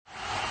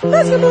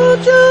Basketball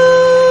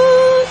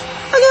Jones.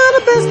 I got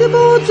a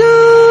basketball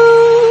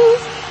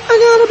Jones. I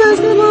got a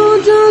basketball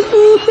Jones.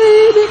 Ooh,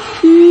 baby.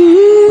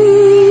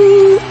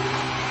 Ooh.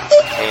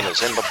 Kane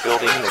is in the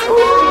building.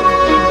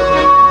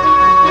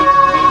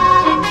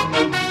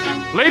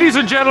 Ladies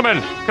and gentlemen,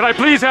 can I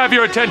please have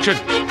your attention?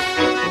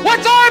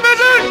 What time is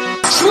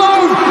it?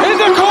 Sloan in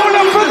the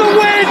corner for the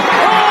win!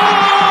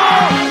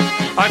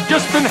 I've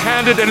just been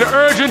handed an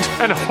urgent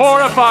and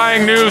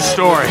horrifying news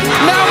story.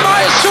 Now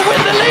Myers to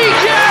win the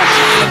league,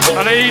 yes!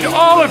 And I need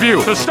all of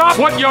you to stop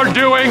what you're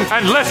doing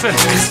and listen.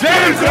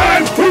 Stand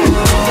and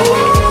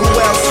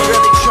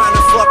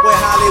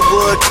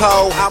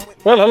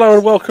Well, hello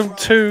and welcome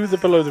to the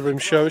Below the Rim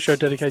show, a show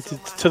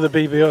dedicated to the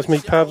BBO. It's me,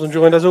 Pabz. I'm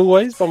joined as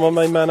always by my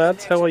main man,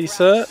 Ads. How are you,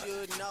 sir?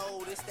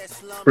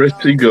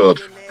 Pretty good.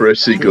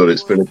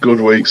 It's been a good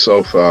week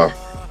so far.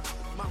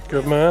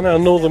 Good man. Our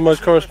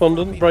northernmost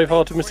correspondent,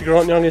 brave-hearted Mr.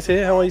 Grant Young is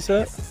here. How are you,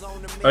 sir?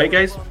 Alright,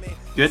 guys.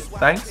 Good,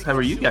 thanks. How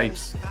are you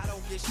guys?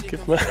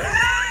 Good man.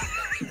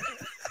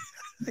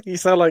 You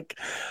sound like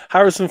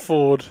Harrison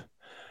Ford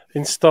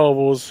in Star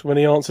Wars when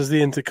he answers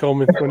the intercom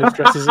when he's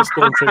dressed as a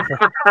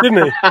stormtrooper,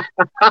 didn't he?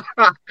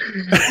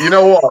 You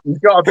know what?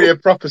 You've got to be a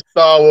proper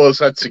Star Wars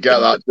head to get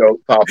that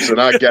joke, Pabz, and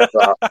I get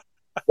that.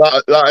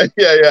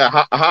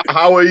 Yeah.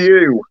 How are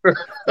you?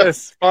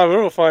 Yes, fine.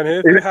 We're all fine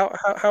here.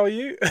 How are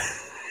you?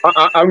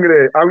 I'm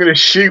gonna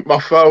shoot my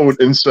phone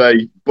and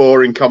say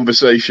boring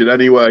conversation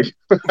anyway.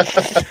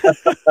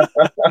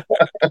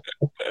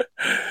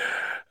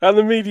 And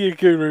the media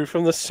guru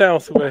from the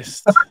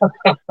southwest,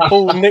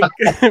 Paul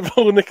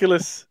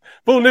Nicholson.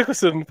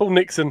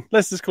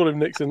 Let's just call him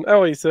Nixon.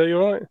 How are you, sir? You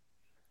all right?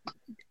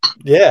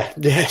 Yeah,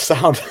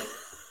 sound.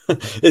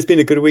 It's been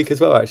a good week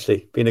as well,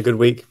 actually. Been a good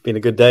week, been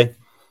a good day.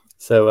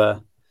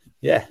 So,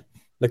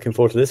 looking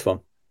forward to this one.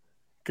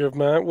 Good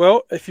man.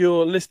 Well, if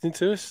you're listening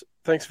to us,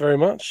 thanks very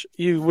much.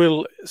 You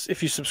will,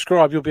 if you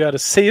subscribe, you'll be able to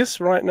see us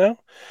right now.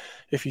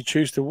 If you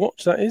choose to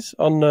watch, that is,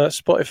 on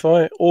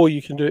Spotify, or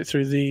you can do it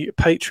through the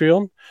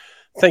Patreon.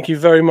 Thank you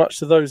very much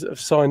to those that have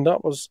signed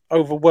up. I was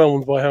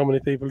overwhelmed by how many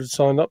people had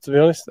signed up, to be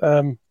honest.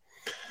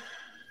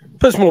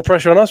 Puts more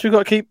pressure on us. We've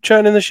got to keep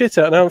churning the shit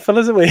out now,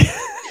 fellas, haven't we?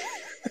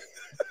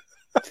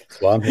 That's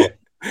why I'm here.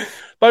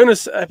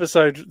 Bonus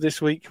episode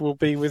this week will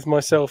be with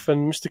myself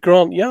and Mr.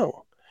 Grant Young.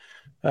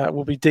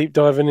 We'll be deep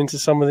diving into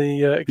some of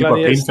the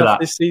Gladiator stuff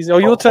this season. Oh,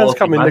 your turn's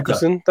coming,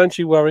 Nicholson. Don't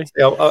you worry.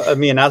 Yeah,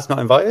 me and Ad's not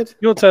invited.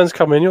 Your turn's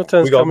coming. We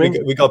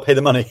got to pay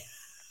the money.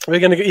 We're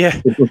going to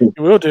get, we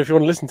will do if you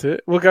want to listen to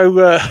it. We'll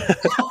go.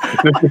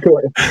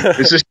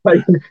 Is this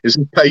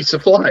pay to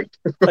play?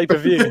 Pay per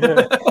view.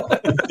 Yeah.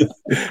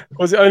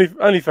 Was it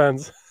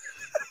OnlyFans?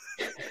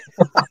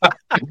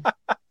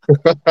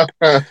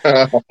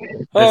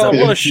 Oh,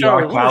 what a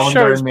show! What a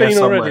show it's been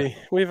already.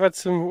 We've had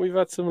some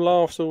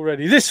laughs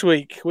already. This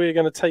week we're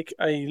going to take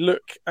a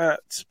look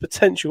at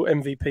potential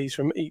MVPs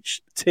from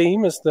each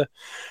team, as the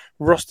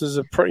rosters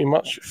are pretty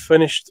much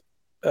finished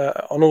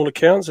on all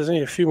accounts. There's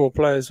only a few more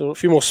players, or a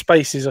few more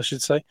spaces, I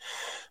should say,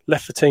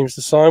 left for teams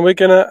to sign. We're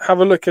going to have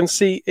a look and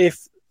see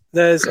if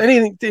there's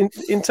anything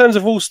in terms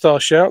of all-star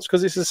shouts,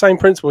 because it's the same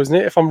principle, isn't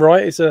it? If I'm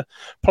right, it's a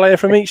player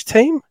from each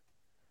team.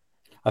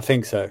 I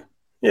think so.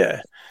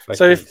 Yeah.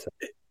 So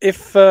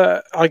if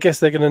I guess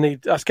they're going to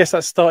need, I guess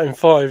that's starting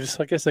fives.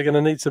 I guess they're going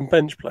to need some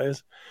bench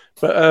players,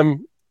 but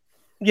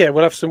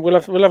we'll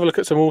have a look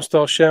at some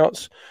all-star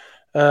shouts.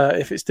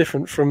 If it's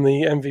different from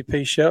the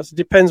MVP shouts, it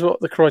depends what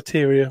the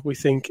criteria we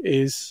think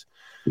is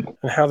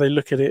and how they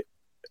look at it.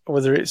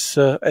 Whether it's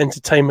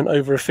entertainment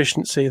over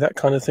efficiency, that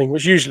kind of thing,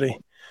 which usually,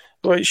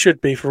 well, it should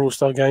be for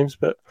all-star games.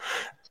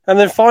 And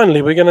then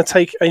finally, we're going to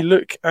take a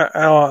look at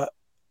our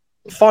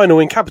final,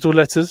 in capital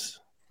letters,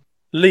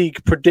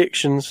 league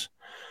predictions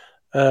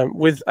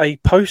with a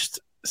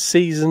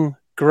post-season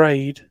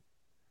grade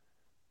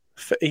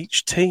for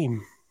each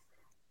team.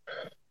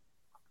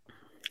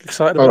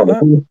 Excited about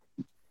that?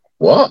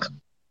 What?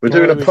 We're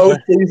doing a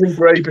post-season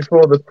grade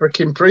before the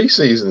freaking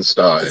pre-season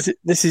started.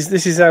 This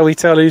is how we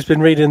tell who's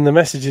been reading the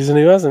messages and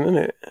who hasn't, isn't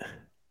it?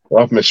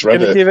 Well, I've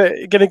misread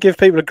it. Going to give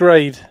people a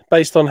grade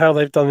based on how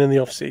they've done in the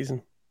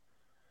off-season.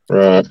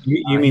 Right.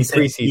 You mean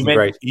pre-season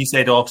grade? You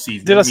said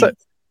off-season. Did I say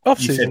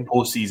off-season? You said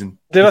post-season.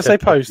 Did I say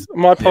post?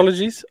 My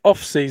apologies.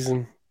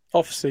 Off-season.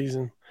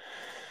 Off-season.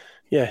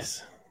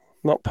 Yes.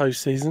 Not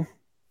post-season.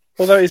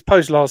 Although it is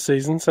post last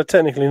season, so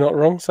technically not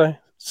wrong, so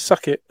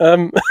suck it.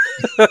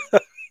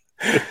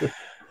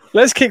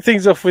 Let's kick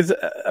things off with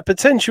a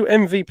potential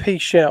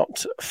MVP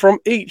shout from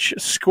each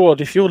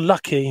squad. If you're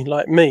lucky,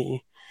 like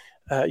me,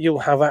 you'll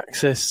have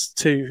access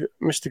to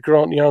Mr.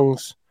 Grant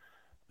Young's.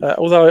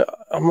 Although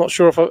I'm not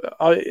sure if have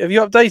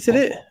you updated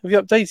it? Have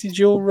you updated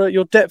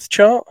your depth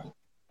chart?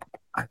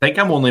 I think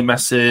I'm only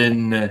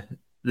missing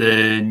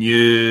the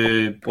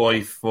new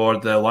boy for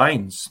the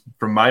Lions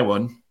from my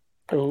one.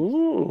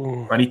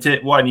 Ooh. What I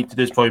need to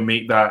do is probably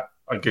make that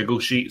a Google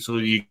sheet so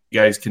you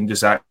guys can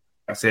just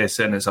access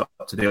it and it's up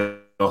to date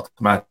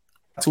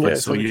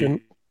automatically.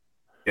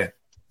 Yeah,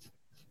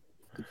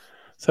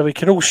 so we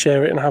can all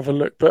share it and have a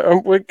look. But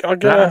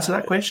Can I answer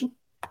that question?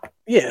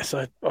 Yes,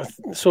 I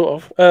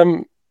sort of.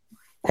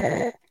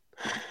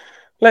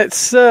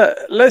 Let's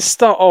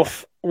start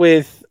off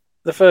with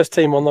the first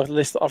team on the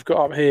list that I've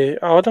got up here.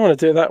 Oh, I don't want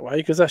to do it that way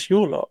because that's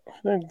your lot.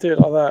 Don't do it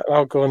like that.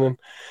 I'll go on and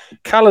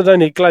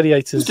Caledonia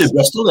Gladiators. Let's do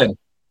Bristol then.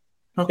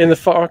 Okay. In the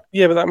far,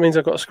 yeah, but that means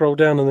I've got to scroll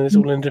down and then it's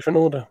all in a different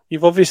order.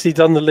 You've obviously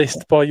done the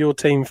list by your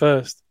team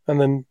first, and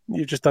then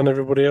you've just done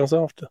everybody else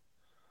after.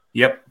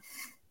 Yep.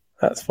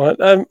 That's fine.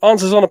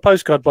 Answers on a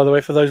postcard, by the way,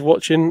 for those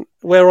watching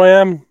where I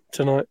am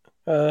tonight.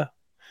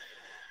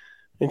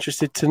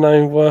 Interested to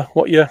know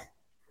what your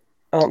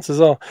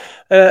answers are.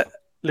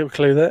 Little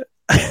clue there,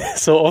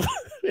 sort of,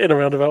 in a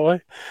roundabout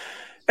way.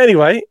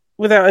 Anyway,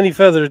 without any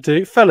further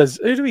ado, fellas,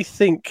 who do we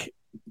think,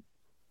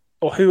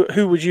 or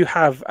who would you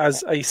have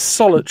as a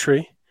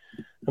solitary,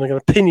 and I'm going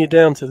to pin you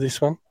down to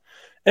this one,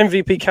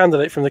 MVP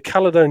candidate from the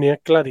Caledonia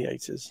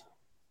Gladiators?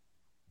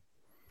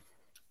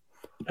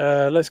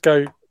 Let's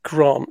go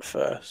Grant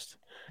first,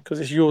 because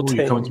it's your team.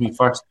 You're coming to me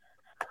first.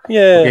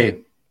 Yeah.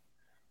 Okay.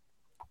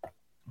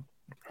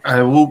 I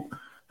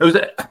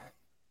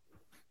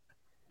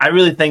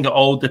really think it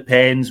all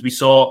depends.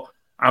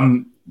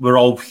 We're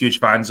all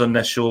huge fans on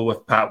this show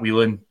with Pat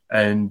Whelan,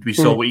 and we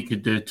saw what he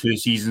could do 2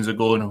 seasons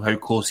ago and how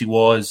close he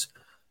was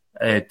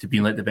to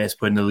being like the best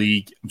player in the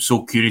league. I'm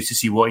so curious to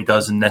see what he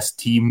does in this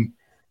team.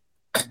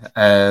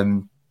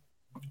 So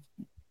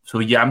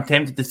yeah, I'm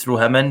tempted to throw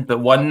him in, but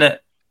one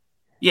that,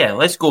 yeah,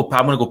 let's go.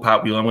 I'm going to go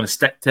Pat Whelan. I'm going to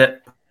stick to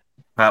it.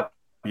 Pat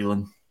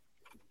Whelan.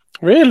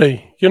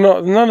 Really? You're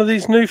not? None of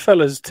these new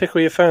fellas tickle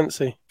your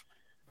fancy?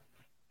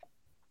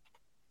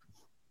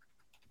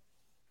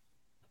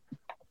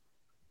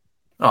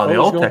 Oh, they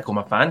all tickle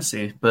my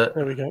fancy, but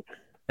there we go.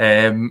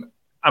 I'm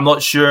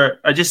not sure.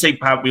 I just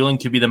think Pat Whelan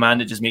could be the man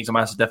that just makes a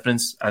massive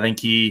difference. I think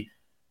he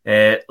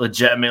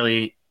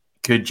legitimately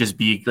could just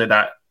be like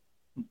that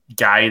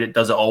guy that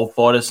does it all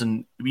for us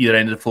on either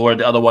end of the floor.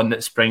 The other one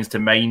that springs to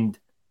mind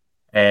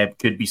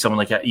could be someone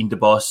like Ian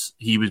DeBoss.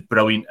 He was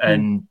brilliant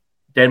in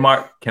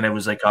Denmark, kind of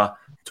was like a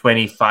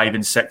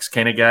 25-6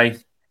 kind of guy.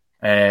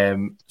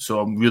 So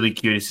I'm really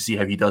curious to see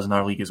how he does in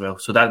our league as well.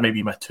 So that may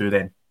be my 2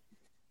 then.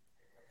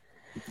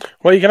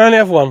 Well, you can only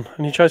have one,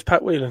 and you chose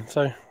Pat Whelan,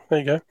 so there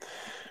you go.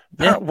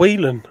 Pat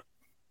Whelan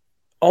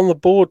on the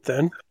board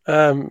then.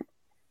 I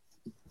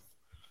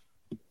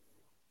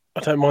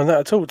don't mind that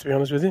at all, to be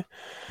honest with you.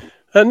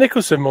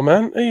 Nicholson, my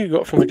man, who you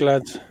got from the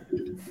Glads?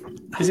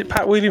 Is it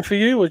Pat Whelan for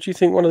you, or do you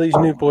think one of these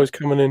new boys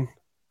coming in?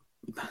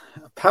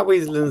 Pat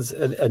Whelan's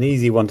an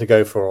easy one to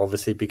go for,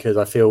 obviously, because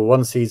I feel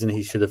one season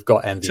he should have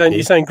got MVP. So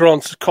you're saying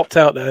Grant's copped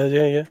out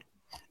there,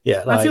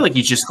 yeah. I feel like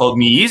he just called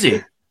me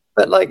easy.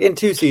 But like in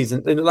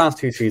the last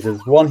 2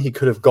 seasons, one, he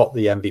could have got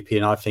the MVP,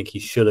 and I think he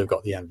should have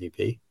got the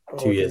MVP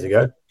 2 years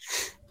ago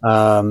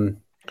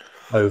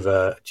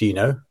over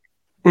Gino.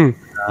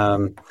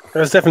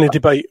 There's definitely a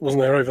debate,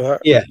 wasn't there, over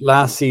that? Yeah,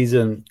 last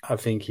season, I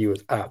think he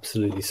was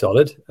absolutely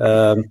solid.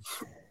 So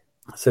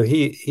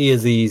he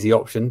is the easy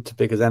option to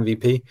pick as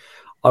MVP.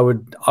 I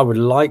would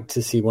like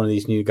to see one of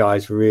these new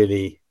guys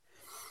really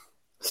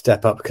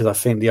step up, because I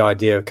think the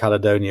idea of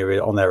Caledonia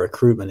on their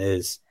recruitment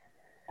is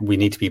we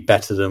need to be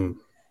better than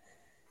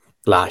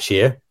last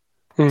year.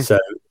 So,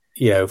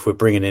 if we're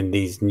bringing in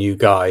these new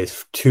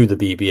guys to the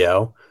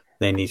BBL,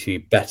 they need to be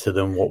better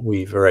than what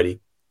we've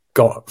already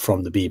got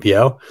from the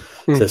BBL.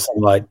 So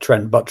something like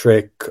Trent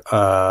Buttrick,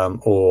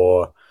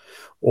 or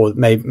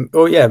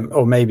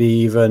maybe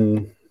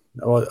even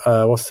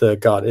what's the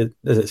guard?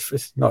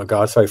 It's not a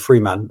guard. Sorry,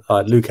 Freeman.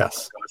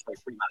 Lucas.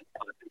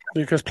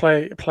 Lucas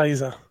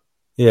Plazer.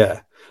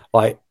 Yeah,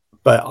 but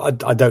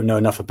I don't know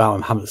enough about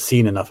him. Haven't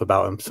seen enough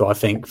about him. So I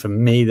think for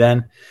me,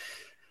 then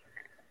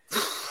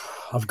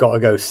I've got to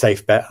go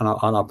safe bet, and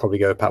I'll probably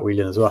go with Pat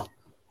Whelan as well.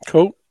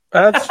 Cool.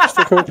 Ads,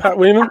 sticking with Pat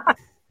Whelan.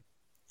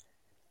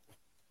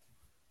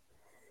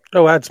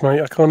 Oh, ads, mate,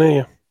 I can't hear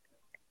you.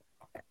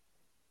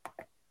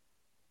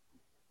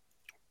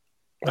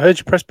 I heard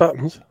you press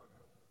buttons.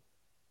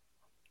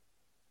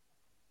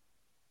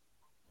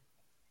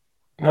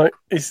 No,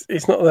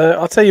 he's not there.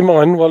 I'll tell you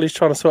mine while he's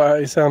trying to sort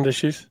out his sound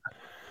issues.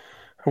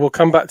 And we'll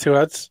come back to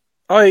ads.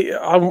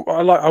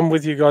 I'm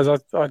with you guys.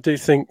 I do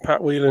think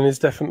Pat Whelan is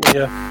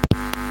definitely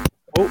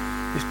Oh,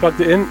 he's plugged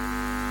it in.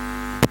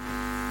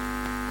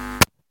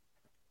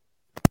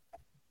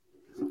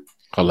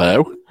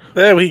 Hello.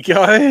 There we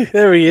go.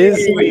 There he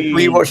is.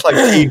 We watched like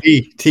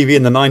TV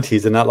in the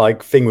 90s, and that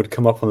like thing would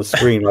come up on the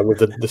screen, like with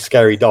the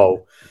scary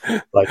doll,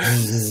 like.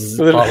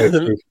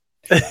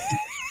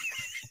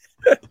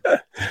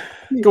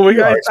 Go, we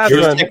go.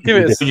 Give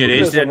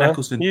it a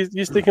Nicholson.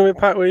 You sticking with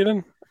Pat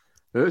Whelan?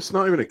 It's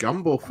not even a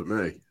gamble for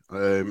me.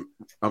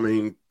 I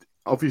mean,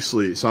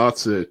 obviously, it's hard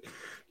to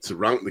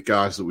rank the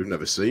guys that we've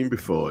never seen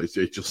before.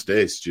 It just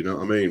is. Do you know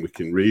what I mean? We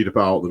can read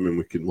about them and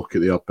we can look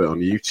at the odd bit on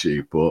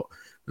YouTube, but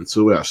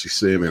until we actually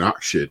see them in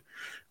action,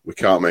 we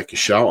can't make a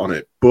shout on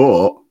it.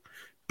 But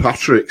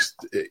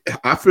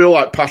I feel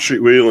like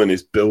Patrick Whelan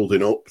is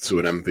building up to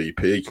an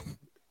MVP.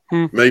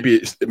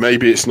 Maybe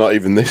it's not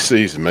even this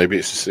season. Maybe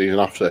it's the season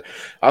after.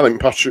 I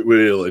think Patrick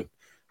Whelan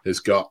has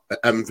got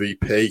an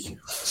MVP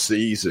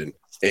season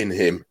in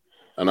him.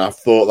 And I've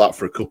thought that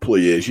for a couple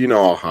of years. You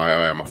know how high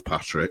I am of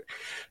Patrick,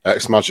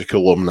 ex-Magic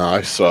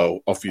alumni, so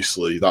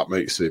obviously that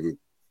makes him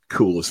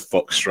cool as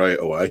fuck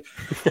straight away.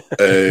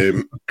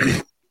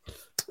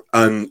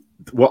 And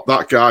what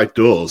that guy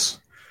does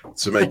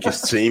to make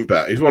his team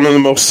better, he's one of the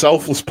most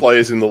selfless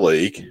players in the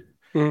league.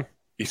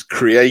 He's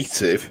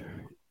creative.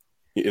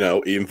 You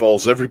know, he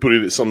involves everybody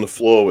that's on the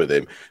floor with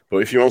him. But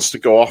if he wants to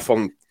go off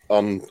on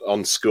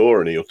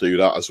scoring, he'll do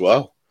that as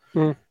well.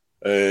 I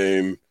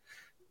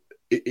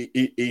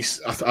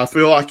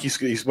feel like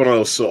he's one of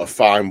those sort of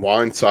fine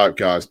wine type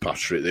guys,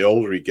 Patrick. The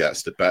older he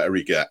gets, the better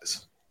he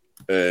gets.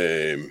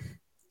 And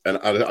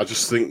I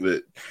just think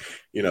that,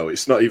 you know,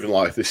 it's not even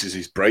like this is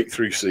his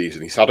breakthrough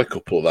season. He's had a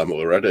couple of them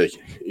already.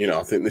 You know,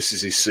 I think this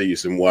is his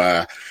season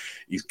where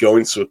he's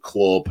going to a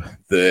club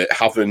that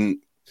haven't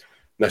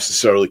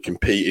necessarily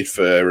competed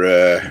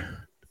for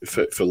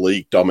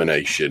league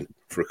domination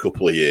for a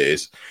couple of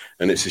years,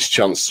 and it's his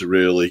chance to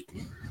really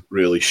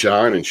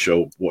shine and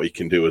show what he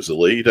can do as a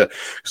leader.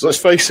 Because let's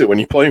face it, when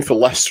you're playing for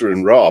Leicester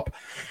and Rob,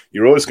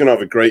 you're always going to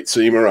have a great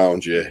team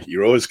around you.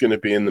 You're always going to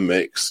be in the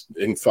mix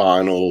in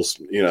finals,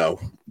 you know,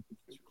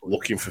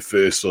 looking for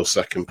first or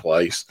second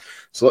place.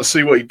 So let's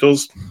see what he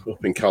does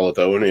up in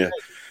Caledonia.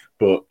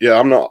 But yeah,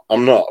 I'm not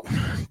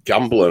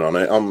gambling on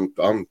it.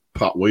 I'm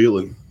Pat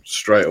Whelan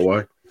straight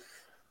away.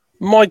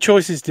 My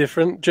choice is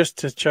different, just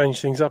to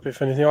change things up,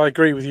 if anything. I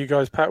agree with you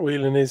guys. Pat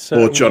Whelan is...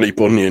 or Johnny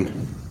Bunyan.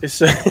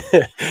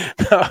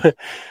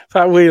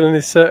 Pat Whelan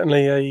is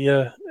certainly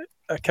a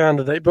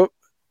candidate. But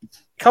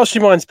cast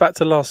your minds back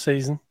to last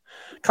season.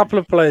 A couple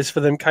of players for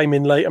them came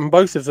in late, and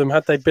both of them,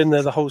 had they been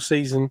there the whole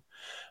season,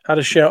 had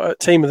a shout at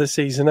Team of the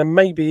Season, and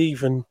maybe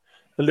even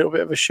a little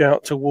bit of a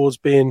shout towards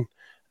being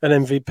an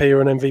MVP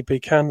or an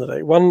MVP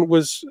candidate. One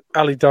was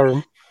Ali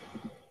Durham,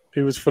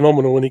 who was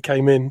phenomenal when he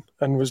came in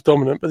and was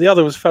dominant. But the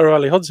other was Ferro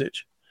Alihodzic.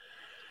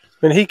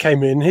 When he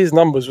came in, his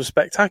numbers were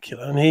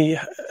spectacular, and he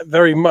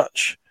very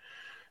much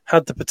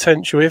had the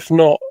potential, if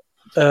not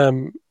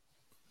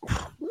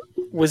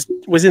was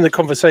in the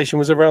conversation,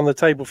 was around the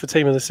table for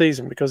Team of the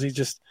Season, because he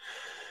just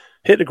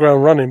hit the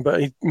ground running, but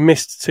he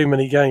missed too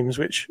many games,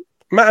 which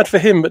mattered for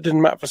him but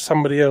didn't matter for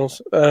somebody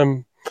else.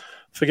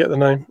 Forget the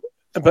name.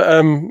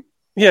 But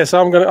yeah,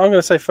 so I'm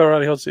gonna say Ferro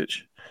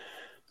Alihodzic.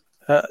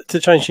 To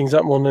change things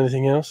up more than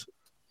anything else.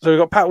 So we've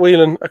got Pat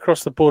Whelan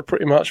across the board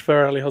pretty much.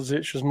 Ferro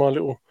Alihodzic was my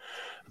little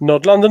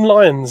nod. London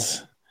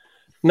Lions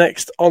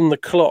next on the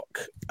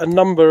clock. A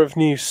number of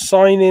new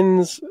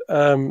signings.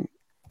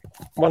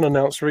 One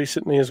announced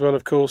recently as well,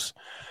 of course.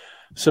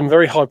 Some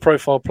very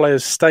high-profile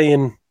players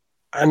staying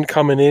and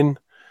coming in.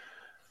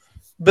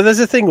 But there's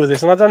a thing with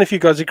this, and I don't know if you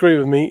guys agree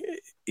with me.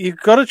 You've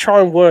got to try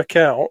and work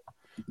out,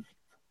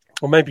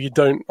 or maybe you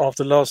don't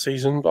after last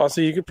season, but I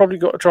see you've probably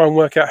got to try and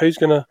work out who's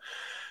going to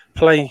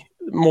play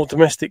more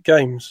domestic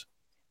games.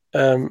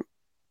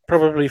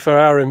 Probably for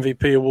our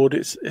MVP award,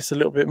 it's a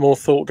little bit more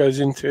thought goes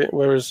into it,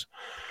 whereas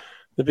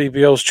the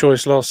BBL's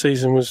choice last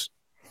season was,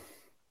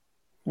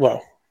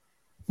 well,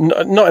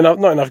 not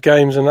enough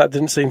games, and that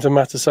didn't seem to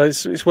matter. So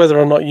it's whether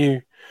or not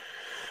you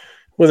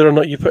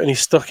put any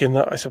stock in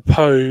that, I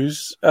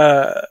suppose.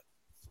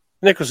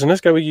 Nicholson,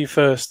 let's go with you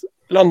first.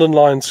 London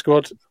Lions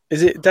squad,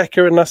 is it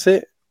Decker and that's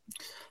it?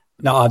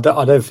 No, I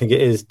don't think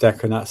it is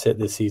Decker and that's it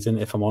this season,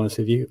 if I'm honest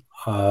with you.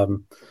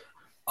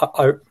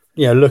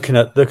 Looking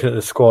at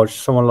the squad,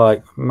 someone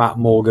like Matt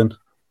Morgan,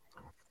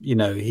 you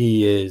know,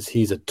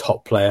 he's a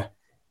top player.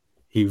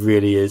 He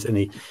really is,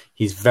 and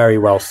he's very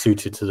well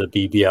suited to the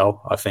BBL,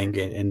 I think,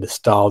 in the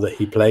style that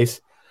he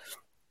plays.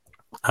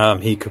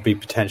 He could be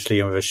potentially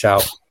of a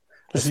shout.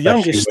 He's the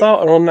youngest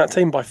starter on that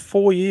team by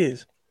 4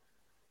 years.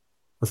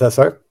 What's that,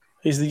 sorry?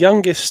 He's the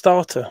youngest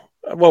starter.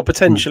 Well,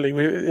 potentially,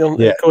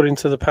 according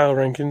to the power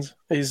rankings,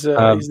 he's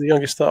the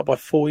youngest starter by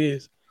 4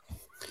 years.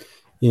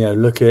 You know,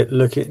 look at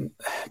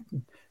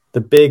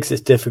the bigs.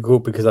 It's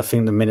difficult because I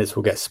think the minutes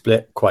will get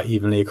split quite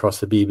evenly across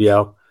the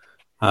BBL.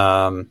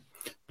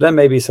 Then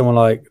maybe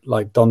someone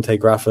like Dante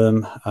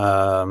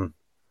Graffam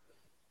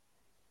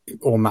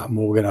or Matt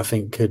Morgan, I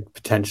think, could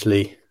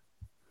potentially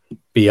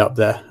be up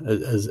there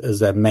as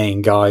their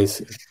main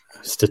guys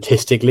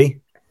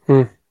statistically.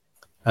 And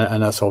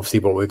that's obviously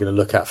what we're going to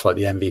look at for like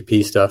the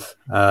MVP stuff.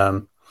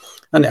 And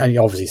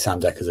obviously Sam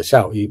Decker's a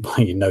shout. You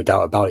no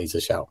doubt about it, he's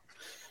a shout.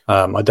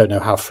 I don't know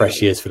how fresh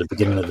he is for the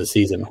beginning of the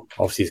season.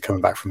 Obviously, he's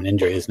coming back from an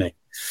injury, isn't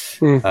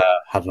he?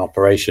 Had an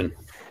operation.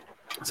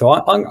 So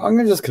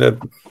I'm just going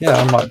to,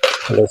 I might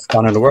put a little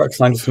spanner in the works,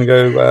 and I'm just going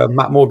to go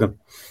Matt Morgan.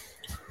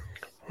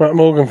 Matt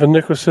Morgan for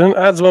Nicholson.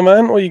 Ads, my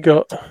man, what you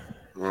got? I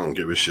don't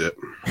give a shit.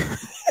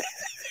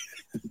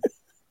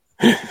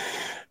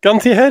 Gun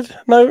to your head?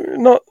 No,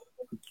 not.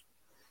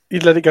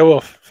 You'd let it go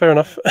off. Fair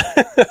enough.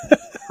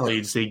 Well,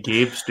 you'd say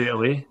Gabe straight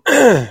away.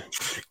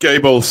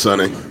 Gabe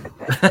Olsenning.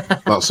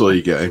 That's all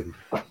you're getting.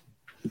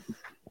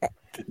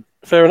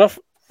 Fair enough.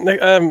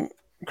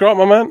 Grant,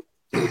 my man.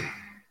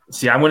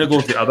 See, I'm going to go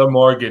with the other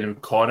Morgan and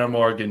Connor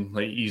Morgan.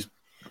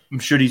 I'm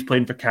sure he's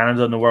playing for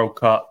Canada in the World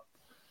Cup.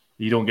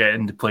 You don't get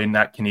into playing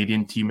that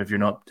Canadian team if you're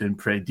not doing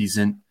pretty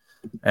decent.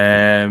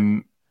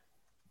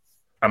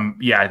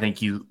 I think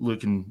he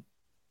looks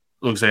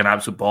like an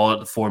absolute baller at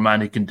the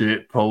 4-man who can do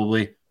it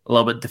probably a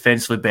little bit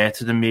defensively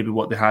better than maybe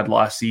what they had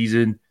last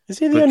season. Is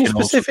he the only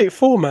specific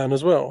 4-man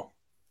as well?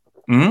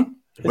 Hmm?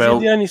 Is he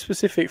the only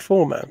specific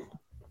 4-man?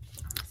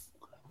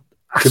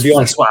 To be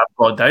honest, that's what I've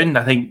got down.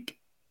 I think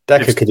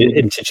Decker could be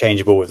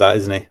interchangeable with that,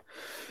 isn't he?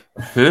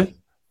 Who?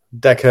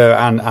 Decker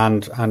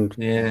and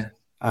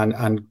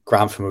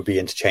Grantham would be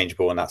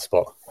interchangeable in that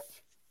spot.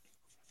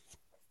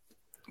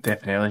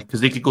 Definitely,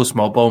 because they could go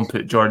small ball and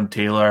put Jordan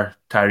Taylor,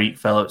 Tyreek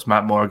Phillips,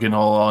 Matt Morgan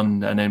all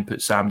on, and then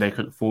put Sam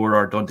Decker at 4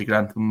 or Dante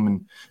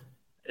Grantham.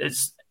 And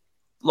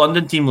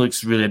London team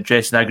looks really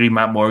interesting. I agree,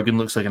 Matt Morgan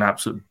looks like an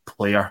absolute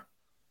player,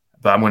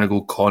 but I'm going to go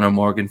Connor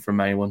Morgan for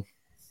my one.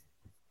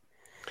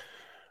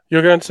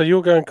 You're going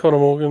Connor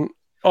Morgan.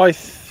 I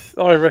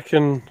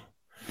reckon.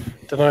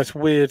 Don't know. It's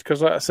weird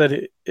because, like I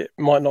said, it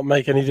might not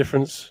make any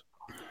difference.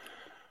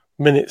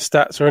 Minute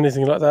stats or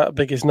anything like that.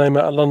 Biggest name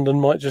out of London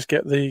might just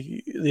get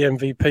the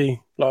MVP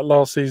like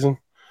last season.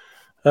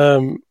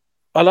 I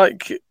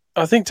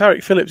think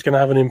Tyreek Phillips going to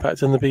have an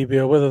impact in the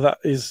BBL. Whether that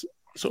is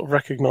sort of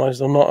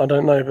recognised or not, I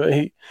don't know. But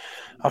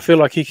I feel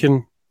like he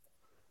can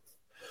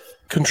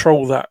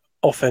control that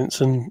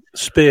offense and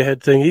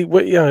spearhead thing. He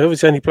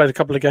obviously only played a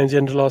couple of games at the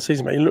end of last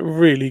season, but he looked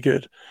really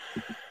good.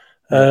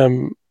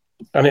 And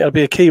it'll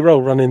be a key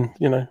role running,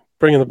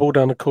 bringing the ball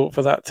down the court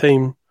for that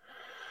team.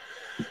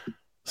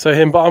 So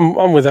him, but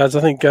I'm with Ads.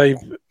 I think Gabe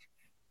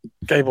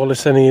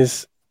Olaseni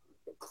is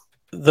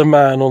the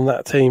man on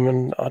that team,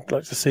 and I'd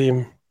like to see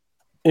him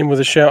in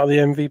with a shout at the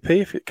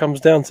MVP if it comes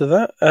down to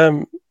that.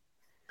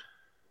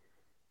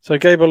 So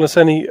Gabe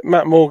Olaseni,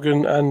 Matt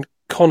Morgan, and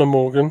Connor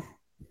Morgan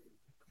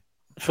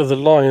for the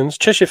Lions.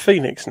 Cheshire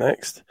Phoenix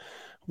next.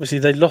 Obviously,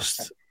 they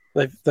lost.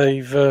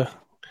 They've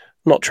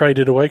not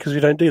traded away because we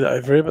don't do that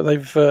over here, but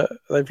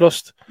they've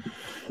lost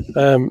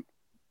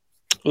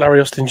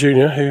Larry Austin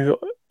Jr., who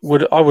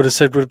I would have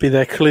said would be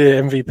their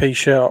clear MVP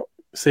shout,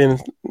 seeing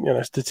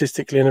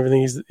statistically and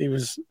everything. He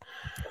was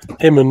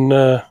him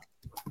and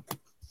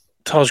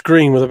Taj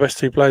Green were the best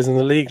 2 players in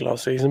the league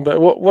last season.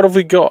 But what have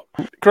we got?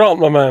 Grant,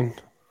 my man,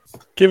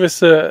 give us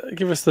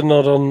the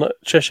nod on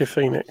Cheshire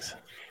Phoenix.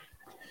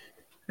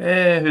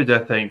 Who do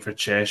I think for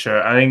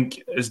Cheshire? I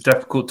think it's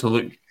difficult to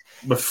look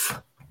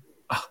with.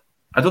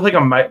 I don't think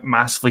I'm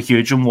massively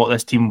huge on what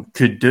this team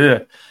could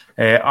do.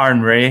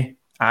 Aaron Ray,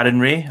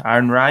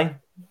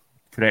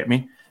 correct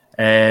me.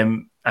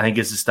 I think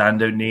it's a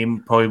standout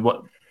name,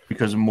 probably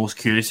because I'm most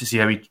curious to see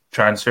how he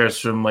transfers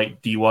from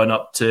like D1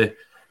 up to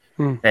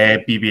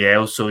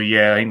BBL. So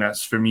yeah, I think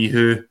that's for me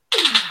who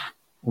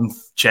in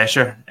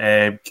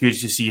Cheshire.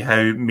 Curious to see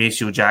how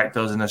Maceo Jack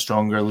does in a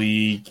stronger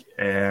league,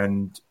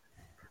 and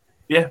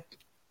yeah,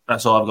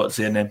 that's all I've got to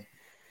say on them.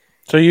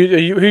 So who are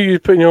you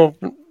putting your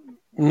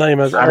name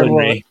as? Aaron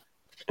Ray.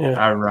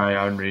 Yeah.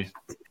 Aaron Ray.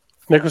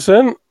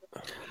 Nicholson?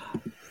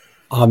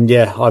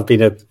 Yeah, I've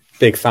been a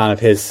big fan of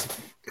his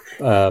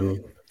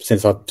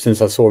since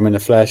I saw him in the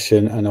flesh,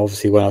 and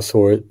obviously when I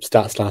saw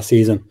stats last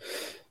season,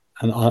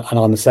 and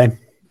I'm the same.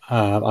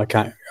 I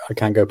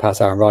can't go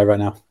past Aaron Ray right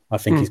now. I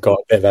think he's got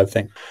a bit of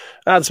everything.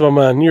 That's my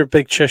man. You're a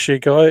big Cheshire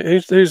guy.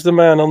 Who's the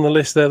man on the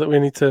list there that we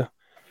need to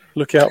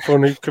look out for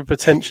and who could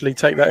potentially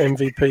take that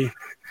MVP?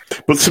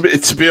 But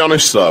to be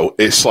honest, though,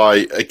 it's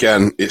like,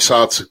 again, it's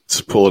hard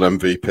to pull an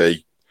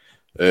MVP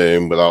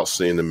without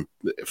seeing them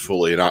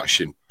fully in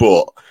action.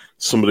 But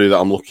somebody that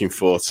I'm looking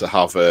for to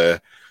have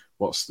a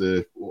how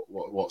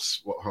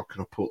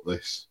can I put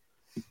this?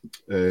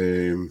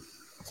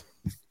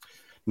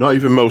 Not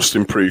even most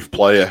improved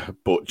player,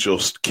 but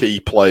just key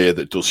player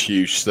that does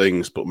huge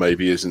things, but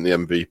maybe isn't the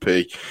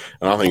MVP.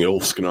 And I think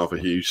Ulf's going to have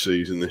a huge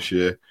season this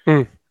year.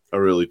 I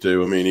really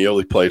do. I mean, he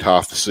only played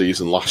half the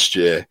season last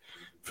year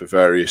for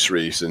various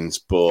reasons,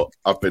 but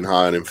I've been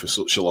high on him for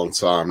such a long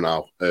time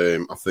now. I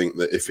think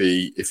that if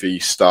he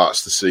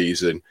starts the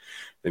season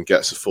and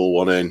gets a full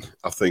one in,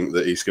 I think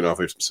that he's going to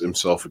have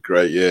himself a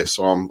great year.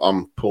 So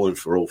I'm pulling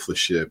for Ulf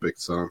this year, big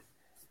time.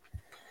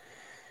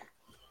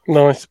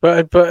 Nice,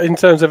 but in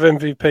terms of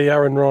MVP,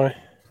 Aaron Ray.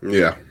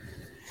 Yeah,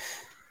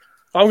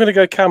 I'm going to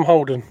go Cam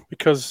Holden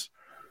because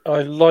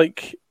I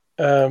like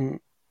the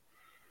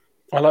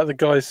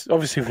guys.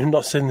 Obviously, we've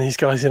not seen these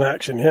guys in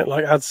action yet,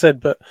 like Ad said,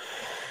 but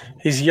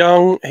he's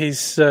young.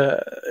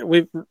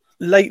 We've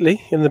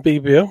lately in the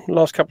BBL,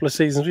 last couple of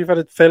seasons, we've had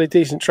a fairly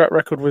decent track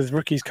record with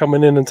rookies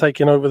coming in and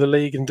taking over the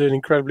league and doing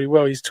incredibly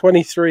well. He's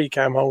 23,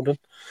 Cam Holden,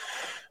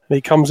 and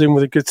he comes in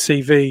with a good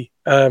CV.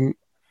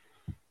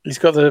 He's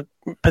got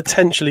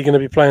potentially going to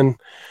be playing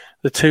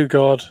the 2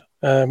 guard,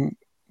 but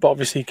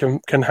obviously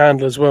can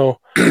handle as well.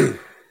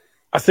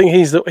 I think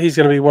he's going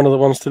to be one of the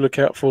ones to look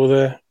out for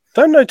there.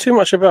 Don't know too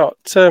much about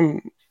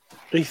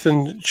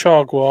Ethan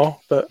Chargois,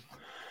 but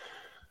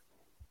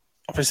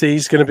obviously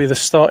he's going to be the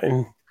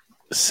starting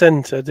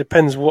centre.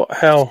 Depends what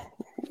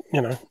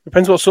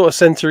sort of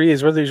centre he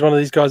is. Whether he's one of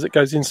these guys that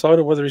goes inside,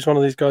 or whether he's one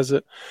of these guys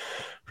that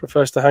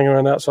prefers to hang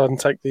around outside and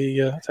take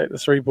the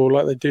 3 ball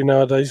like they do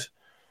nowadays.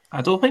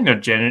 I don't think they're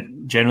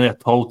generally a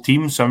tall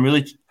team, so I'm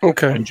really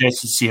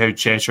interested to see how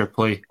Cheshire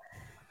play.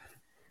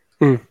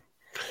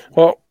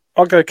 Well,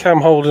 I'll go Cam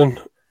Holden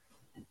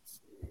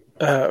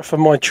for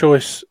my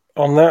choice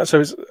on that. So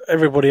it's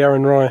everybody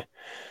Aaron Rye,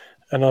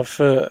 and I've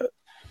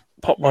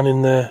popped one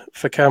in there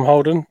for Cam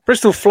Holden.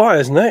 Bristol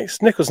Flyers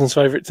next, Nicholson's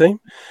favourite team.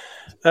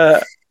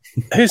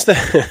 Who's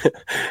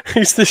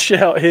the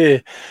shout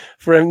here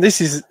for him?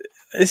 This is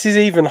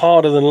even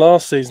harder than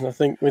last season, I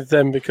think, with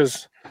them,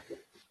 because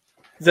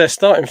their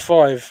starting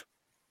five,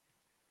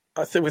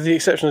 I think, with the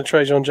exception of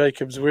Trajan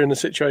Jacobs, we're in a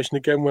situation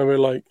again where we're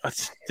like, I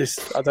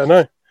don't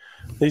know.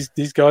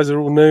 These guys are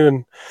all new,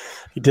 and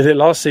he did it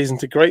last season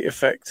to great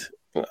effect.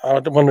 I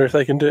wonder if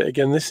they can do it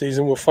again this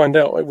season. We'll find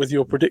out with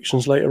your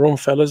predictions later on,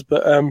 fellas.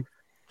 But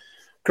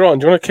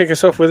Grant, do you want to kick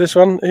us off with this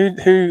one?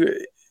 Who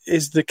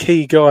is the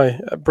key guy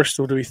at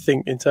Bristol, do we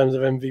think, in terms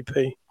of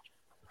MVP?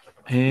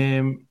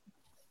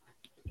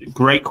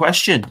 Great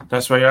question.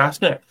 That's why you're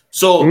asking it.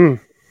 So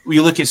we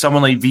look at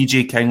someone like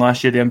VJ King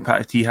last year, the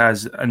impact he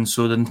has, and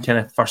so the kind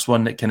of first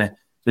one that kind of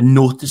the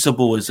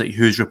noticeable is like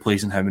who's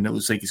replacing him, and it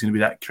looks like it's going to be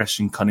that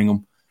Christian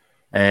Cunningham.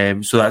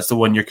 So that's the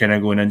one you're kind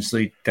of going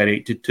instantly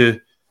directed to.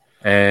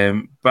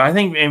 But I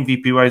think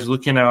MVP wise,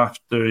 looking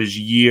after his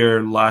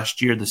year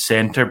last year, the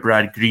centre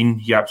Brad Green,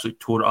 he absolutely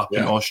tore it up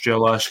in Austria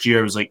last year.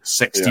 It was like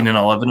 16 and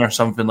 11 or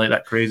something like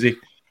that, crazy.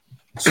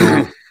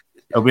 So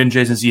it'll be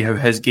interesting to see how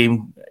his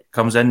game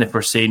comes in. If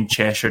we're saying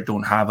Cheshire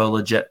don't have a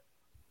legit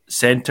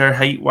centre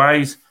height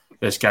wise,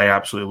 this guy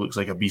absolutely looks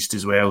like a beast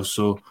as well.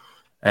 So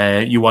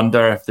you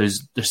wonder if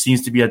there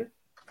seems to be a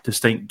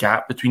distinct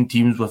gap between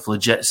teams with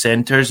legit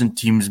centres and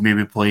teams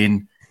maybe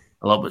playing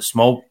a little bit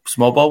small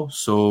ball.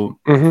 So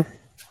you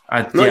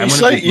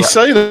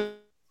say that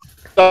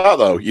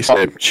though. You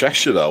say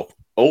Cheshire though.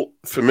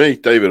 For me,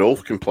 David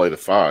Ulf can play the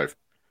 5.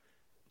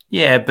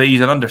 Yeah, but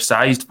he's an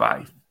undersized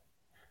 5.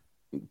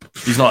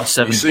 He's not a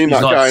 7. You've seen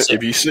that guy?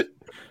 Have you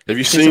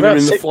seen him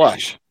in the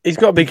flesh? He's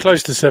got to be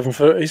close to 7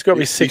 foot. He's got to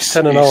be 6'10"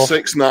 and a half.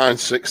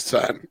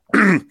 6'9",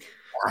 6'10".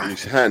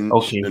 He's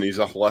hench and he's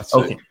athletic.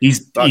 Okay,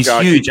 he's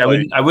huge. I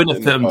wouldn't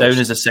have put him down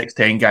as a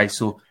 6'10" guy,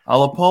 so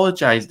I'll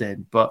apologise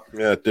then. But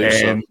yeah, do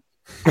so.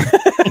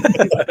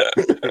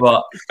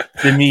 But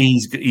to me,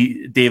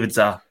 David's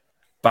a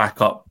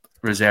backup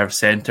reserve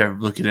centre.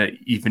 Looking at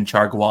Ethan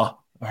Chargois,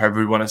 or however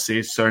we want to say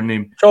his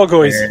surname.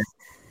 Chargois.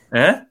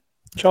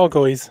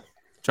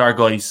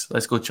 Chargois.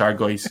 Let's go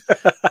Chargois.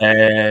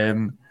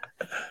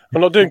 I'm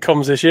not doing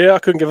comms this year. I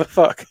couldn't give a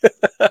fuck.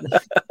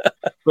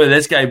 But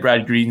this guy,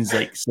 Brad Green's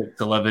like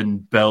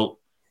 6'11", built,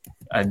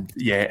 and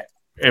yeah.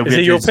 Is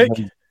he your pick?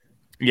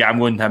 Yeah, I'm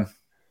going him.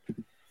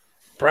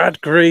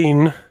 Brad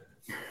Green,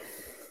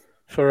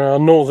 for our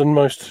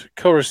northernmost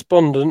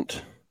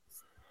correspondent.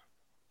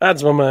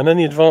 Ads, my man.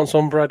 Any advance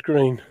on Brad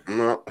Green?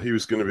 No, he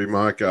was going to be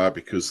my guy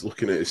because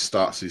looking at his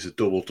stats, he's a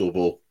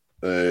double-double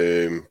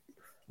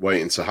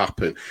waiting to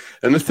happen.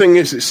 And the thing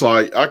is, it's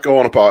like, I go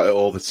on about it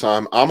all the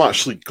time. I'm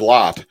actually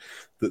glad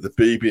that the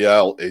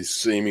BBL is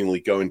seemingly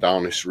going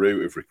down this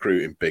route of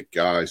recruiting big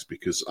guys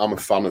because I'm a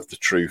fan of the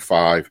true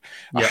 5.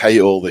 I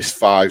hate all this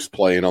 5s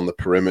playing on the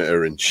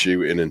perimeter and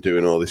shooting and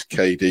doing all this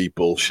KD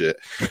bullshit.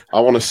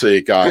 I want to see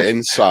a guy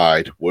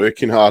inside,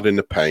 working hard in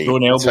the paint,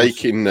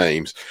 taking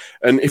names.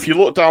 And if you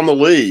look down the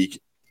league,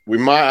 we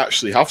might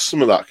actually have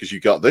some of that because you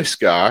got this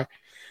guy.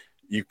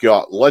 You've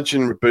got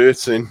legend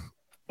Robertin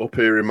up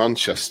here in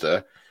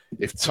Manchester.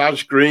 If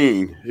Taj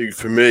Green, who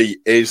for me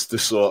is the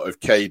sort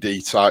of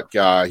KD type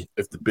guy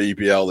of the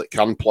BBL that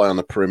can play on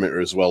the perimeter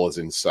as well as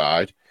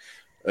inside,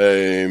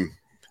 and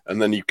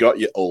then you've got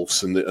your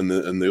Ulfs and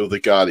the other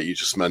guy that you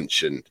just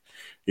mentioned,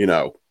 you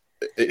know,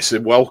 it's a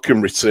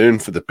welcome return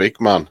for the big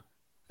man.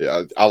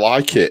 I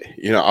like it.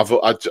 You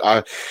know,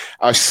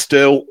 I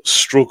still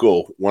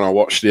struggle when I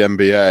watch the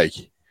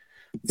NBA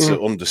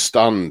to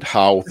understand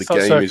how the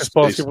game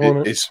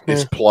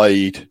is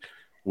played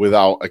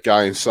without a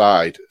guy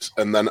inside.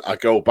 And then I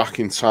go back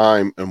in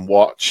time and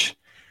watch,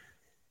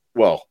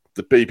 well,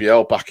 the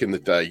BBL back in the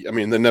day. I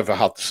mean, they never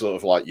had sort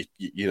of like,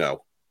 you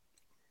know,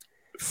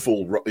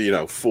 full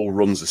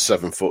runs of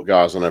 7-foot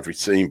guys on every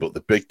team, but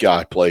the big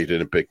guy played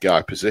in a big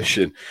guy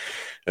position.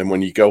 And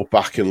when you go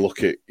back and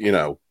look at, you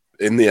know,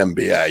 in the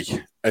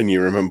NBA and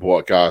you remember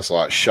what guys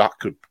like Shaq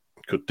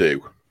could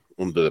do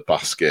under the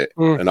basket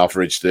and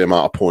average the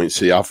amount of points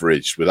he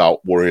averaged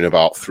without worrying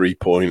about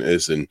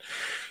 3-pointers and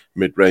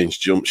mid-range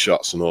jump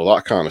shots and all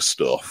that kind of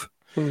stuff.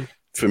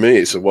 For me,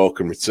 it's a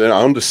welcome return.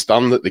 I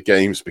understand that the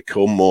game's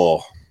become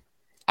more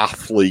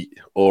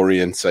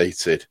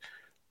athlete-orientated,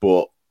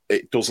 but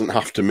it doesn't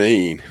have to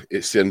mean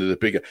it's the end of the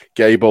bigger.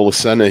 Gabe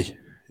Olaseni,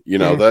 you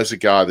know, there's a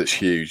guy that's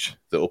huge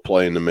that'll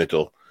play in the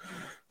middle.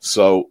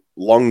 So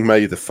long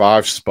may the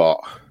 5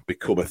 spot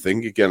become a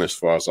thing again as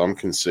far as I'm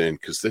concerned,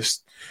 because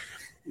this,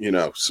 you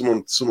know,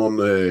 someone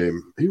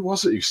who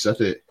was it who said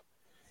it?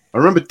 I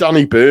remember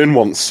Danny Byrne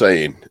once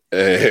saying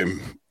that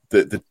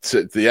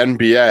the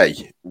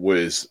NBA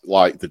was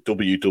like the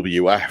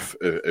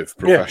WWF of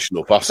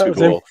professional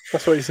basketball.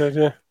 That's what he said,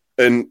 yeah.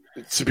 And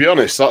to be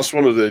honest, that's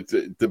one of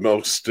the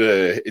most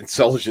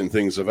intelligent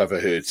things I've ever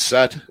heard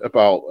said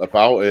about the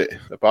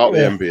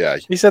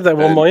NBA. He said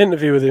that on my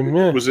interview with him.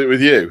 Yeah, was it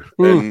with you?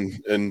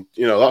 And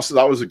you know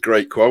that was a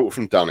great quote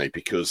from Danny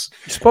because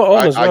spot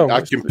on as well. I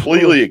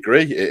completely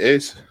agree. It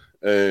is.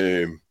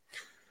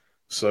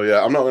 So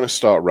yeah, I'm not going to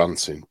start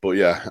ranting, but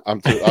yeah,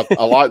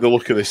 I like the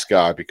look of this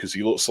guy because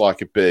he looks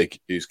like a big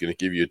who's going to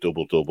give you a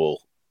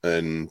double,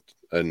 and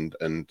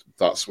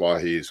that's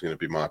why he's going to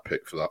be my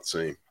pick for that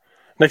team.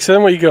 Next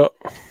time, what you got?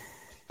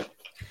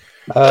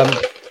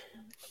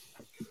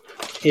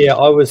 Yeah,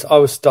 I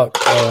was stuck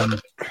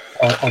on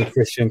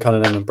Christian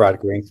Cunningham and Brad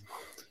Green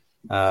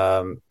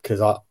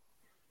because I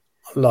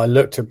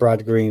looked at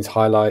Brad Green's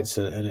highlights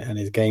and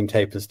his game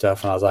tape and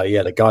stuff, and I was like,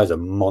 yeah, the guy's a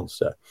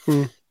monster.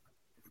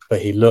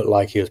 But he looked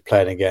like he was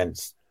playing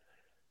against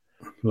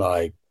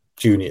like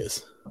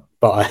juniors.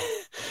 But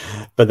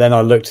then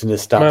I looked in the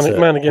stats,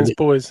 man against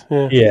boys,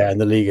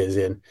 and the league is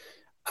in,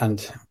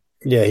 and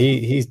yeah,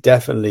 he's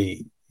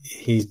definitely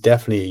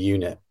a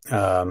unit.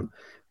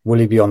 Will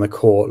he be on the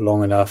court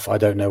long enough? I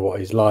don't know what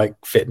he's like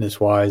fitness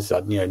wise.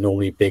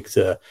 Normally bigs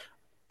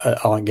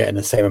aren't getting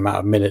the same amount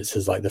of minutes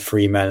as like the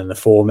 3 men and the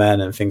 4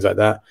 men and things like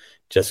that,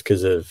 just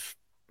because of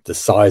the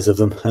size of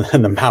them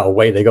and the amount of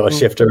weight they got to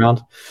shift around.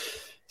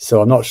 So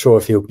I'm not sure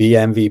if he'll be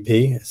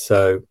MVP.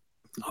 So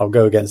I'll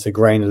go against the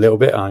grain a little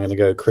bit. I'm going to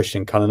go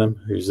Christian Cunningham,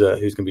 who's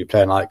going to be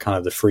playing like kind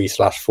of the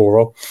 3/4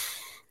 role.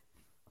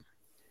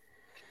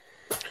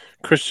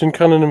 Christian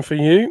Cunningham for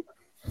you.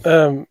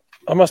 I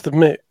must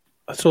admit,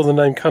 I saw the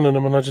name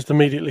Cunningham and I just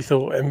immediately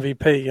thought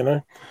MVP. You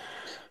know,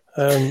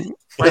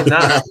 like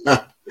that.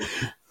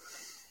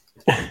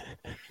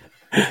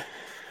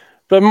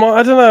 But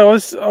I don't know.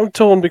 I'm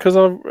torn because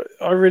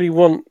I really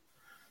want.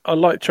 I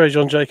liked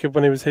Trajan Jacob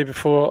when he was here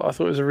before. I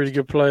thought he was a really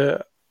good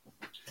player.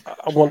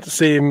 I want to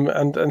see him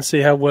and see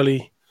how well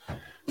he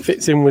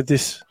fits in with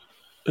this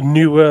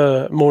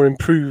newer, more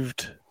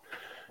improved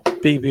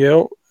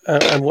BBL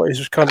and what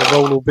his kind of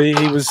role will be.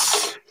 He was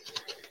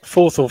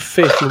 4th or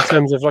 5th in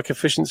terms of like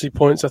efficiency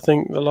points, I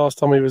think, the last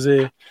time he was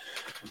here.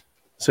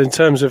 So in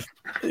terms of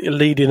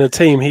leading a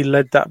team, he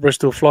led that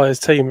Bristol Flyers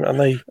team, and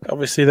they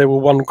were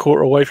 1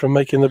 quarter away from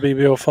making the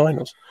BBL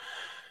finals.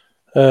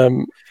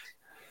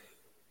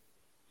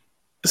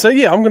 So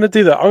yeah, I'm going to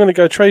do that. I'm going to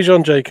go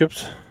Trajan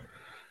Jacobs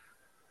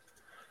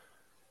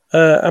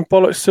and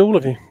bollocks to all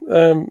of you.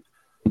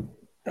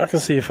 I can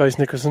see your face,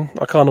 Nicholson.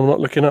 I can't. I'm not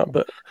looking up,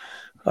 but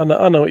I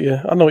know what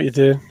you're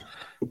doing.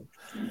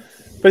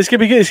 But it's going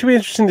to be good. It's going to be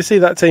interesting to see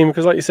that team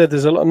because, like you said,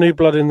 there's a lot of new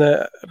blood in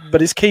there.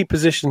 But it's key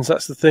positions.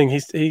 That's the thing.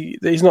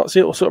 He's not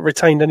sort of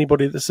retained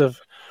anybody that's of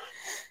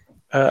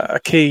a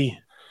key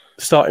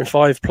starting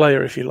 5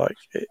 player, if you like.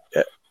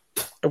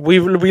 We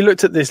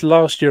looked at this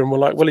last year and we're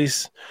like, well,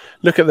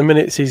 look at the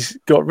minutes he's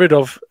got rid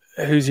of.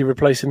 Who's he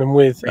replacing them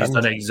with? He's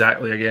done it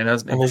exactly again,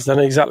 hasn't he? And he's done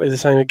exactly the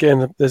same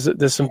again.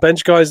 There's some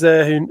bench guys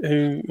there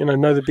who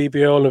know the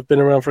BBL and have been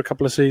around for a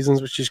couple of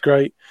seasons, which is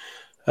great.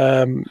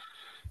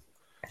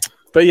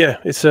 But yeah,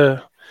 it's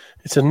a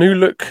new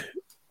look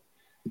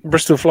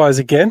Bristol Flyers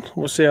again.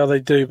 We'll see how they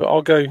do, but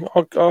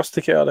I'll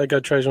stick it out there. Go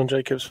Trajan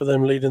Jacobs for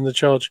them leading the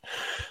charge.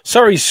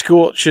 Surrey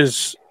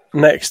Scorchers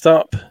next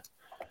up.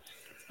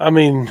 I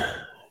mean,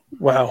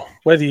 wow.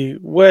 Where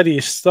do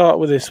you start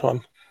with this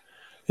one?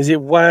 Is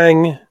it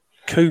Wang,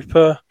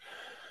 Cooper?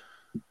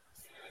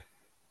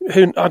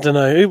 I don't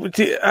know.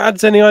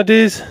 Adds any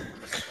ideas?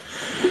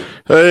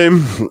 They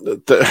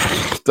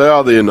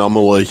are the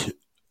anomaly.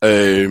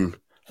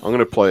 I'm going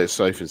to play it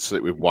safe and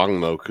stick with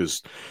Wang though,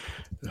 because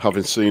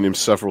having seen him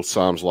several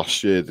times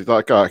last year,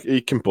 that guy,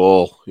 he can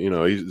ball.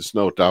 There's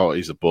no doubt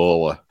he's a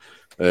baller.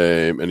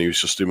 And he was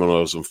just in one of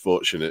those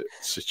unfortunate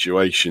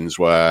situations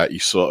where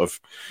he's sort of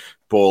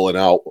balling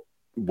out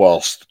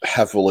whilst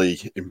heavily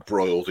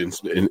embroiled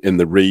in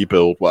the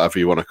rebuild, whatever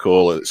you want to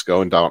call it. It's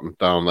going down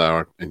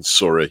there in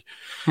Surrey.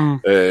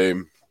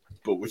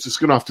 But we're just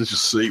going to have to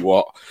just see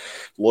what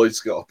Lloyd's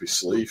got up his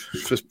sleeve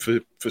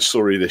for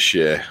Surrey this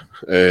year.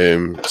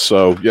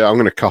 So, yeah, I'm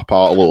going to cop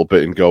out a little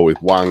bit and go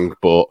with Wang,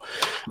 but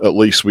at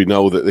least we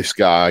know that this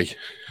guy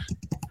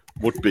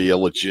would be a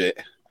legit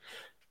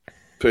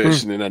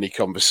person in any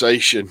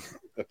conversation.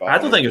 I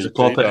don't think it's a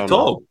cop-out at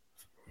all.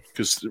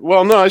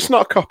 No, it's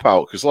not a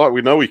cop-out, because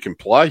we know he can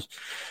play.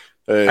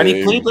 And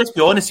he played, let's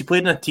be honest, he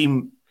played in a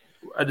team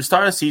at the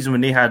start of the season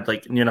when they had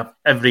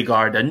every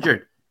guard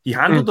injured. He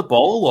handled the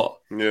ball a lot.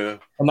 Yeah.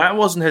 And that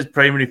wasn't his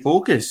primary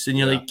focus. And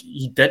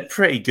he did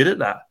pretty good at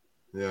that.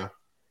 Yeah.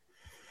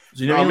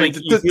 So,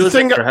 you feel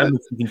for him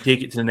if he can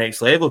take it to the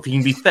next level, if he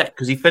can be fit,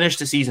 because he finished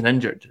the season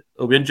injured.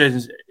 It'll be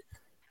interesting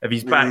if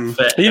he's back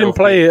fit. He didn't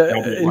play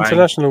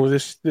international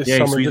this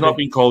summer. So he's not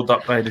been called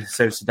up by the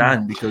South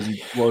Sudan because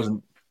he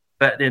wasn't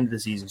fit at the end of the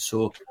season.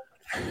 So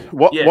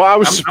what I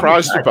was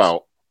surprised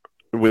about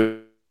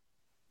with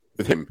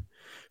him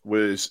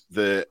was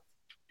that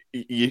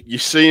you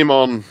see him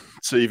on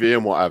TV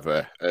and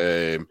whatever,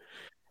 and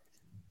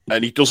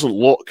he doesn't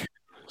look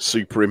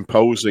super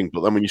imposing.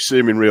 But then when you see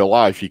him in real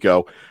life, you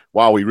go,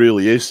 wow, he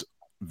really is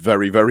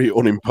very, very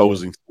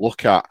unimposing to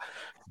look at.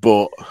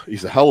 but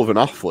he's a hell of an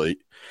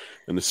athlete.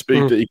 And the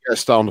speed that he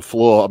gets down the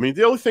floor. I mean,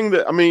 the only thing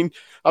that, I don't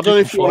know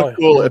if you want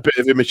to call it a bit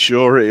of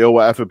immaturity or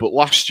whatever, but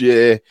last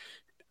year,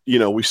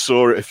 we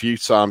saw it a few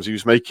times. He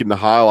was making the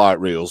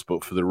highlight reels,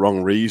 but for the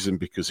wrong reason,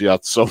 because he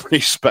had so many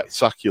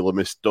spectacular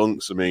missed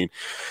dunks. I mean,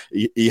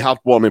 he had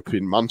one up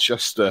in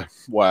Manchester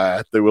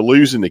where they were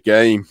losing the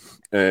game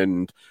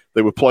and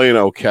they were playing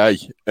okay.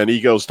 And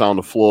he goes down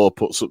the floor,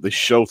 puts up this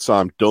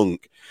Showtime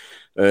dunk,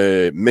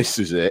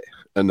 misses it.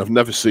 And I've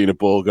never seen a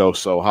ball go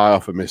so high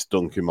off a missed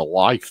dunk in my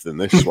life than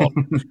this one.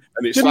 And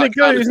it's Didn't it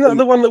go? Isn't that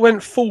the one that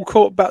went full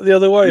court back the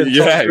other way? And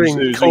yeah,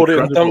 Green caught it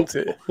and dunked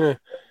it. Yeah.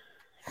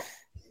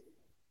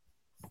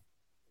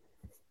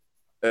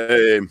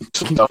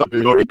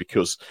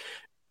 Because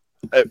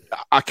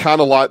I kind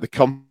of like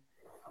the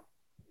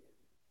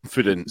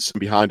confidence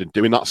behind him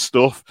doing that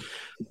stuff.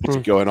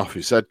 Going off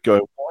his head,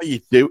 going, "What are you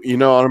doing?" You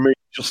know what I mean?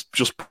 Just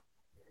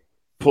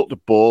put the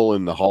ball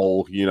in the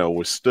hole.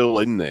 We're still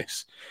in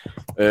this.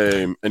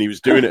 And he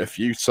was doing it a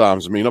few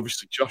times. I mean,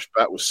 obviously, Josh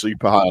Beck was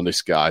super high on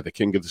this guy, the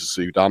king of the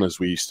Sudan, as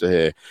we used to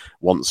hear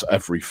once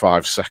every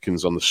 5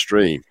 seconds on the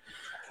stream.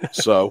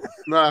 So,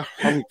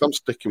 I'm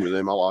sticking with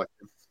him. I like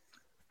him.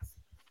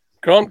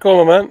 Grant, go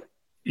on, man.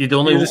 The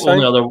only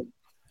other...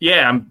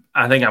 Yeah,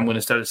 I think I'm going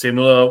to start the same.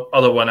 The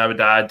other one I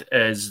would add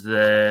is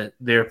their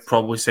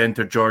probably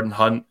centre, Jordan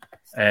Hunt.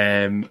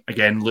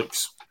 Again,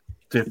 looks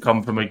to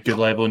come from a good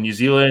level in New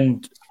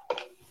Zealand.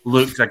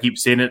 Looks, I keep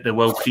saying it, the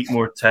Will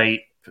Creekmore type.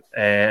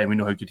 And we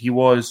know how good he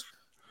was.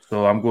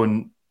 So I'm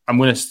going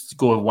to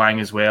go with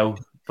Wang as well,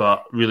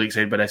 but really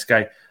excited by this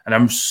guy. And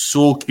I'm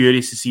so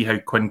curious to see how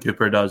Quinn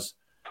Cooper does.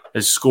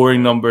 His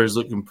scoring numbers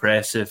look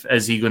impressive.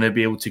 Is he going to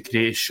be able to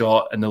create a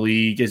shot in the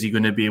league? Is he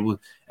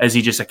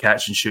just a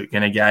catch and shoot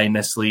kind of guy in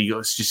this league?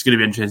 It's just going to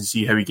be interesting to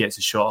see how he gets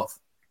a shot off.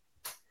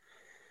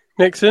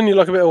 Nixon, you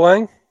like a bit of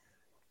Wang?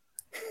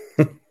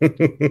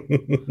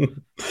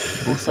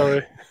 Oh,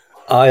 sorry.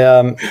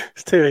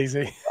 It's too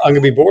easy. I'm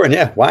going to be boring.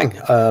 Yeah, Wang.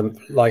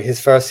 Like his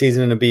first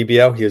season in the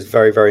BBL, he was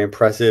very, very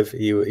impressive.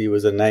 He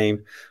was a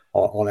name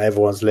on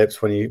everyone's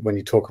lips when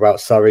you talk about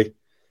Surrey.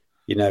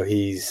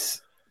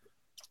 He's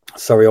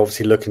Surrey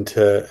obviously looking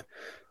to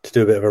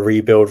do a bit of a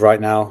rebuild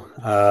right now.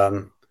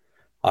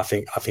 I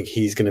think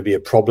he's going to be a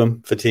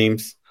problem for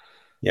teams.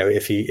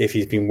 If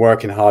he's been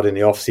working hard in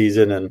the off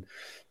season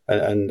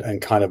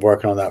and kind of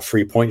working on that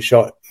 3-point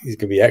shot, he's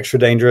going to be extra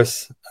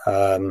dangerous.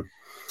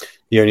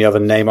 The only other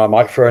name I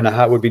might throw in a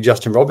hat would be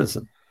Justin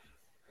Robinson.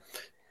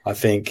 I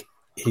think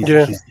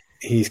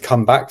he's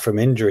come back from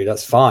injury.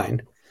 That's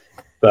fine.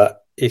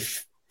 But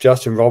if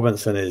Justin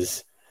Robinson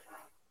is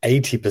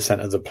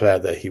 80% of the player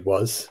that he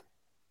was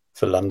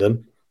for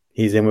London,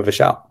 he's in with a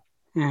shout.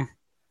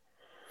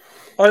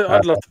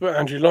 I'd love to put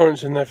Andrew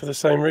Lawrence in there for the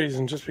same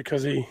reason, just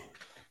because he's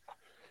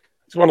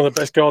one of the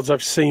best guards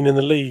I've seen in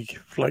the league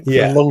for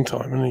a long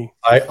time. And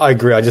I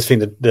agree. I just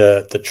think that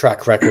the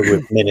track record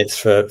with minutes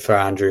for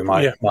Andrew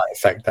might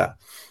affect that.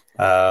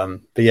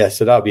 But yeah,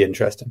 so that'll be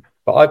interesting.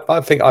 But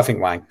I think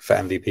Wang for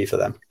MVP for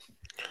them.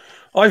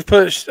 I've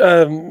put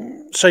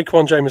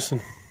Shaquan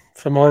Jameson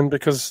for mine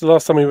because the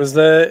last time he was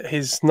there,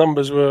 his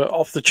numbers were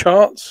off the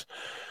charts.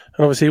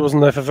 And obviously he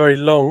wasn't there for very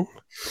long.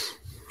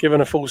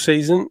 Given a full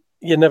season,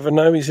 you never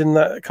know. He's in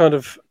that kind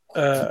of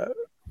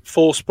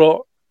 4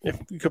 spot. If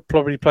you could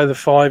probably play the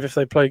 5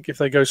 if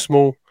they go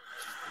small.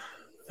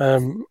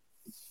 But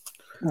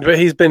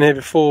he's been here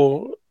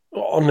before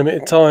on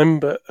limited time,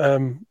 but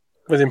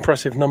with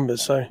impressive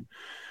numbers. So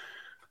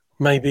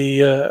maybe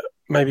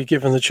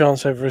given the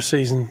chance over a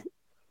season,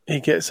 he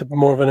gets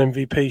more of an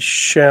MVP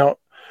shout.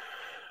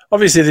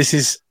 Obviously, this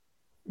is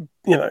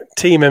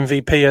team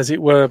MVP as it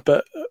were.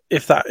 But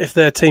if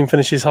their team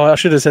finishes high, I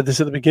should have said this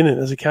at the beginning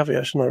as a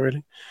caveat, shouldn't I?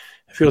 Really,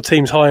 if your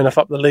team's high enough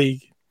up the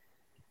league,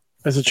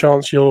 there's a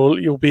chance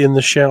you'll be in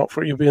the shout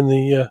for it. You'll be in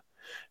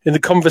the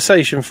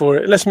conversation for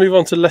it. Let's move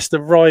on to Leicester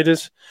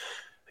Riders.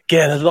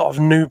 Again, a lot of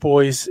new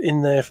boys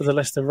in there for the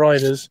Leicester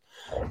Riders.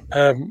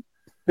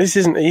 This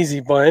isn't easy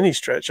by any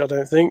stretch, I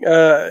don't think.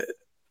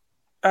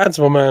 Ads,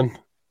 my man.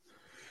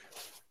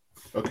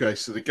 Okay,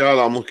 so the guy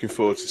that I'm looking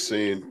forward to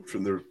seeing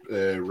from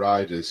the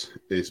Riders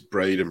is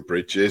Braden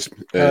Bridges.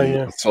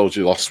 I told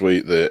you last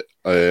week that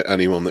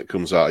anyone that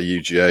comes out of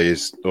UGA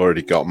has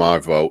already got my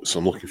vote, so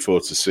I'm looking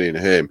forward to seeing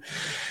him.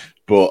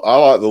 But I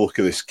like the look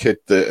of this kid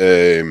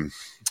that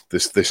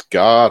this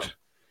guard,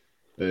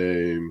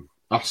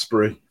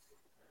 Asprey.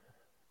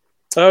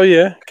 Oh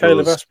yeah,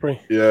 Caleb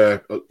Asprey. Yeah,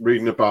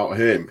 reading about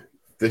him,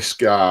 this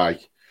guy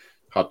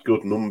had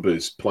good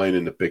numbers playing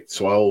in the Big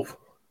 12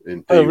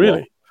 in D1. Oh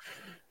really?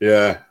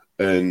 Yeah,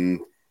 and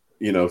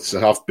to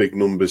have big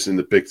numbers in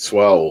the Big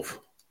 12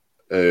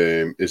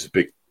 is a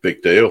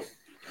big deal.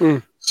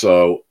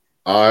 So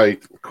I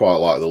quite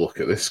like the look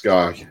of this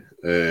guy.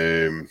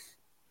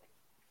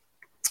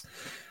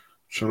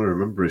 Trying to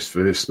remember his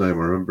first name.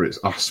 I remember it's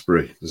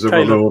Asprey. Does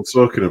everyone know what I'm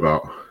talking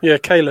about? Yeah,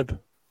 Caleb.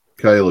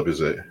 Caleb,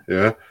 is it?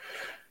 Yeah.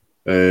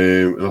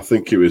 And I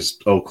think it was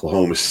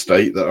Oklahoma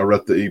State that I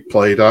read that he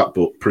played at,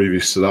 but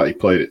previous to that, he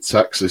played at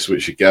Texas,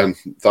 which again,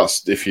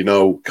 that's if you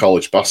know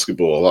college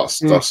basketball,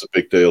 that's a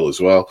big deal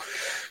as well.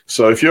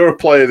 So if you're a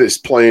player that's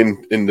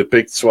playing in the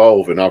Big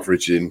 12 and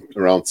averaging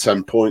around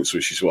 10 points,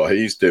 which is what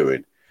he's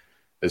doing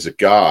as a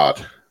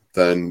guard,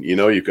 then you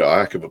know you've got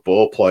a heck of a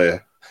ball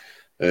player.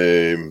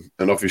 And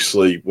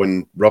obviously,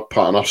 when Rob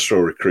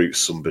Paternostro recruits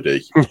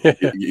somebody,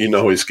 you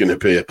know he's going to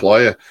be a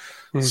player.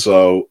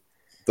 So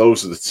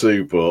those are the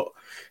two. But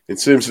in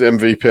terms of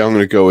the MVP, I'm going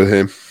to go with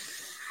him.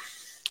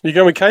 You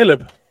going with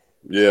Caleb?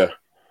 Yeah.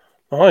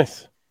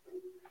 Nice.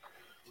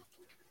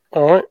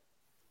 All right.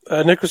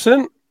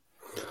 Nicholson?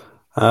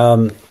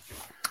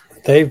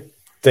 They've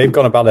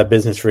gone about their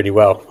business really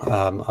well.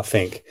 I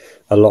think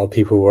a lot of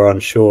people were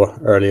unsure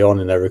early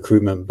on in their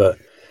recruitment, but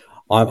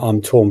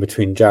I'm torn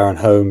between Jaron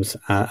Holmes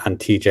and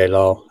TJ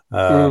Lowell.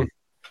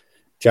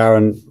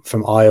 Jaron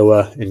from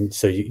Iowa, and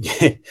so you,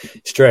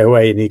 straight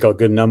away, and he got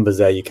good numbers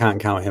there. You can't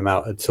count him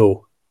out at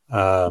all.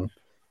 You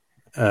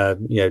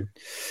know,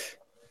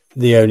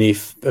 the only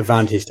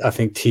advantage I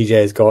think TJ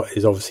has got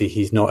is obviously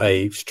he's not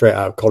a straight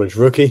out college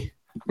rookie,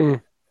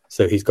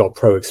 so he's got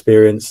pro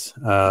experience.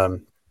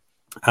 And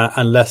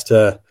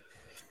Leicester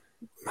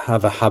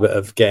have a habit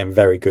of getting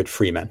very good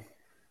free men.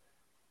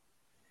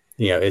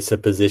 You know, it's a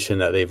position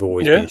that they've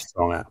always been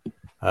strong at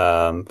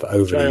for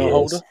over the years.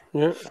 Holder.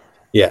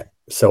 Yeah.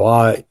 So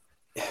I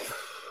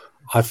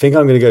think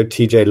I'm going to go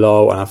TJ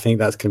Lowell, and I think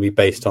that's going to be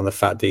based on the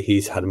fact that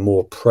he's had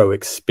more pro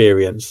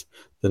experience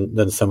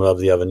than some of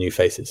the other new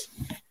faces.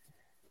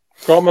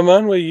 Right, my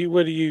man,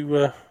 where do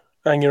you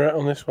hang your hat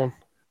on this one?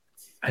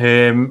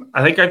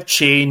 I think I've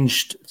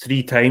changed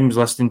 3 times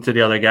listening to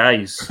the other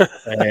guys.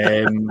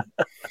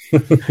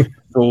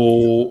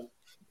 So,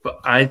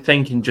 but I'm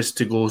thinking just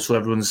to go so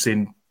everyone's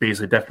saying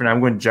basically different, I'm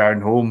going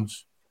Jaron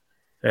Holmes.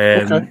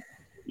 Okay.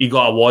 You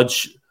got a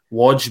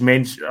Wodge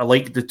mentioned, I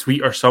like the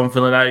tweet or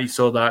something like that. You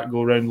saw that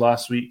go around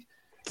last week.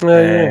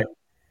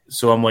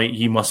 So I'm like,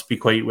 he must be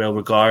quite well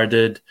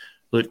regarded,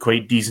 looked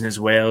quite decent as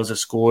well as a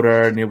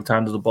scorer and able to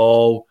handle the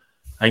ball.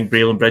 I think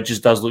Braylon Bridges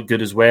does look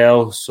good as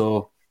well.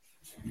 So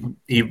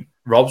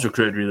Rob's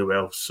recruited really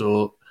well.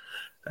 So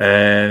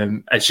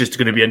it's just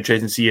going to be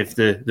interesting to see if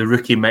the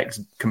rookie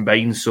mix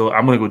combines. So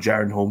I'm going to go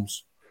Jaron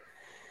Holmes.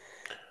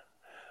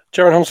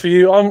 Jaron Holmes for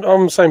you. I'm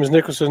the same as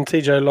Nicholson.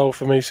 TJ Lowell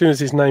for me. As soon as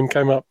his name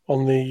came up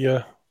on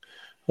the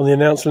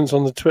announcements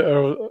on the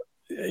Twitter,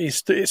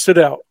 it stood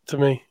out to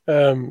me.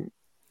 And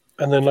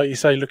then, like you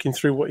say, looking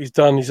through what he's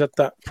done, he's had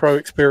that pro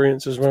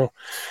experience as well.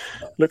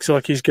 Looks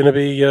like he's going to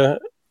be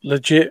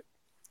legit.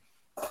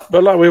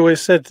 But like we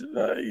always said,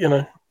 you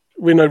know,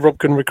 we know Rob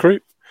can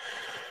recruit.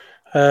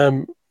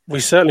 We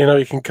certainly know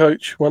he can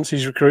coach once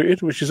he's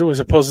recruited, which is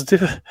always a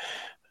positive.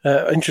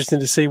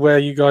 Interesting to see where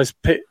you guys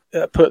put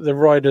the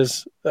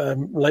riders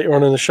later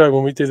on in the show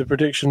when we do the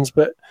predictions.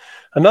 But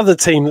another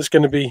team that's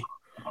going to be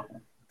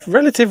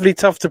relatively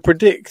tough to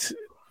predict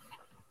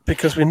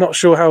because we're not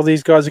sure how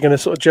these guys are going to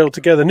sort of gel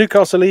together.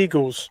 Newcastle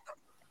Eagles,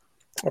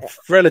 a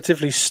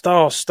relatively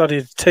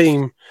star-studded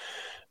team.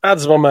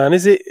 Ads, my man,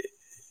 is it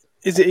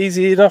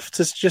easy enough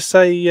to just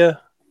say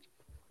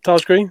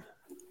Taj Green?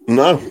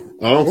 No,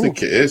 I don't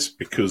think it is,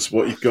 because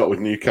what you've got with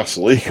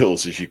Newcastle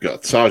Eagles is you've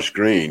got Taj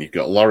Green, you've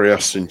got Laurie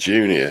Aston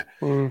Jr.,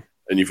 and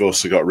you've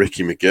also got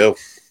Ricky McGill.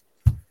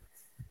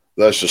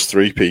 There's just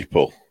 3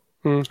 people.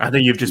 I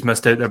think you've just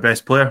missed out their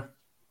best player.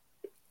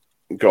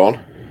 Go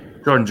on.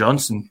 Jordan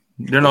Johnson.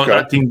 They're not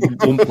that team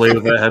won't play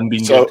without him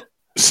being good.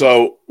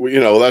 So, you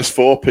know, there's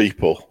 4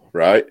 people,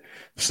 right?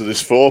 So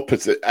there's 4,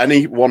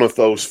 any one of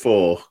those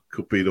 4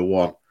 could be the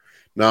one.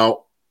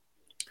 Now,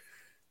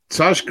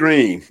 Taj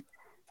Green,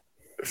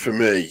 for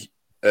me,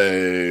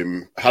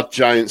 had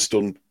Giants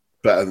done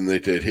better than they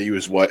did, he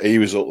was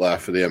up there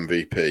for the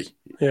MVP.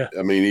 Yeah.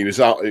 I mean, he was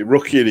out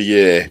rookie of the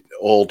year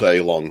all day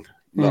long.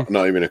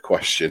 Not even a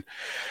question.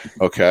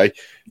 Okay.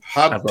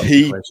 Had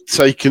he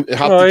taken... he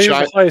was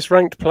the highest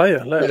ranked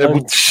player.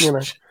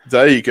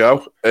 There you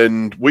go.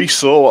 And we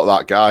saw what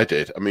that guy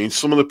did. I mean,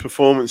 some of the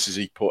performances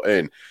he put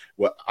in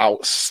were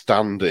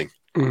outstanding.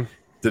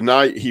 The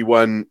night he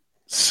went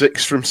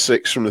 6 from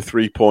 6 from the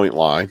 3-point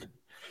line,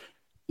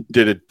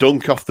 did a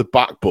dunk off the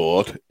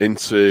backboard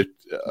into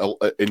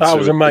that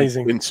was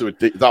amazing.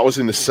 That was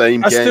in the same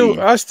game.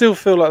 I still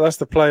feel like that's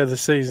the play of the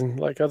season.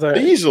 Like I don't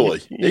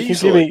easily.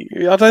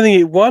 I don't think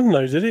it won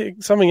though. Did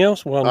it? Something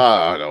else won.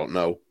 I don't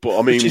know, but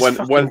I mean,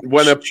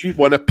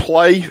 when a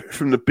play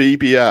from the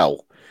BBL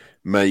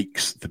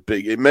makes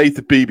it made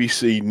the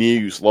BBC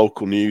news,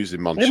 local news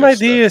in Manchester. It made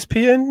the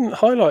ESPN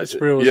highlights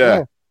reel as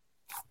well.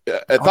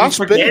 That's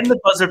big. Getting the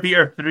buzzer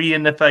beater 3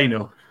 in the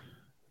final.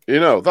 You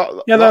know that.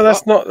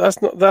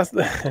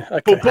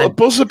 Okay. But a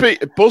buzzer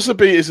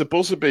beat is a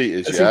buzzer beat.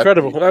 It's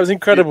incredible. That was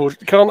incredible.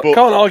 Can't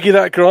argue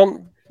that,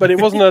 Grant. But it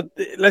wasn't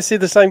let's see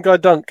the same guy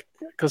dunk,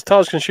 because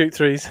Taj can shoot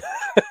threes.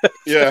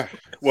 Yeah.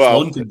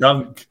 Well,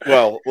 dunk.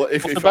 Well,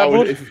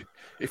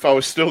 if I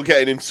was still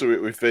getting into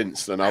it with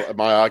Vince, then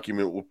my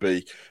argument would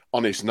be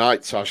on his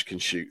night, Taj can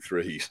shoot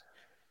threes.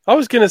 I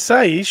was going to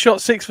say he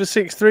shot 6 for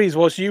 6 threes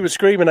whilst you were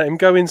screaming at him,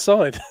 go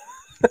inside.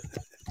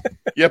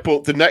 Yeah,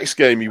 but the next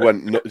game he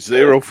went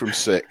 0 from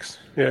 6.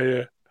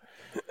 Yeah.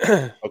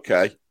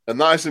 Okay, and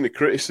that isn't a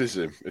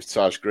criticism of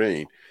Taj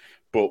Green,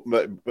 but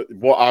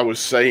what I was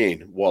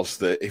saying was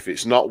that if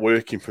it's not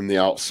working from the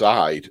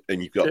outside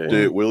and you've got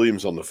Dirk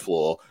Williams on the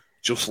floor,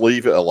 just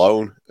leave it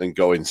alone and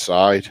go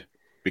inside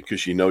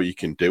because you know you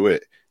can do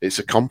it. It's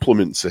a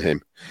compliment to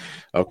him.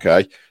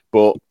 Okay,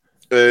 but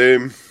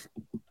are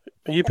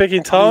you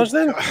picking Taj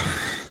then?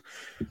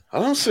 I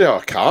don't see how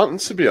I can't,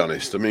 to be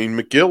honest. I mean,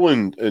 McGill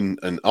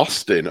and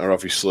Austin are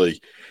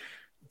obviously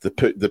the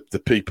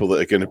people that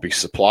are going to be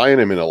supplying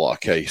him in a lot of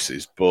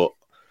cases. But,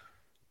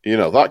 you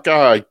know, that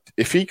guy,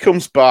 if he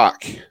comes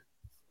back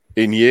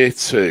in year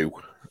 2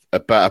 a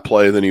better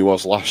player than he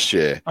was last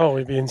year,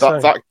 he'd be insane.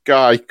 That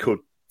guy could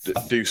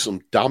do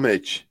some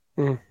damage.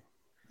 Mm.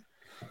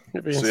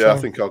 So, yeah, I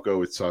think I'll go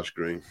with Taj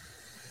Green.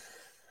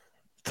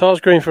 Taj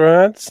Green for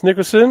ads.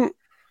 Nicholson?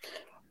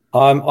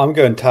 I'm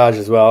going Taj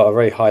as well. I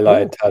very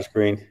highlighted Taj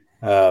Green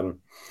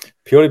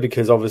purely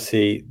because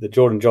obviously the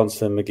Jordan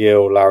Johnson,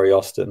 McGill, Larry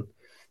Austin,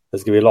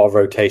 there's going to be a lot of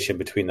rotation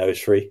between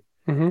those three.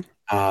 Mm-hmm.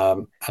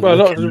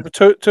 Not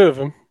two of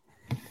them.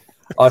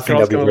 I think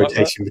there'll be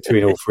rotation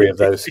between all three of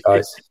those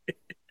guys.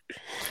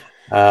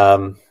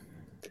 And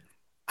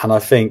I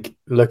think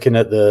looking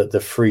at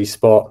the free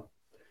spot,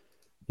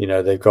 you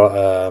know, they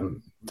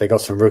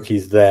got some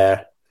rookies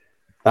there.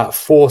 That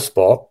 4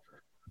 spot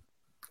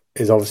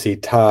is obviously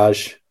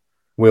Taj,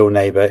 Will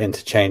Neighbor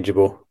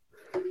interchangeable,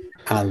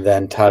 and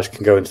then Taj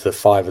can go into the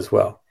 5 as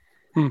well.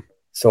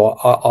 So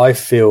I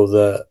feel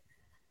that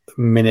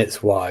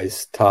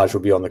minutes-wise, Taj will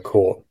be on the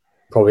court.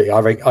 Probably,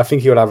 I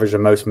think he would average the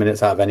most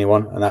minutes out of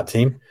anyone on that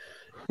team.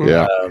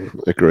 Yeah,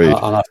 agreed.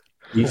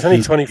 He's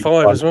only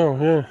 25 as well,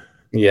 yeah.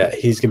 Yeah,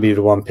 he's going to be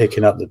the one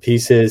picking up the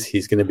pieces.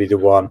 He's going to be the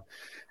one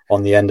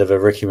on the end of a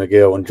Ricky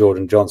McGill and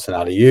Jordan Johnson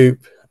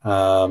alley-oop.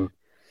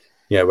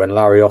 When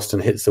Larry Austin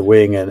hits the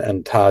wing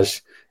and Taj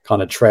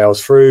kind of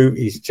trails through,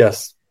 he's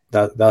just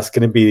that's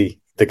going to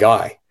be the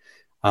guy,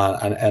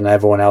 and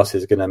everyone else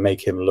is going to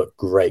make him look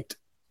great.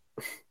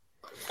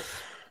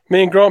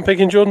 Me and Grant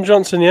picking Jordan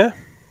Johnson, yeah?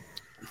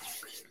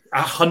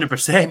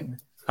 100%.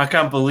 I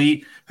can't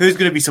believe who's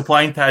going to be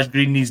supplying Taj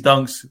Green these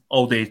dunks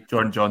all day.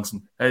 Jordan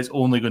Johnson. It's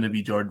only going to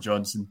be Jordan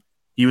Johnson.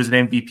 He was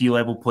an MVP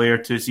level player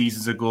 2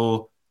 seasons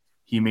ago.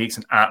 He makes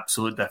an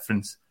absolute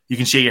difference. You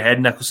can shake your head,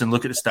 Nicholson.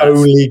 Look at the stats.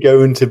 Only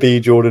going to be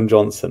Jordan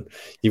Johnson.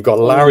 You've got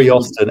Larry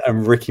Austin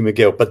and Ricky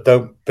McGill,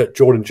 but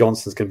Jordan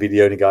Johnson's going to be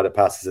the only guy that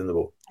passes in the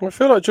ball. I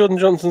feel like Jordan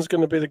Johnson's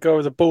going to be the guy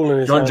with the ball in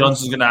his hand. Jordan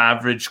Johnson's going to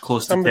average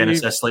close to 10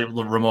 assists like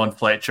Ramon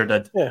Fletcher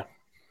did. Yeah.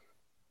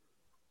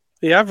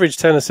 He averaged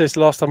 10 assists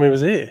last time he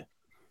was here.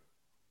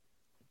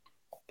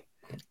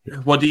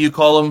 What do you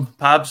call him,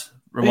 Pabz?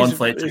 Ramon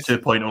Fletcher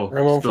 2.0.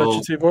 Ramon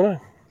Fletcher 2.0.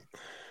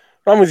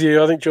 I'm with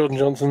you. I think Jordan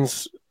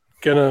Johnson's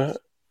going to...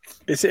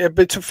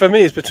 For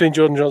me, it's between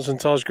Jordan Johnson and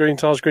Taj Green.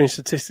 Taj Green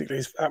statistically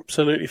is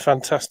absolutely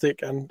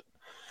fantastic, and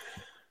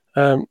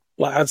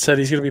like Ad said,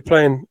 he's going to be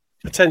playing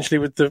potentially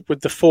with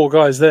the 4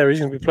 guys there. He's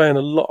going to be playing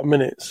a lot of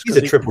minutes. He's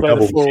a triple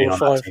double machine on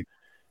that team.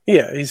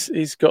 Yeah,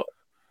 he's got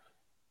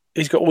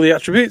all the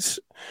attributes.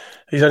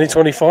 He's only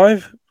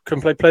 25,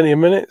 can play plenty of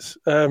minutes.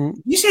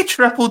 You say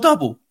triple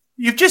double?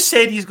 You've just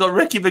said he's got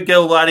Ricky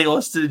McGill, Larry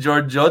Austin, and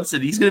Jordan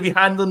Johnson. He's going to be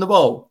handling the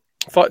ball.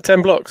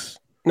 10 blocks.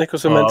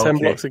 Nicholson meant 10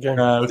 blocks again.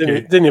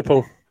 Okay. Didn't you,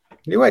 Paul?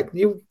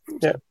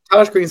 Yeah.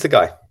 Taj Green's the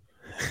guy.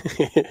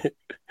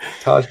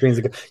 Taj Green's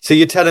the guy. So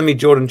you're telling me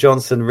Jordan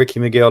Johnson, Ricky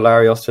McGill,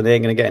 Larry Austin, he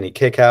ain't going to get any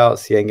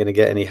kickouts. He ain't going to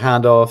get any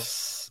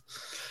handoffs.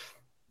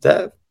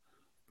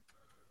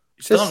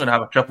 He's still not going to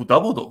have a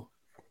triple-double, though.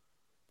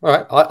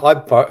 All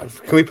right.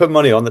 Can we put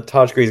money on that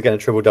Taj Green's getting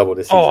a triple-double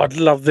this season? Oh, I'd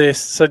love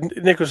this. So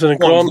Nicholson and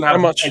Grant, how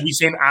much? Are you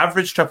saying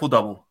average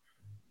triple-double?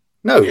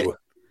 No. Yeah.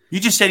 You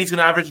just said he's going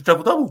to average a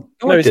triple-double.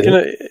 No,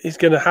 he's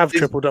going to have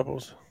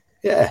triple-doubles.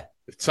 Yeah.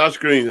 If Taj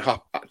Green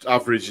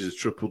averages a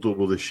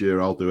triple-double this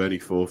year, I'll do any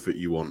forfeit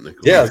you want,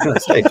 Nicholas. Yeah, I was going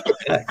to say.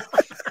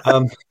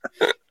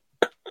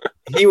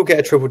 He will get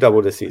a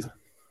triple-double this season.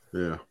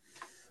 Yeah.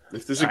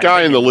 If there's a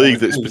guy in the league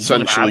that's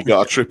potentially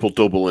got a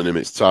triple-double in him,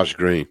 it's Taj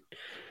Green.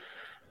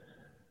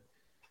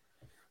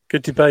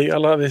 Good debate. I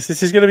like this.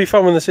 This is going to be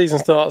fun when the season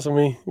starts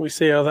and we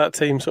see how that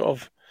team sort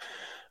of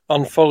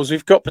unfolds.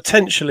 We've got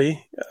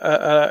potentially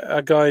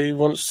a guy who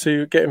wants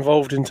to get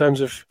involved in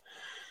terms of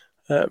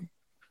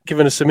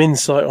giving us some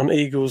insight on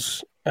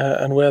Eagles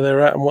and where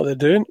they're at and what they're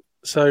doing.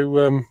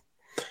 So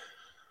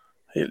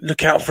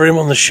look out for him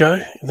on the show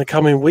in the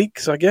coming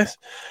weeks, I guess.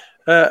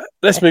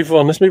 Let's move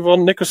on.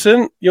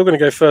 Nicholson, you're going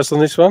to go first on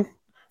this one.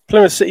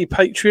 Plymouth City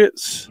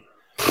Patriots,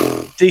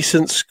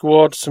 decent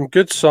squad, some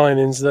good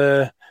signings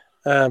there.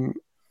 Go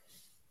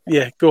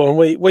on.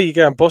 Where you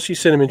going, boss? You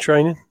seen him in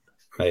training?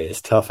 Mate,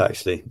 it's tough,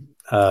 actually.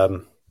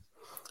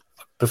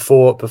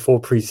 Before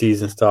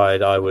pre-season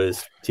started, I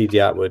was TJ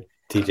Atwood.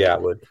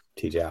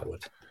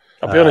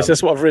 I'll be honest,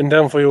 that's what I've written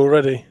down for you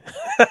already.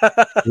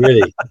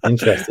 Really?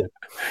 Interesting.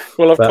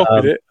 Well, I've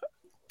copied it.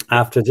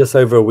 After just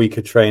over a week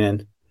of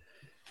training,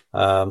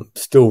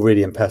 Still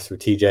really impressed with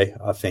TJ.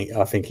 I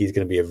think he's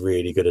going to be a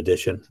really good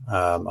addition.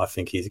 I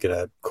think he's going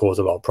to cause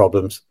a lot of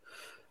problems.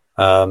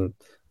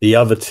 The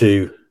other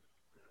two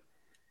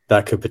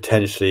that could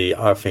potentially,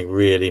 I think,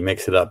 really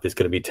mix it up is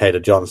going to be Taylor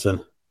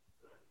Johnson.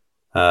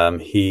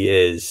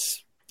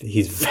 He's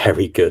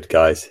very good,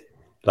 guys.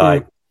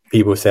 Like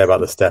people say about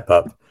the step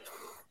up,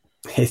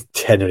 it's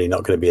generally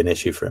not going to be an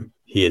issue for him.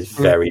 He is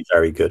very,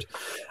 very good.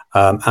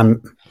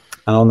 And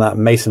on that,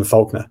 Mason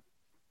Faulkner.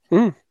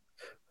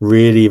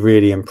 Really,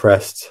 really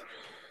impressed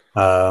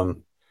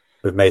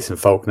with Mason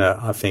Faulkner.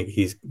 I think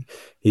he's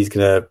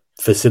going to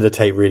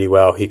facilitate really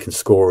well. He can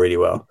score really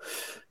well.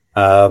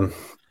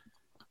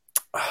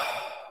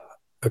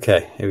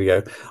 Okay, here we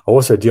go.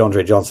 Also,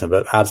 DeAndre Johnson,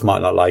 but Ads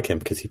might not like him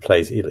because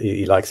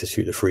he likes to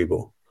shoot the free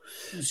ball.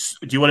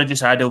 Do you want to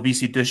just add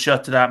LVC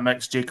Dusha to that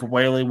mix? Jacob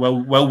Wiley,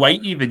 Will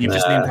White, even you've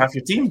just named half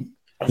your team.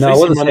 No, I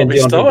wasn't saying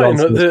DeAndre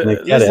Johnson was going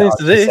to get it. I was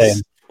just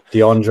saying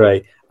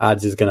DeAndre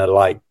Ads is going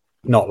to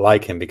not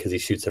like him because he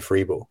shoots a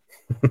free ball.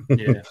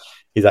 Yeah,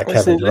 he's like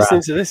Kevin Durant.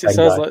 Listening to this, it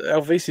sounds like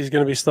LVC is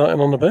going to be starting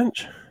on the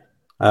bench.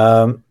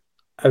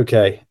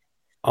 Okay,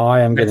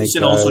 I am going to.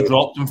 Nicholson also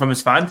dropped him from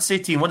his fantasy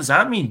team. What does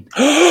that mean?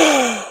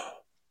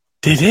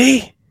 Did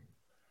he?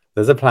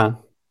 There's a plan.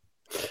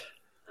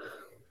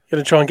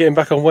 Going to try and get him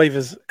back on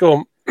waivers. Go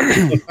on.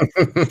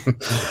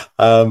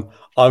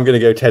 I'm going to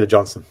go Taylor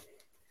Johnson.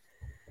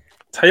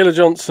 Taylor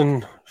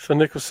Johnson for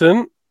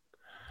Nicholson.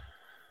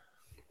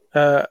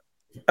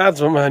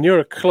 Ads, man, you're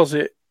a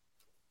closet,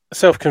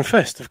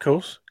 self-confessed, of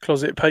course,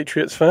 closet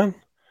Patriots fan.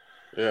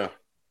 Yeah.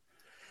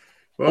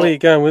 Well, where are you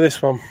going with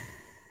this one?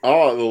 I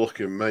like the look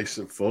of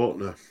Mason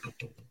Faulkner.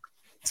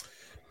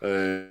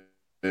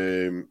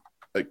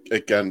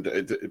 Again,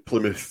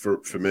 Plymouth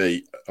for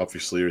me,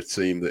 obviously, are a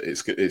team that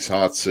it's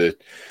hard to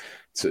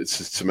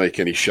make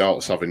any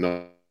shouts having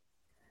not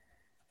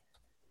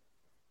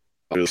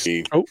really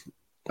seen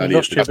any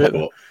of the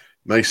but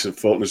Mason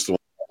Faulkner's the one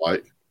I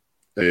like.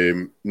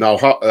 Now,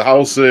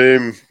 how's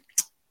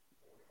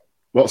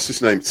what's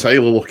his name?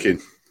 Taylor looking,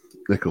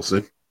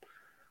 Nicholson.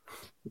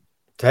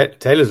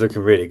 Taylor's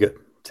looking really good.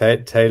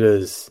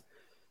 Taylor's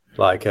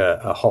like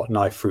a hot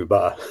knife through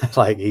butter.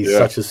 Like he's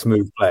such a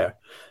smooth player.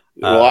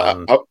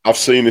 Well, I've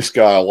seen this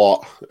guy a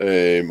lot,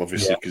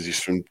 obviously, because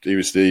he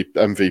was the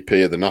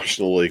MVP of the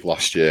National League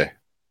last year.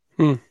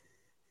 He's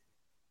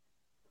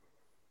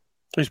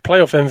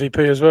playoff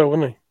MVP as well,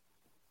 wasn't he?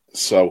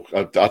 So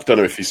I don't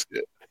know if he's.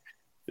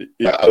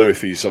 Yeah, I don't know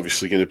if he's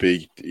obviously going to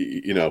be,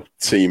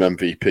 team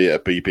MVP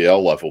at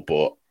BBL level,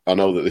 but I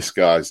know that this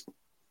guy's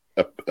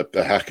a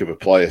heck of a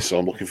player, so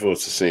I'm looking forward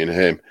to seeing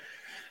him.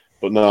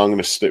 But no, I'm going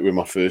to stick with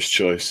my first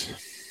choice.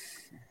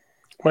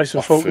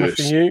 Mason Faulkner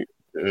for you.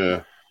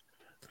 Yeah.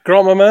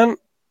 Grant, my man.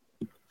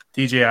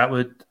 TJ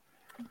Atwood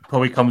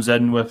probably comes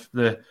in with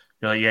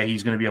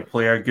he's going to be a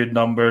player, good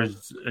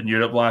numbers in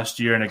Europe last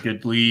year in a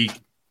good league.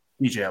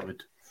 TJ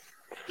Atwood.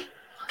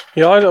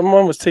 Yeah,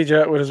 mine was TJ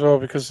Atwood as well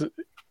because,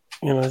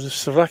 the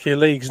Slovakia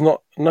league's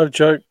no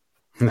joke.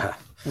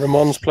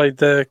 Ramon's played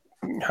there,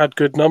 had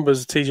good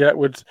numbers. TJ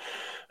Atwood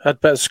had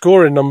better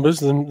scoring numbers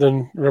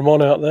than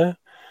Ramon out there.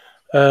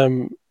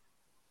 And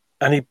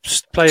he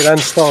played and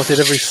started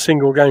every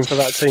single game for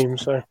that team,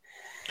 so...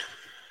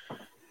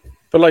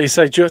 But like you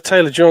say,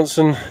 Taylor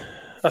Johnson,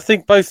 I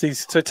think both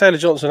these, so Taylor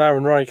Johnson and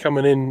Aaron Ray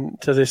coming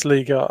into this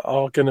league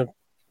are going to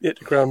hit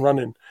the ground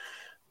running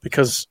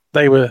because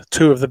they were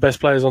two of the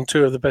best players on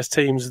two of the best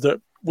teams that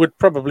would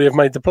probably have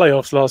made the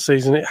playoffs last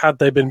season had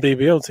they been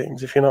BBL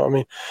teams, if you know what I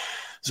mean.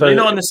 So they're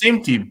not on the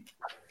same team.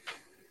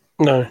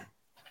 No.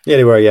 Yeah,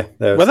 they were, yeah.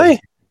 Were they?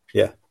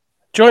 Yeah.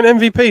 Joint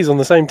MVPs on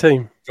the same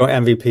team?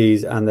 Joint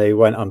MVPs, and they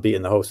went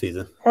unbeaten the whole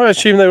season. I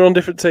assume they were on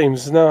different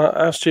teams. No,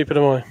 how stupid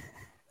am I?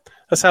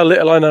 That's how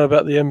little I know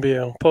about the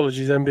NBL.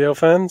 Apologies, NBL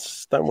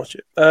fans. Don't watch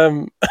it.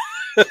 Not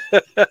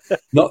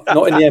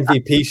in the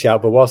MVP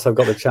shout, but whilst I've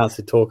got the chance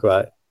to talk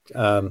about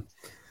it,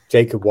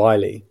 Jacob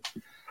Wiley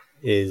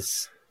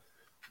is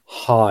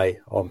high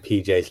on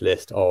PJ's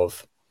list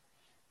of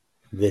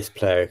this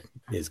player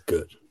is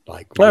good.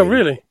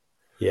 Really?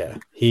 Yeah,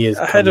 he is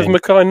ahead of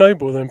Mackay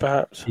Noble. Then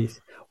perhaps.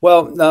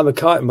 No,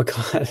 Mackay.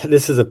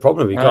 This is a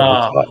problem.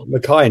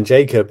 Mackay and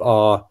Jacob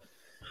are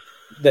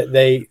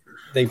they.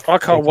 I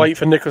can't wait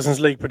for Nicholson's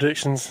league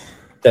predictions.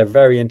 They're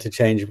very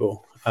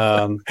interchangeable,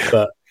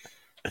 but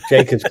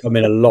Jacob's come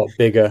in a lot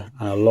bigger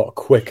and a lot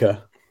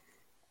quicker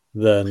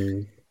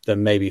than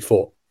maybe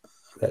thought.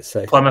 Let's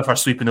say Plymouth are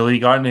sweeping the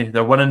league, aren't they?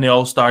 They're winning the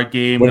All-Star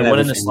game. They're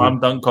winning the slam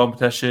dunk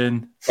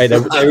competition. Hey, they're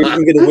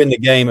even going to win the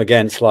game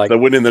against they're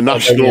winning the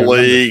National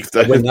League.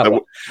 They're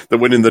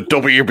winning the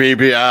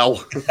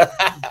WBBL.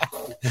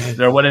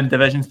 They're winning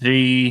Division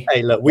 3.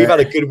 Hey, look, we've had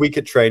a good week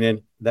of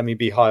training. Let me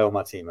be high on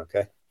my team,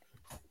 okay?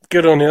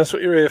 Good on you. That's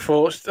what you're here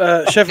for.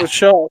 Sheffield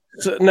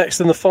Sharks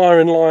next in the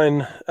firing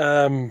line.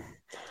 They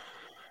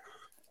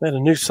had a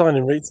new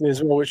signing recently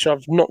as well, which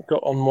I've not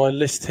got on my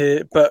list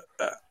here. But,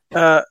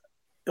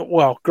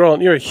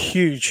 Grant, you're a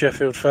huge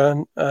Sheffield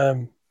fan.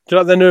 Do you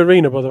like their new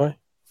arena, by the way?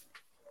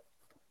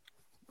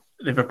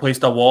 They've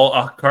replaced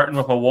a curtain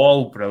with a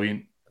wall.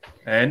 Brilliant.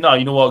 No,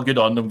 you know what? Good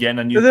on them getting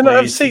a new. Do they not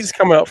have place. seats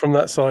come out from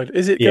that side?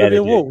 Is it going to be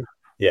a wall?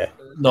 Yeah.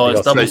 No,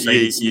 it's double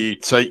you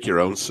take your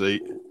own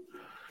seat.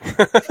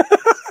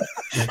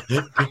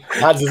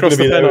 Ads is going to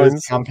be there with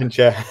his camping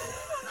chair.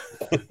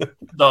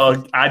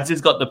 No, Ads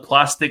has got the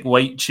plastic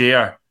white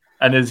chair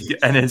and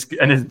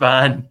his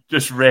van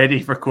just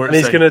ready for court.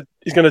 And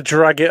he's gonna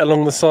drag it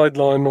along the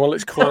sideline while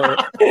it's quiet.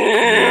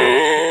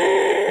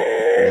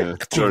 Yeah,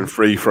 during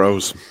free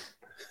throws.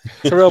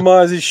 Terrell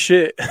Myers is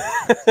shit.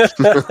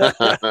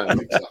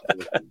 Exactly.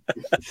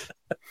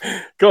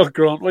 God,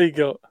 Grant, what you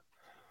got?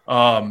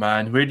 Oh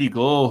man, where do you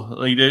go?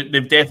 Like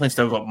they've definitely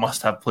still got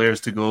must-have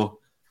players to go.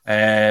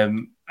 I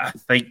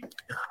think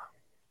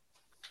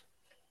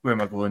where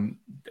am I going?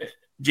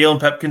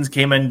 Jalen Pipkins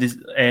came in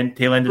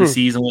tail end of the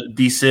season, looked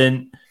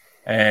decent.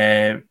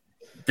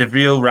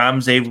 DeVille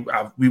Ramsey,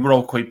 we were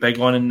all quite big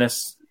on in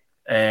this.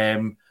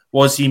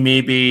 Was he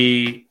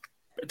maybe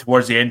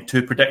towards the end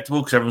too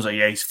predictable? Because everyone's like,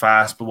 yeah, he's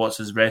fast, but what's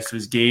his rest of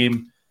his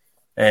game?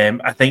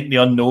 I think the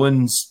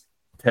unknown's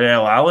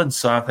Terrell Allen,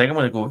 so I think I'm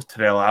going to go with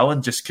Terrell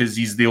Allen just because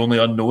he's the only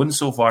unknown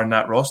so far in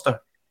that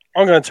roster.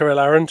 I'm going Terrell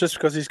Allen just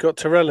because he's got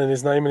Terrell in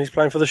his name and he's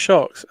playing for the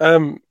Sharks.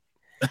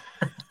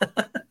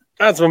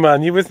 That's my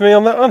man. You with me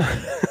on that one?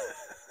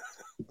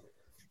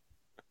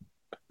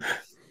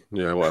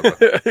 Yeah,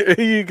 whatever.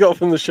 Who you got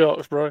from the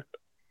Sharks, bro?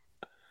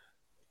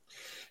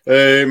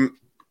 Terrell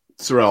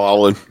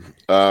Allen.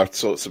 I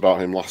talked about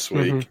him last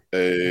week.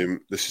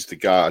 This is the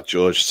guy at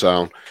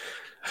Georgetown.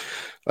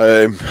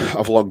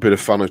 I've long been a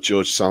fan of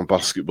Georgetown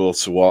basketball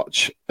to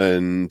watch,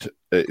 and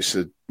it's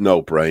a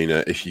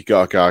no-brainer. If you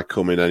got a guy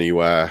coming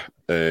anywhere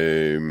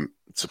to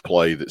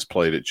play that's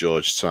played at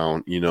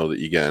Georgetown, you know that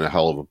you're getting a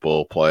hell of a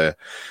ball player.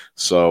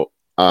 So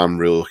I'm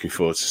really looking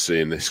forward to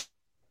seeing this.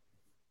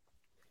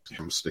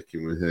 I'm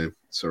sticking with him,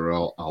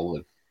 Terrell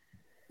Allen.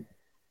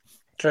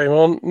 Game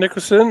on,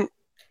 Nicholson.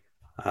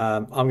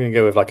 I'm going to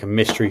go with like a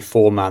mystery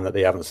 4-man that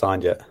they haven't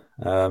signed yet.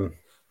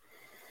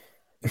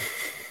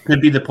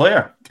 Could be the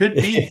player. Could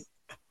be.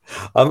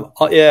 It's might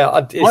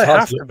hard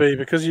have to be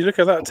because you look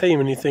at that team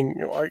and you think,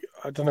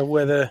 I don't know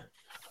where they're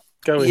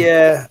going.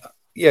 Yeah.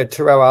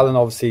 Terrell Allen,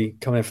 obviously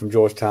coming in from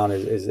Georgetown,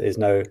 is it's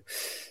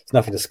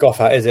nothing to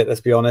scoff at, is it? Let's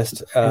be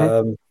honest.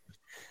 I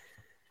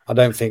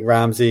don't think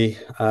Ramsey,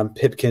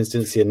 Pipkins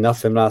didn't see enough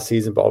of him last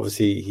season, but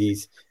obviously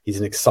he's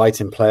an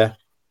exciting player.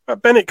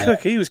 Bennett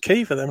Cook, he was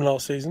key for them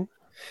last season.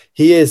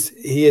 He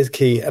is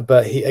key,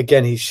 but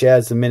he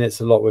shares the minutes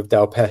a lot with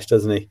Dal Pesh,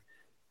 doesn't he?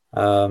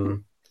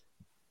 And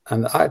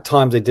at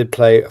times they did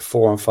play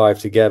 4-on-5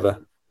 together.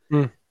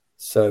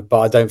 So, but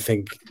I don't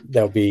think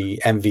there'll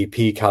be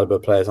MVP caliber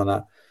players on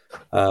that.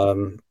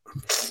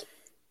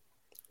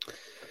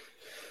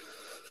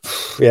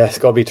 It's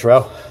got to be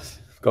Terrell.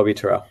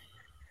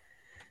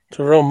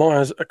 Terrell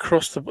Myers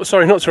across the...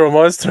 Sorry, not Terrell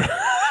Myers.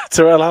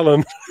 Terrell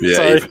Allen. Yeah.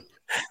 Sorry.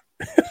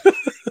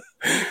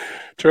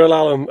 Terrell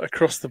Allen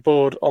across the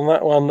board on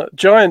that one.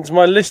 Giants,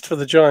 my list for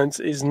the Giants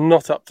is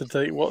not up to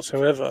date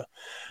whatsoever.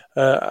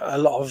 A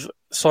lot of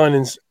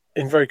signings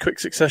in very quick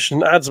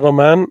succession. Ads, my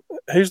man.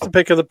 Who's the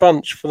pick of the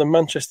bunch for the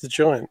Manchester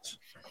Giants?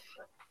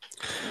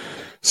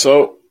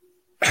 So,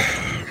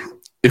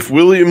 if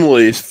William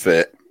Lee is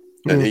fit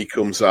and he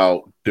comes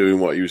out doing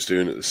what he was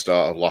doing at the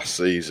start of last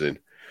season,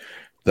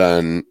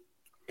 then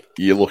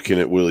you're looking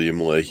at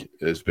William Lee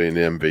as being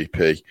the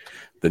MVP.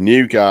 The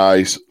new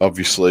guys,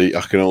 obviously,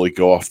 I can only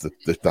go off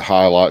the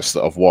highlights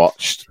that I've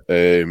watched.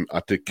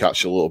 I did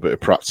catch a little bit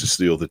of practice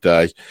the other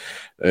day.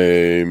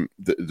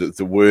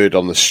 The word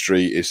on the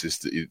street is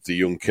the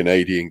young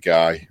Canadian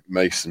guy,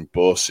 Mason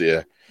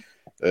Boursier,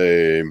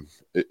 is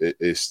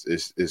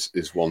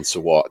one to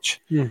watch.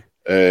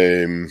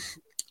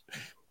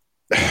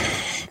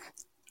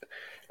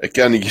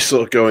 Again, you're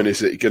sort of going,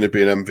 is it going to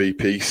be an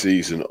MVP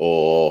season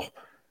or...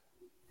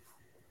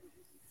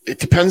 It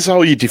depends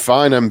how you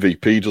define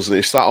MVP, doesn't it?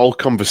 It's that old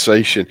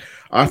conversation.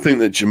 I think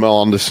that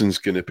Jamal Anderson's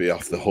going to be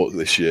off the hook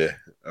this year.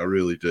 I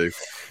really do.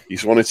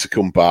 He's wanted to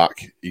come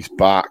back. He's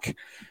back.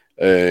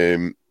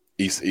 I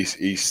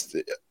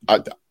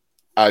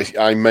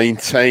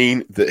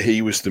maintain that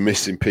he was the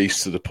missing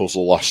piece to the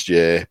puzzle last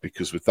year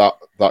because with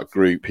that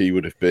group, he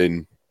would have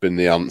been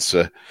the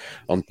answer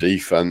on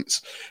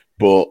defense.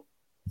 But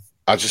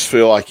I just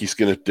feel like he's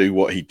going to do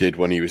what he did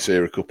when he was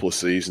here a couple of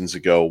seasons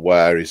ago,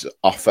 where his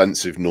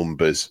offensive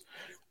numbers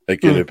are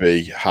going to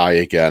be high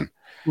again.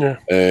 Yeah.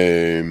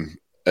 And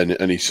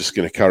he's just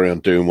going to carry on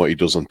doing what he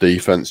does on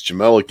defense.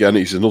 Jamal, again,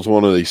 he's another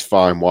one of these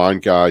fine wine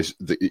guys.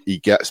 He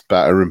gets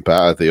better and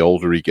better the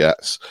older he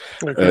gets.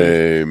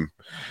 Okay.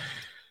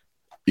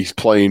 He's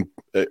playing,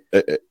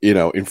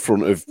 in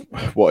front of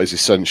what is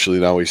essentially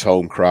now his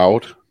home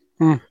crowd.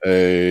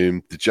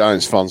 The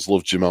Giants fans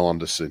love Jamal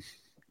Anderson.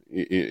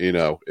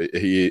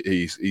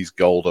 He's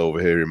gold over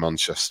here in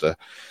Manchester.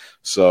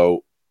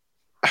 So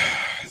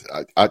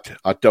I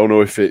don't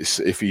know if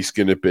he's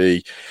going to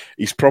be.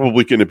 He's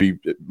probably going to be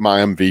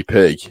my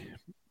MVP.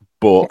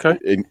 But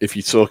if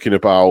you're talking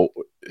about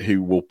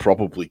who will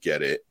probably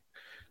get it,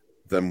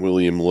 then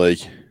William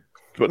Lee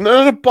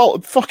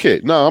But fuck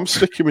it. No, I'm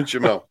sticking with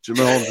Jamal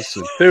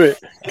Anderson. Do it.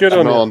 Good on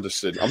you. Jamal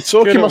Anderson. I'm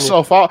talking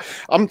myself out.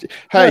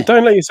 Hey,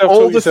 don't let yourself.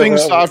 All the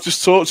things that I've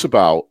just talked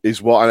about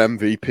is what an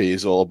MVP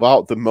is all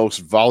about. The most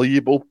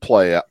valuable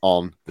player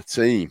on the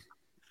team.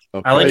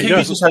 Okay. I like how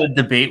you just had a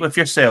debate with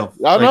yourself.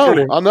 I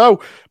know.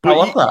 But I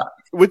love that.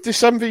 With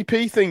this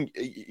MVP thing,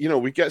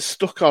 we get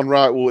stuck on,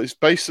 right, well, it's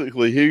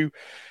basically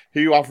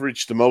who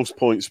averaged the most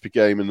points per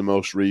game and the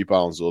most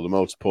rebounds, or the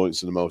most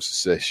points and the most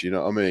assists, you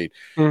know what I mean?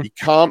 You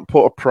can't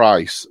put a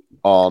price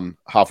on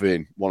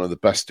having one of the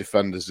best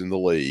defenders in the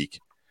league,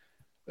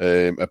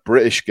 a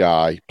British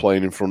guy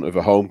playing in front of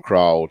a home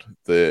crowd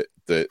that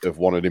have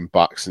wanted him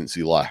back since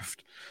he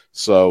left.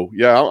 So,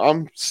 yeah,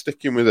 I'm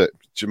sticking with it.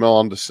 Jamal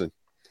Anderson.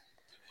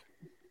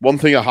 One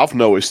thing I have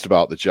noticed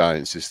about the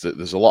Giants is that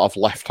there's a lot of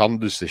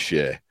left-handers this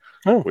year,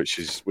 which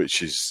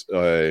is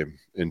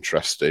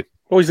interesting.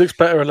 Always looks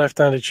better a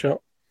left-handed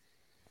shot,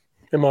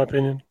 in my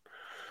opinion.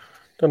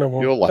 Don't know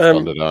why. You're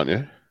left-handed, aren't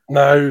you?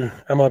 No,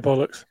 am I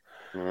bollocks?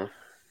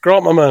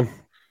 Grant, my man.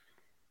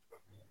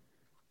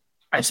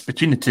 It's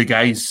between the two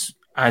guys.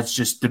 I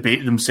just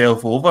debated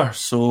themselves over.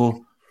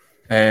 So,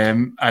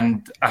 it's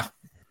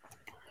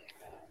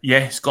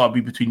got to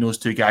be between those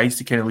two guys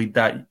to kind of lead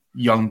that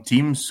young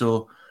team.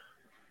 So,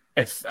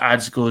 if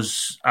Ads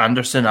goes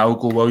Anderson, I'll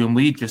go William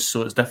Lee, just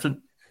so it's different.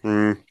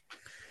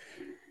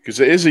 Because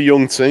it is a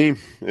young team.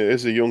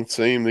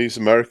 These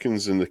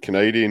Americans and the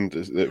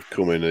Canadians that have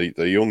come in,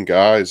 they're young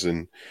guys,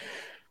 and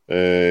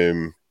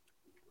there's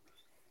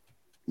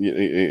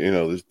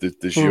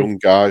young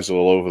guys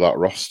all over that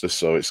roster.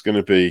 So it's going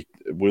to be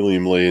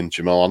William Lee and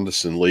Jamal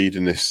Anderson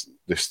leading this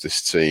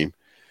team.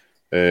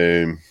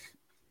 I'm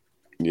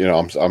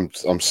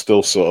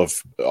still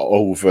sort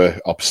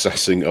of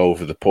obsessing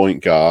over the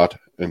point guard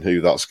and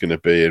who that's going to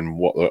be and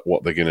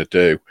what they're going to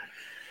do.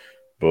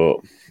 But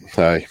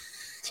hey.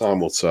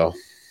 Time will tell.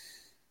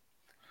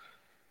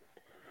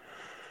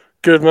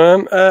 Good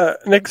man.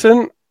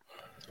 Nicholson?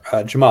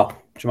 Jamal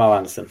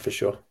Anderson for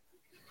sure.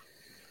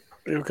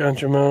 You're going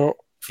Jamal.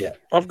 Yeah.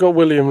 I've got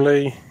William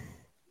Lee.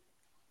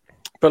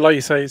 But like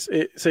you say,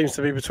 it seems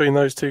to be between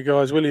those two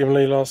guys. William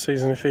Lee last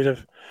season, if he'd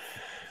have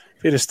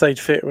stayed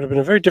fit, it would have been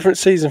a very different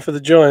season for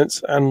the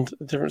Giants and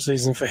a different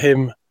season for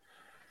him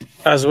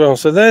as well.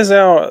 So there's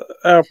our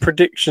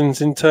predictions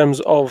in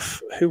terms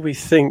of who we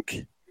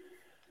think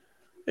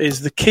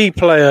is the key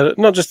player,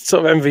 not just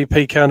sort of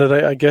MVP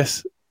candidate, I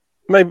guess.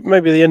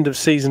 Maybe the end of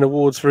season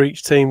awards for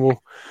each team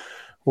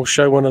will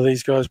show one of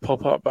these guys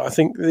pop up. But I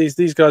think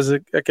these guys are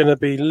going to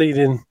be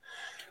leading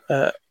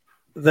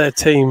their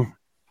team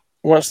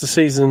once the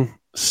season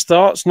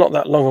starts. Not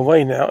that long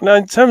away now. Now,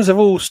 in terms of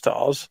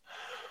All-Stars,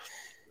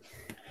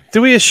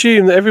 do we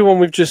assume that everyone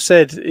we've just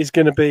said is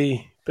going to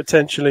be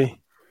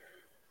potentially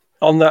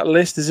on that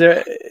list?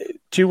 Do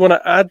you want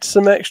to add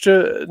some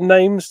extra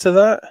names to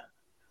that?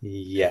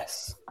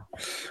 Yes.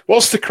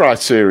 What's the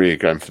criteria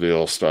again for the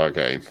All-Star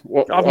game?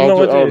 I've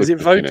no idea. Is it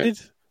voted?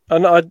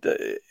 And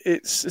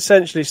it's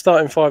essentially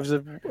starting fives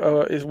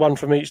is one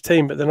from each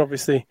team, but then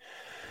obviously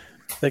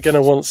they're going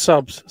to want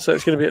subs, so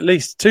it's going to be at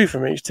least two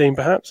from each team,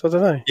 perhaps. I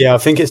don't know. Yeah, I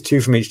think it's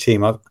two from each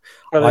team.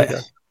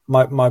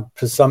 My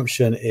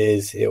presumption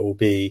is it will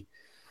be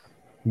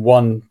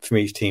one from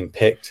each team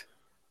picked.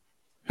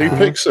 Who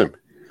picks them?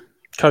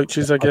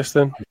 Coaches, I guess.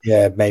 Then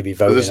maybe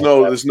voting.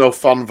 There's no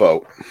fan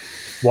vote.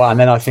 Well, and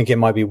then I think it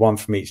might be one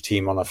from each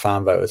team on a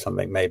fan vote or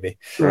something, maybe.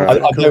 Right,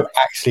 I don't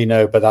actually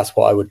know, but that's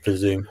what I would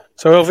presume.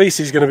 So LVC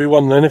is going to be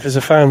one then if it's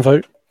a fan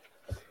vote.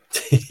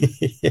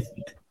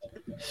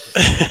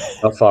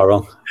 Not far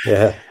wrong.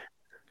 Yeah.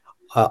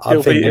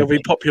 It'll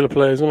be popular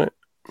players, won't it?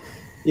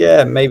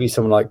 Yeah, maybe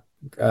someone like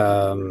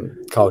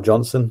Carl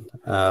Johnson,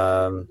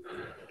 Josh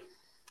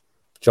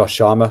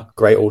Sharma,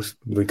 great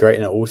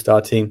in an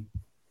all-star team.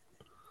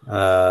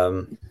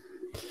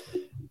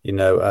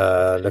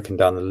 Looking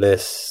down the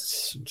list,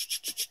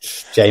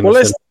 Jameson.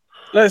 Well,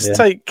 let's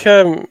take.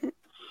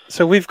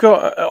 So we've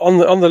got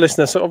on the list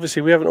now. So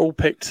obviously we haven't all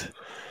picked.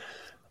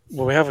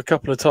 Well, we have a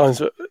couple of times,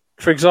 but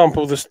for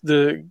example,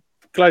 the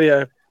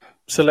Gladiator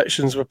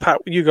selections were Pat.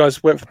 You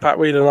guys went for Pat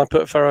Wheeler, and I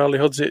put Farrell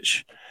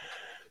Hodzic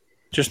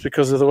just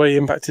because of the way he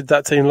impacted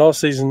that team last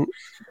season.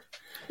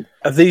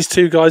 Are these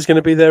two guys going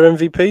to be their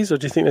MVPs, or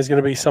do you think there's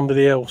going to be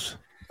somebody else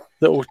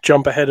that will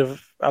jump ahead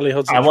of Ali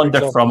Hodzic? I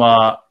wonder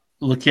from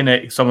looking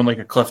at someone like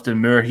a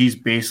Clifton Moore, he's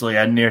basically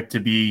in there to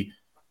be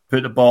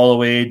put the ball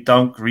away,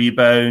 dunk,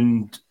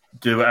 rebound,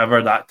 do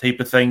whatever, that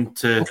type of thing.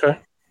 So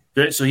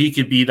he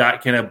could be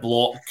that kind of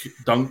block,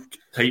 dunk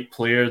type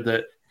player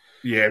that,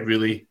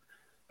 really,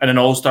 in an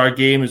all-star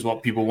game is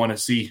what people want to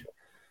see.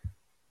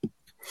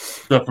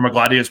 So from a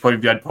Gladiators point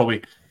of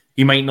view,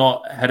 he might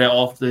not hit it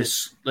off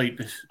this,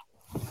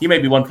 he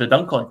might be one for the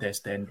dunk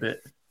contest then,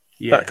 but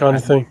that kind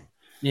of thing.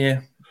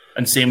 Yeah.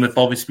 And same with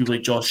obviously people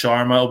like Josh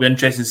Sharma. It'll be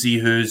interesting to see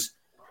who's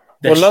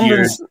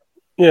London's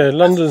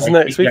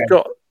next. We've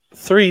got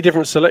three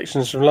different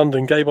selections from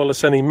London: Gabe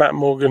Olaseni, Matt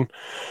Morgan,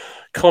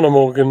 Connor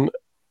Morgan.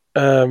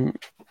 So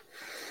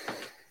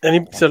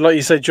like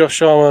you say, Josh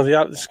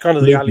Sharma, it's kind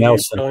of the alley guy,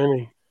 isn't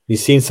he? You've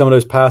seen some of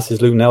those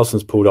passes Luke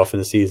Nelson's pulled off in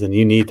the season.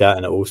 You need that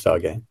in an All-Star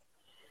game.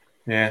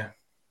 Yeah.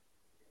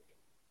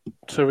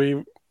 So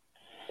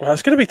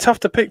it's going to be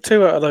tough to pick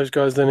 2 out of those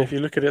guys then if you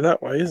look at it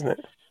that way, isn't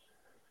it?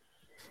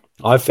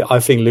 I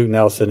think Luke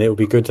Nelson, it would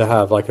be good to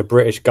have like a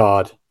British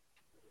guard,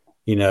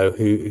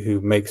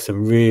 who makes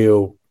some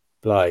real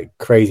like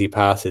crazy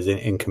passes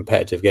in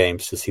competitive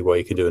games to see what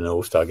he can do in an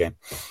All-Star game.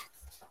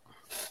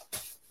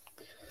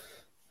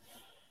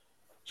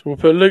 So we'll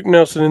put Luke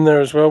Nelson in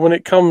there as well. When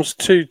it comes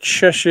to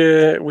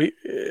Cheshire,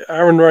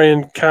 Aaron Ray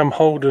and Cam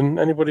Holden.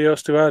 Anybody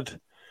else to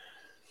add?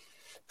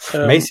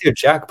 Maceo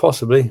Jack,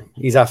 possibly.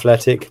 He's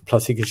athletic,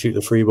 plus he can shoot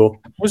the free ball.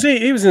 Was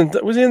he in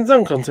the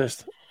dunk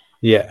contest?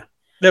 Yeah.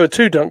 There were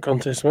 2 dunk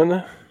contests, weren't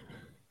there?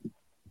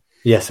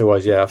 Yes, there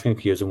was. Yeah, I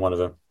think he was in one of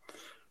them.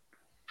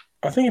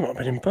 I think he might have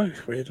been in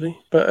both, weirdly.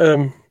 But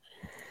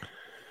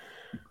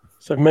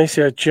so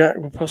Maceo Jack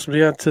will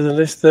possibly add to the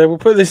list there. We'll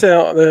put this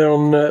out there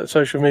on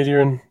social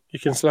media, and you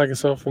can slag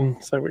us off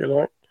and say what you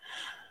like.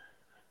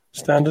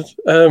 Standard.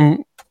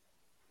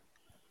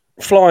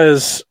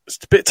 Flyers. It's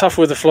a bit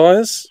tougher with the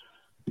Flyers,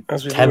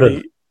 as we've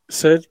already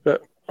said.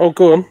 But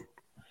go on.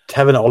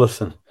 Tevin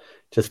Olofsson,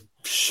 just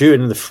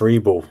shooting the free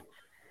ball.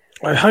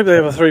 I hope they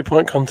have a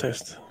 3-point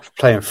contest.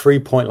 Playing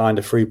 3-point line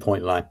to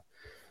 3-point line.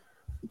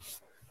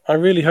 I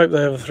really hope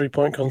they have a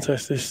 3-point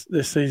contest this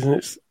season.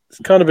 It's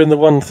kind of been the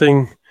one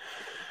thing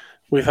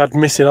we've had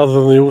missing other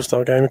than the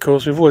All-Star game. Of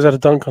course, we've always had a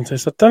dunk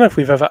contest. I don't know if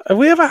have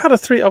we ever had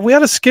have we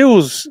had a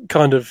skills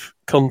kind of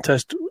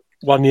contest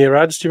one year,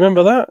 Ads? Do you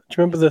remember that? Do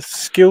you remember the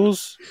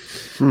skills?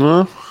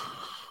 No.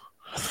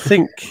 I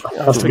think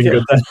I forget.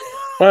 Good then.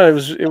 Well,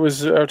 it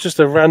was just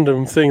a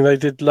random thing. They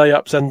did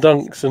layups and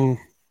dunks, and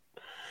it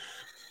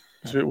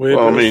was a bit weird.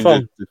 Well, but it was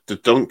fun. The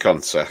dunk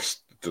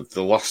contest,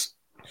 the last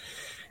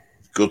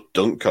good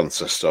dunk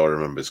contest I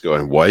remember is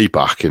going way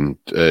back, and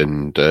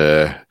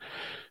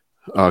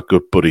our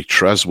good buddy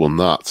Trez won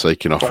that,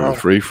 taking off from the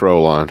free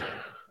throw line.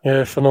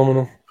 Yeah,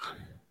 phenomenal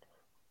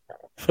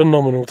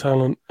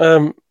talent.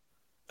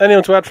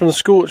 Anyone to add from the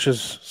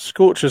Scorchers?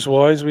 Scorchers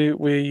wise, we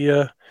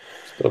it's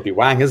got to be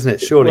Wang, isn't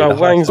it? Surely. Well,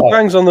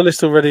 Wang's on the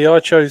list already. I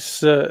chose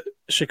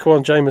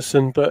Shaquan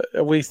Jameson, but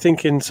are we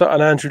thinking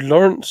an Andrew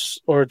Lawrence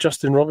or a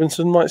Justin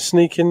Robinson might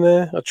sneak in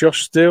there? A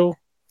Josh Steele?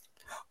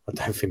 I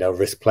don't think they'll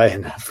risk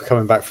playing for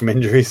coming back from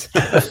injuries.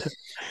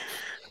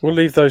 We'll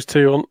leave those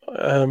 2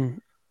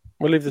 on.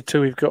 We'll leave the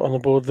 2 we've got on the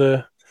board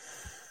there.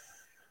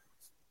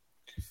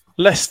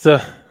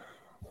 Leicester.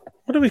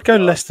 What do we go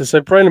Leicester?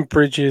 So Braylon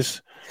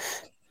Bridges,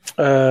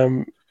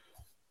 TJ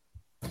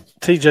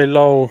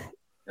Lowell.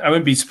 I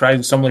wouldn't be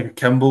surprised if someone like a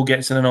Kimball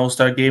gets in an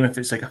All-Star game if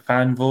it's like a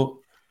fan vote.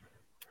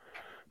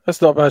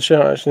 That's not a bad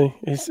shout, actually.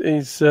 He's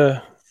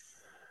had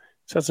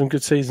some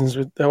good seasons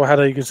had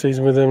a good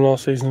season with them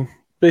last season.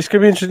 But it's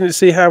going to be interesting to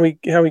see how he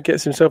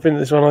gets himself into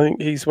this one. I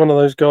think he's one of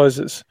those guys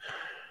that's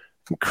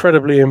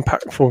incredibly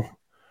impactful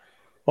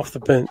off the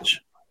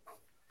bench.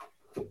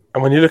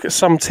 And when you look at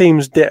some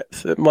teams'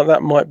 depth,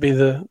 that might be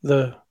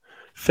the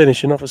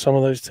finishing off of some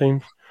of those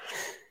teams.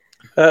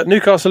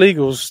 Newcastle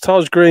Eagles,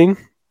 Taj Green,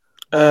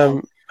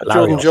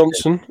 Jordan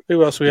Johnson.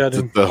 Who else we had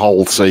in? The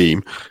whole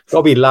team. Got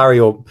to be Larry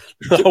or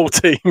the whole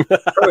team.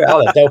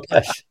 Del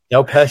Pesh.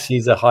 Del Pesh,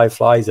 he's a high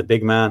fly. He's a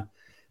big man.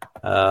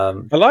 I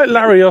like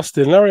Larry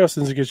Austin. Larry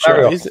Austin's a good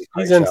shot.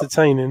 He's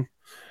entertaining.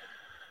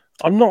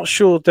 I'm not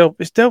sure. Would Del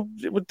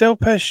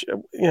Pesh?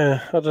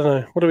 Yeah, I don't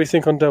know. What do we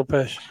think on Del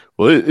Pesh?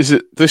 Well, is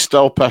it this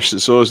Del Pesh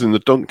that's always in the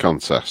dunk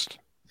contest?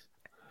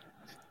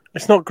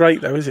 It's not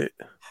great though, is it?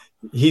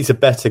 He's a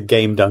better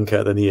game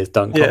dunker than he is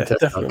dunk contest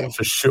dunker,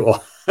 for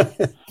sure.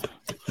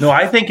 No,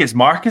 I think it's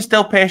Marcus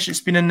Del Pesh.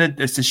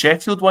 It's the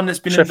Sheffield one that's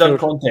been in the dunk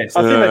contest.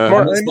 I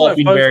think it's not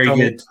been very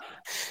good.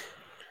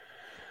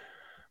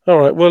 All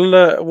right.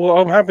 Well,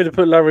 I'm happy to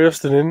put Larry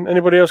Austin in.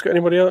 Anybody else got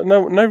anybody else?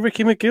 No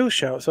Ricky McGill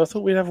shouts. I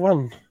thought we'd have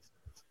one.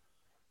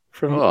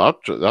 I'd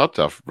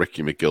have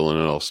Ricky McGill in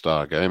an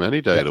All-Star game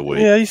any day of the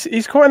week. Yeah,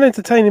 he's quite an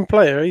entertaining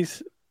player.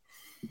 He's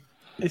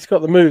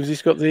got the moves.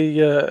 He's got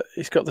the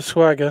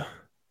swagger.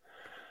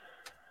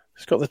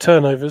 He's got the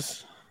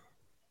turnovers.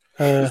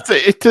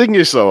 The thing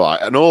is, though,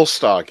 like an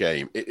All-Star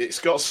game, it's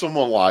got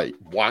someone like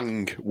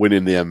Wang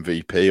winning the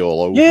MVP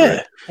all over it.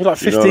 Yeah, with like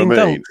 15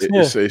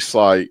 dunks. It's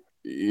like,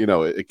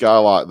 a guy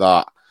like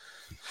that,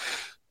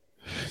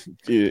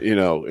 in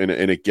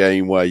a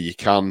game where you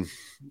can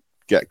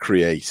get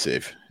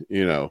creative,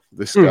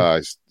 this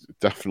guy's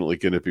definitely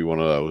going to be one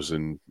of those,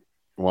 and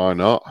why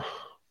not?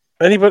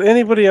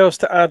 Anybody else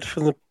to add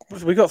from the?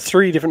 We got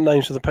 3 different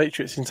names for the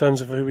Patriots in terms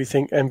of who we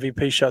think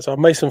MVP shots are: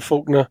 Mason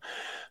Faulkner,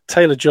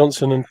 Taylor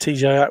Johnson, and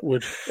TJ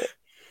Atwood.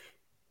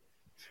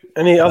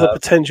 Any other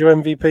potential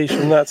MVPs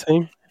from that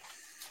team?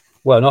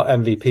 Well, not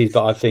MVPs,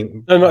 but I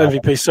think no, not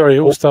MVP. Sorry,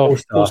 All-Star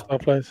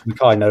players.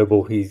 Mekhi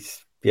Noble,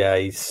 he's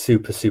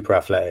super, super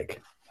athletic,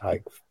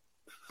 like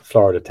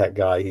Florida Tech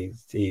guy.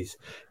 He's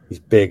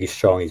big, he's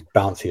strong, he's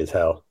bouncy as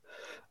hell.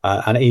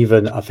 And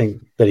even I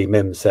think Billy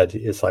Mims said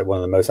it's like one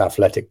of the most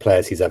athletic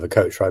players he's ever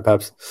coached, right,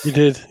 Pabz? He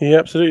did. He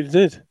absolutely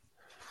did.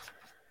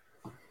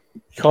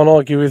 You can't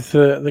argue with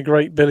the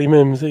great Billy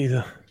Mims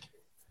either.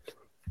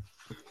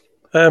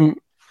 Where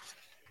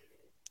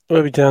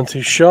are we down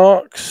to?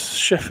 Sharks.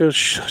 Sheffield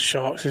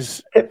Sharks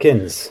is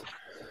Pipkins.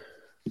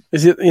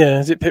 Is it? Yeah,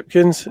 is it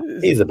Pipkins?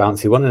 He's a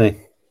bouncy one, isn't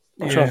he?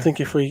 I'm trying to think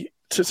if we.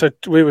 So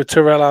we were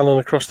Terrell Allen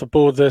across the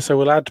board there, so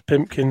we'll add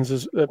Pipkins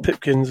as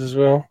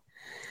well.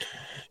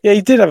 Yeah,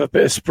 he did have a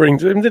bit of spring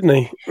to him, didn't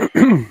he?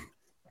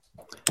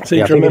 So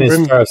I think in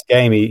his first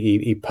game,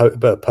 he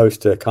put a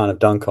post to kind of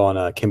dunk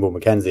on Kimball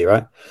McKenzie,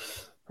 right?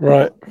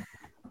 Right.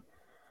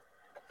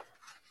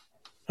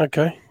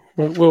 Okay,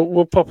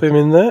 we'll pop him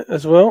in there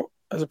as well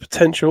as a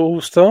potential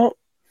all-star.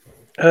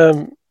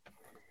 We've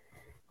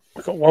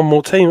got one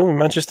more team, haven't we?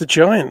 Manchester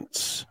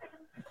Giants.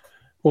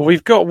 Well,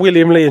 we've got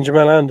William Lee and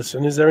Jamal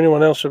Anderson. Is there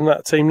anyone else from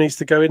that team needs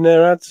to go in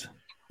there, Ads?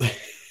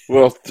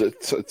 Well,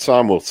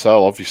 time will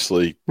tell.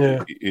 Obviously,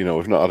 yeah.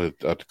 We've not had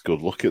a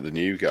good look at the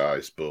new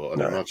guys, but I'd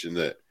imagine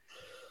that,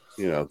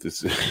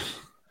 this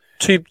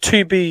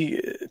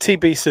TBC,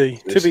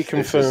 to be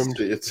confirmed.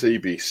 It's a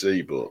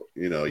TBC, but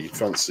you'd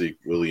fancy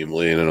William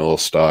Lee in an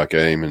all-star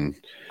game, and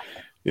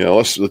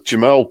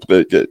Jamal.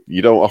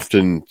 You don't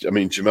often. I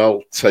mean,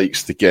 Jamal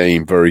takes the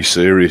game very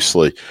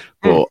seriously,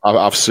 but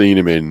I've seen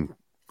him in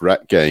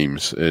rec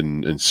games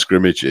and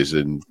scrimmages,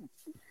 and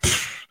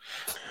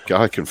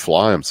guy can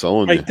fly. I'm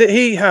telling you.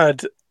 He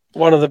had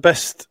one of the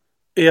best.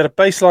 He had a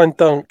baseline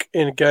dunk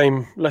in a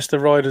game, Leicester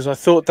Riders. I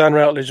thought Dan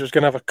Routledge was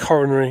going to have a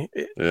coronary.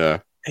 Yeah.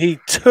 He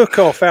took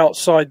off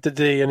outside the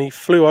D and he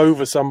flew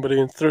over somebody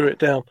and threw it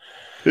down.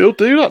 He'll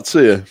do that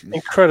to you.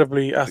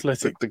 Incredibly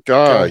athletic. The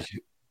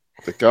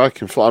guy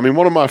can fly. I mean,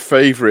 one of my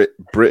favourite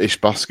British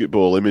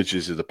basketball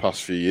images of the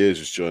past few years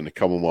was during the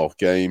Commonwealth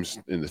Games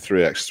in the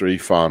 3x3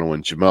 final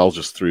when Jamal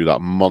just threw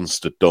that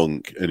monster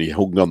dunk and he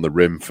hung on the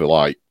rim for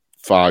like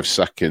 5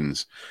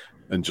 seconds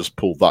and just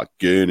pulled that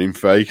gurning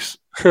face.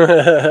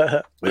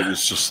 It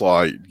was just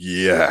like,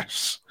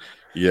 yes,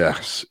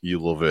 you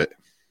love it.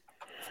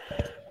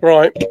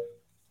 Right.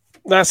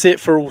 That's it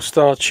for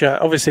All-Star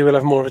chat. Obviously, we'll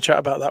have more of a chat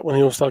about that when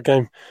the All-Star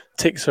game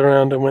ticks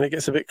around, and when it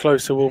gets a bit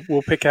closer,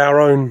 we'll pick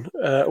our own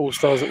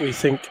All-Stars that we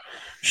think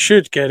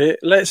should get it.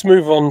 Let's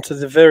move on to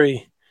the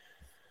very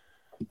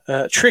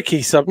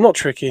tricky not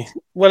tricky.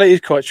 Well, it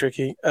is quite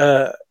tricky.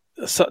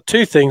 So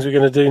 2 things we're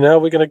going to do now.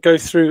 We're going to go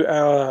through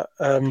our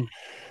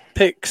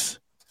picks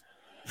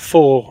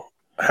for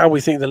how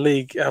we think the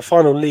league, our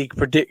final league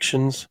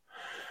predictions,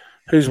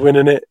 who's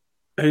winning it,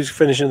 who's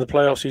finishing the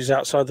playoffs, who's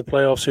outside the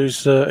playoffs,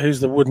 who's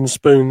the wooden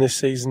spoon this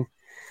season.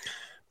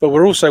 But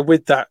we're also,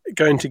 with that,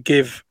 going to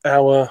give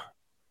our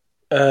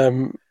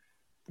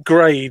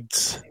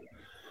grades.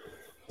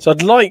 So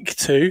I'd like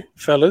to,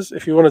 fellas,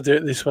 if you want to do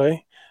it this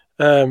way,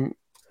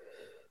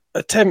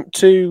 attempt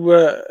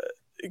to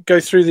go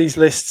through these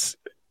lists,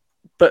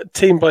 but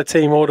team by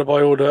team, order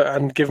by order,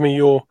 and give me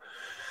your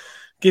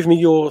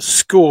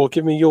score,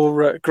 give me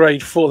your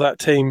grade for that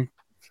team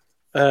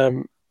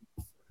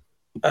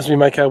as we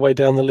make our way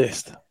down the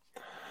list.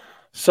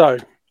 So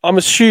I'm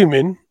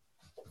assuming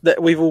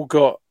that we've all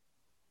got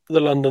the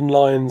London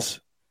Lions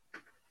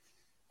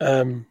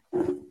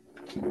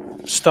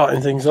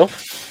starting things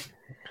off.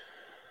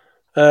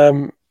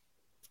 In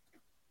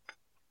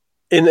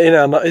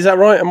our, is that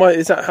right?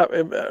 Is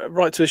that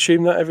right to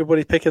assume that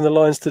everybody picking the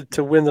Lions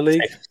to win the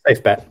league?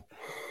 Safe bet.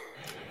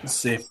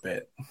 Safe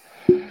bet.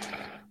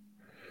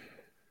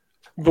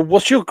 But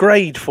what's your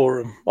grade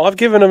for them? I've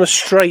given them a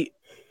straight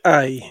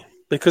A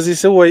because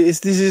this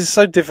is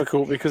so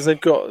difficult because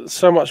they've got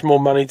so much more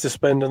money to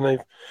spend and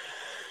they've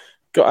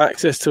got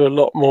access to a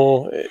lot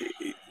more,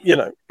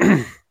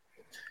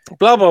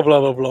 blah, blah,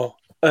 blah, blah, blah.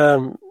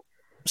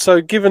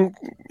 So given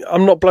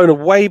I'm not blown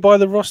away by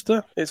the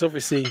roster, it's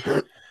obviously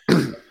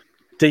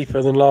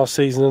deeper than last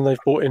season and they've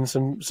brought in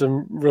some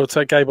real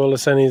Gabriel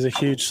Olaseni is a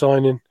huge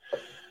signing.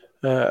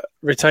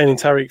 Retaining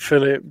Tariq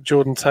Phillip,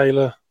 Jordan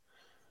Taylor,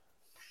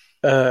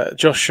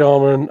 Josh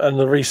Sharma and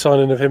the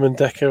re-signing of him and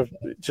Decker,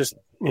 just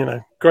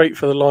great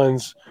for the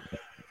Lions.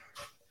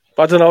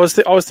 But I don't know.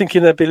 I was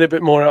thinking there'd be a little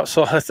bit more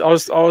outside. I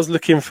was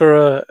looking for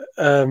a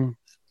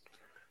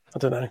I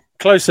don't know,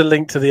 closer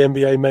link to the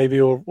NBA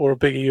maybe or a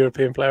bigger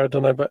European player. I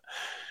don't know, but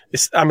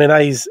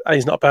A's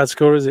not a bad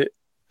score, is it?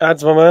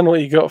 Ads, my man,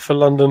 what you got for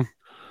London?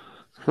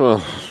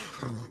 Oh,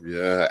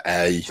 yeah,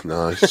 A,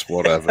 nice,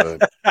 whatever,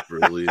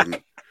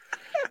 brilliant.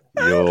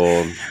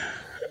 Yawn.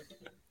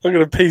 I'm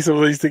going to piece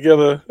all these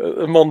together.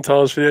 A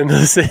montage for the end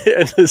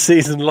of the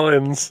season.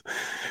 Lions.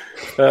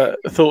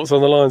 Thoughts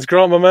on the Lions,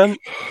 Grant, my man.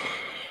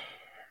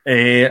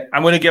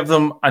 I'm going to give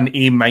them an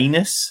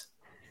A-.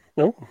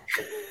 Oh,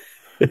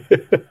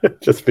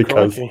 just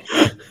because.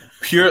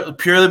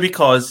 Purely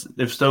because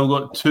they've still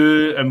got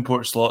 2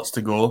 import slots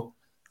to go.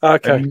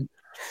 Okay.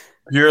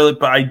 Purely,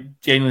 but I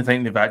genuinely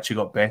think they've actually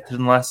got better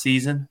than last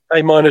season.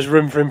 A-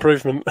 room for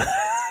improvement.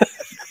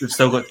 They've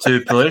still got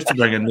 2 players to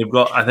bring in.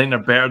 I think they're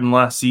better than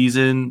last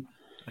season.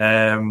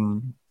 I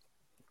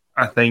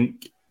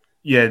think,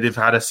 they've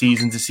had a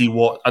season to see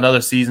what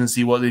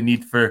they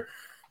need for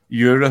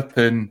Europe.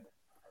 And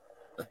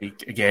I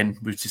think, again,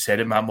 we've just said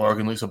it, Matt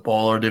Morgan looks a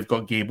baller. They've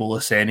got Gabe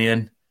Olaseni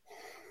in,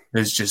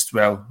 who's just,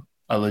 a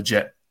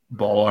legit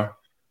baller.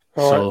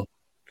 All right.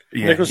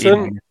 Yeah,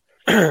 Nicholson,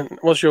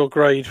 what's your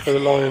grade for the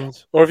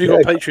Lions? Or have you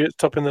got Patriots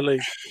top in the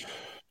league?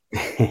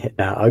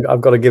 No,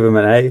 I've got to give them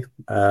an A.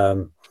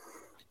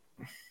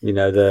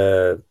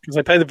 Because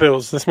they pay the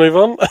bills. Let's move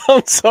on.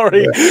 I'm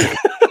sorry.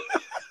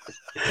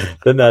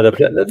 But no,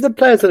 the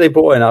players that they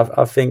brought in,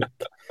 I think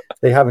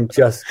they haven't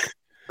just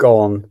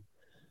gone.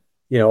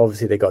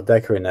 Obviously they got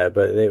Decker in there,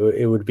 but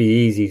it would be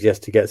easy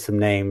just to get some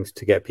names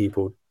to get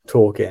people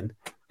talking.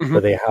 Mm-hmm.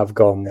 But they have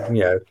gone.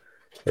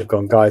 They've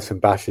gone guys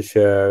from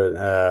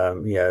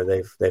Bashershire.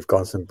 They've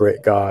gone some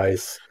Brit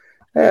guys.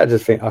 Yeah,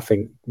 I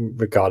think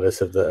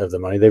regardless of the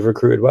money, they've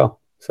recruited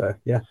well. So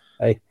yeah,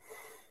 A.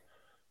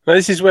 Now,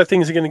 this is where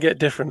things are going to get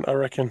different, I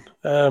reckon.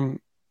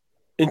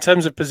 In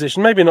terms of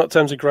position, maybe not in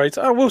terms of grades.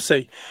 Oh, we'll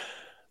see.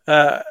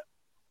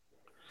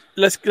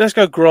 Let's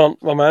go,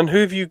 Grant, my man. Who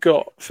have you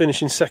got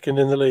finishing second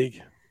in the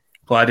league?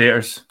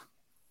 Gladiators.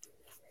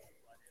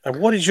 And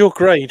what is your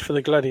grade for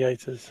the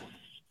Gladiators?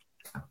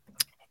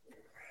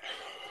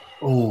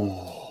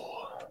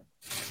 Oh,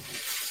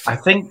 I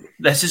think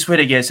this is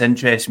where it gets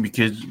interesting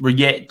because we're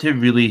yet to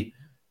really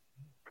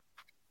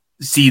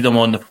see them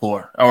on the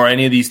floor or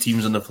any of these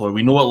teams on the floor.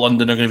 We know what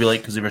London are going to be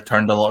like because they've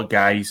returned a lot of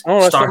guys.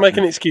 Oh, stop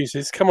making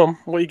excuses. Come on,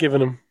 what are you giving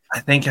them?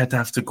 I think I'd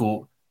have to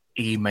go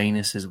A-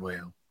 as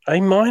well.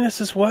 A-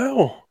 as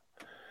well.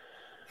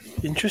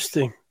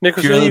 Interesting.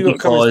 Nicholson, purely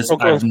because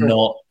I've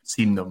not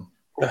seen them.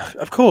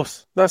 Of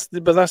course, that's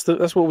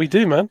what we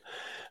do, man.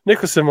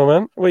 Nicholson, my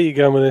man, where are you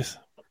going with this?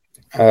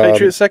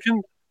 Patriots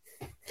second.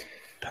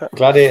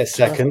 Gladiator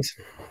second.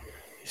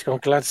 He's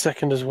got Glad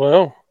second as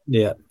well.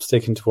 Yeah,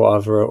 sticking to what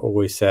I've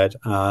always said,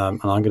 and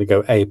I'm going to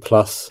go A+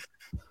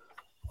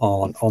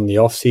 on the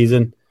off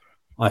season.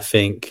 I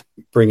think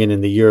bringing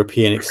in the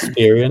European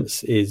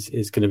experience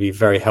is going to be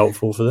very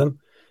helpful for them.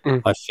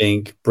 I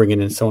think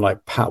bringing in someone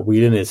like Pat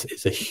Whelan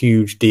is a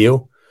huge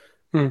deal.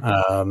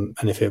 And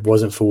if it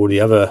wasn't for all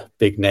the other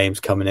big names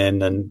coming in,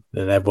 then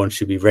everyone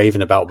should be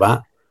raving about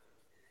that.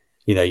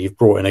 You've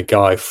brought in a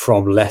guy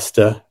from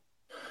Leicester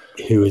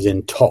who is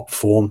in top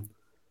form,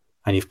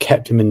 and you've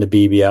kept him in the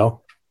BBL.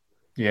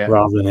 Yeah.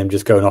 Rather than him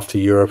just going off to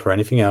Europe or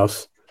anything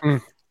else.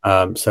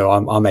 So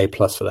I'm A+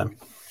 for them.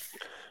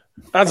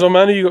 Ads on,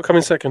 man, who you got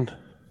coming second?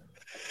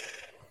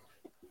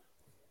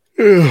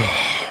 Have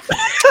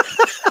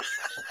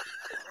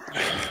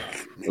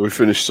we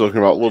finished talking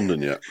about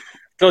London yet?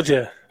 God,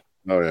 yeah.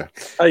 Oh, yeah.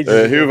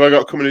 Who have I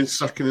got coming in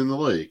second in the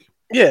league?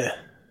 Yeah.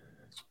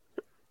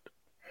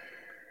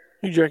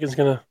 Who do you reckon's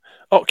going to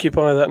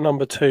occupy that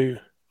number 2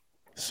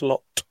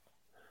 slot?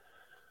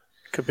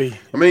 Could be.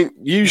 I mean,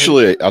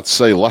 usually I'd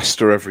say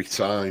Leicester every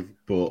time,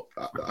 but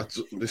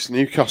this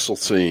Newcastle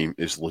team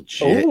is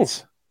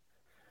legit.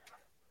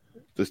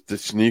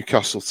 This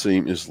Newcastle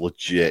team is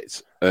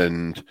legit,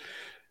 and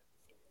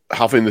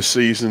having the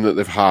season that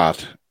they've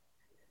had,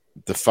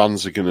 the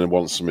fans are going to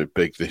want something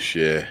big this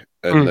year,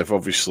 and they've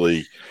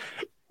obviously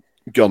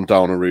gone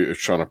down a route of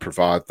trying to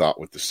provide that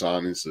with the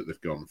signings that they've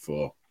gone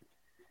for.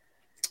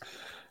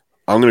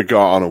 I'm going to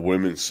go out on a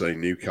whim and say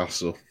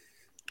Newcastle.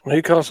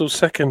 Newcastle's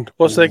second.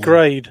 What's their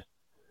grade?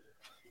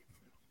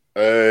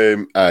 A.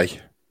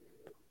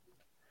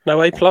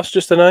 No A+,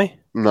 just an A?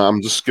 No,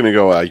 I'm just going to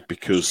go A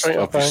because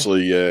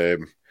obviously there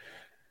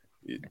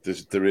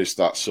is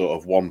that sort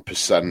of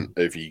 1%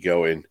 of you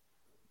going,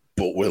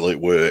 but will it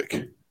work?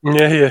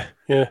 Yeah.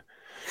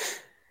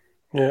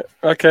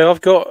 Okay,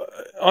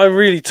 I'm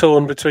really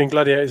torn between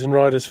Gladiators and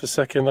Riders for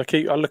second.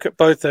 I look at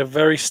both. They're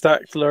very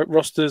stacked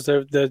rosters.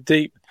 They're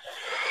deep.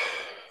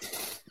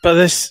 But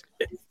this,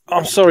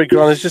 I'm sorry,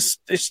 Grant.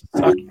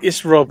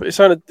 It's Rob. It's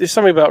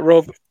something about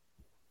Rob.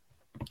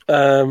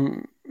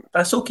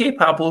 That's okay,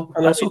 Pablo.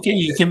 That's okay.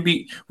 You can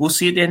be. We'll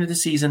see at the end of the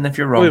season if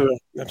you're wrong. We will,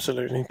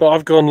 absolutely. But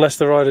I've gone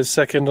Leicester Riders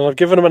second, and I've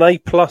given them an A+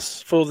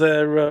 for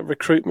their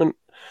recruitment.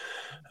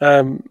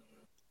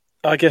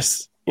 I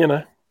guess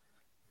I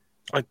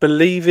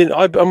believe in.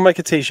 I'll make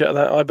a T-shirt of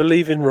that. I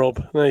believe in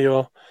Rob. There you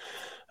are.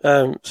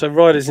 So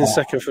Riders in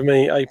second for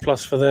me. A+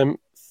 for them.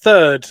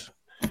 Third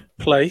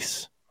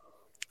place.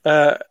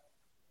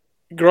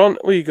 Grant,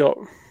 what you got?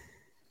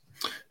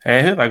 Who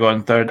have I got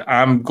in third?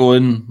 I'm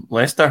going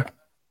Leicester.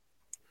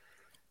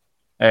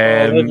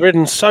 They've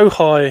ridden so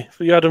high.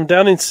 You had them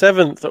down in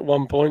 7th at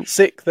one point,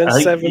 6th, then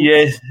 7th.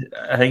 Yes,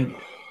 I think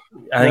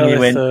they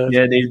went. Third.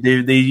 Yeah,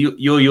 they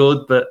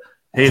yo-yoed, but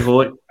hey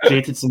ho, it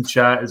created some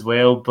chat as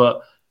well.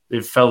 But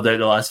they've filled out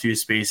the last few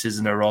spaces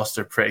in their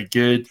roster pretty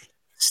good.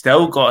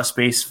 Still got a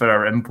space for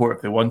our import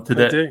if they wanted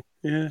it.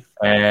 They do,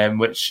 yeah.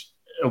 Which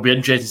it'll be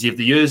interesting to see if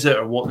they use it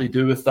or what they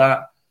do with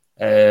that.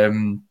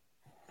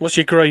 What's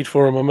your grade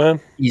for him, my man?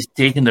 He's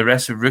taking the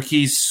rest of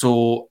rookies,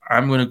 so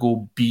I'm going to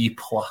go B+.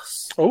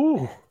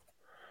 Oh,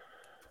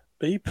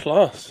 B+.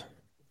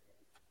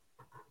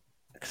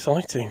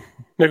 Exciting.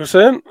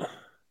 Nicholson?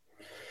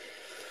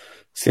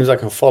 Seems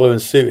like I'm following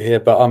suit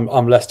here, but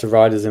I'm Leicester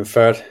Riders in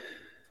third.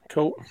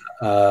 Cool.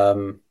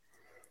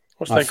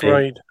 What's their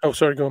grade? Oh,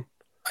 sorry, go on.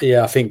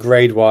 Yeah, I think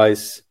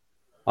grade-wise,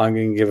 I'm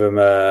going to give them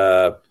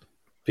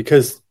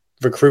because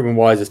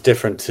recruitment-wise it's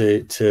different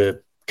to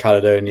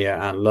Caledonia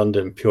and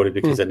London purely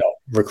because they're not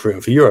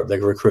recruiting for Europe;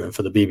 they're recruiting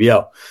for the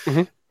BBL.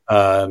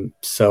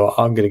 So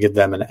I'm going to give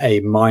them an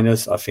A-.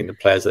 I think the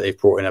players that they've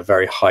brought in are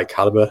very high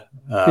caliber,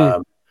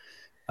 and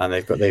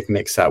they've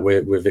mixed that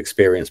with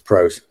experienced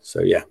pros.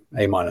 So yeah,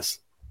 A-.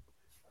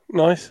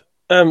 Nice.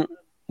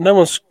 No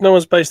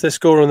one's based their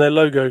score on their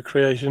logo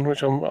creation,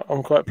 which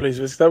I'm quite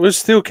pleased with. That would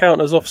still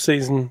count as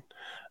off-season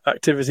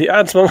activity.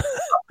 Adds my...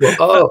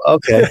 Oh,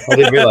 okay. I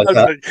didn't realise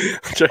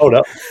that. Hold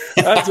up.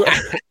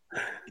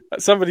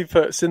 Somebody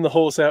puts in the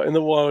horse out in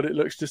the wild, it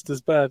looks just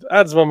as bad.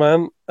 Adds my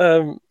man.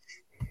 Who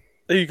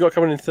you got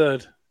coming in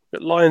third?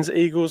 Got Lions,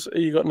 Eagles. Who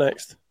you got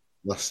next?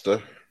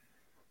 Leicester.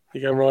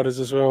 You going Riders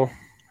as well.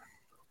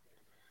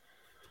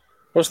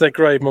 What's their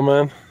grade, my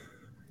man?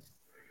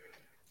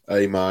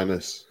 A-.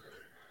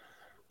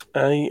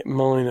 A-.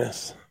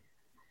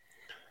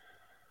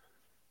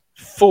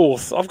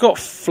 Fourth. I've got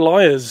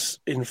Flyers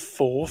in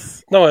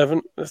fourth. No, I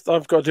haven't.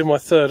 I've got to do my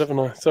third, haven't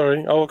I?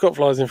 Sorry. I've got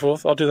Flyers in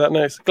fourth. I'll do that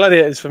next.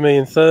 Gladiators for me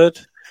in third.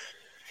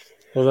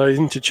 Although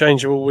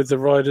interchangeable with the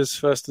Riders,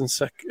 first and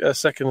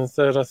second and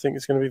third, I think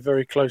it's going to be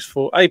very close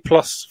for A+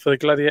 for the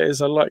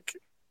Gladiators. I like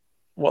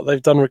what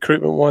they've done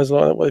recruitment-wise,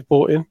 like what they've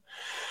bought in.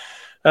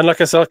 And like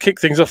I said, I'll kick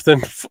things off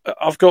then.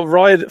 I've got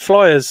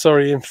Flyers,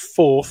 in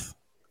fourth.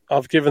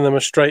 I've given them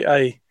a straight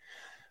A.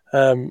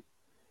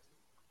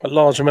 A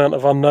large amount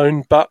of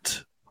unknown,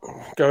 but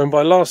going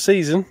by last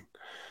season,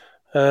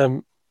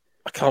 I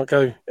can't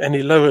go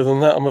any lower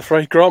than that, I'm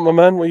afraid. Grant, my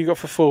man, what you got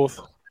for fourth?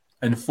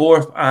 In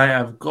fourth, I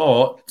have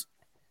got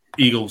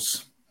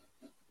Eagles.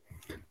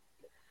 Are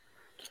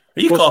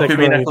you copying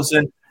me,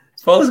 Nicholson?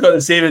 Paul's got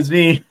the same as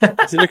me.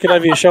 Is he looking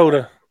over your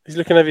shoulder? He's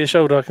looking over your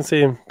shoulder. I can see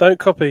him. Don't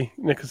copy,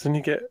 Nicholson.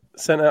 You get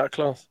sent out of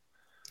class.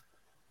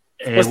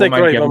 What's their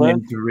grade, my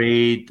man?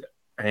 Grade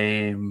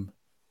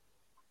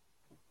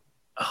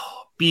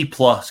B+,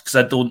 because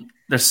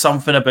there's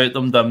something about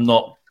them that I'm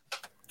not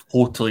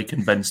totally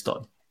convinced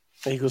on.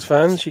 Eagles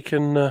fans, you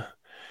can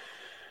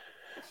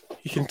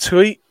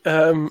tweet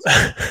at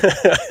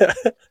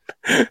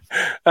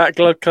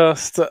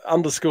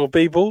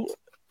Gludcast_Bball.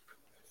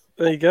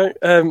 There you go.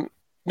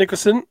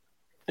 Nicholson,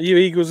 are you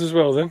Eagles as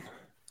well then?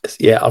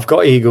 Yeah, I've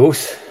got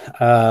Eagles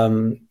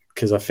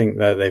because I think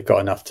that they've got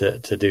enough to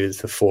do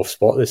the fourth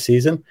spot this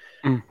season.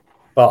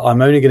 But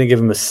I'm only going to give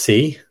them a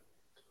C.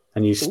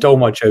 And you stole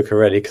my joke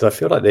already because I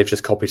feel like they've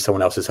just copied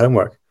someone else's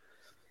homework.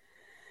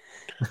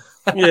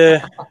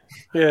 Yeah.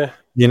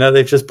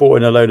 They've just brought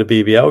in a load of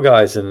BBL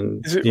guys,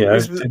 and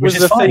it was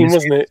the theme,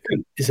 wasn't it?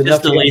 It's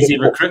just the lazy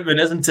recruitment,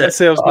 isn't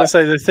it? I was going to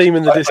say the theme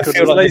in the Discord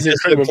was lazy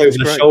recruitment. Over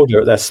the shoulder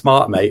at their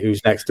smart mate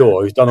who's next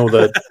door, who's done all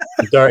the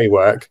dirty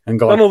work and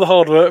done all the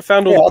hard work,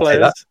 found all the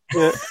players.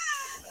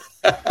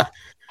 Yeah.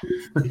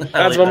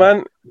 As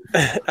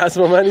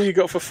my man, who you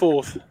got for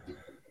fourth?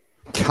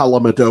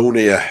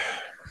 Caledonia.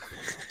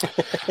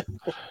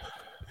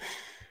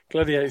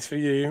 Gladiators for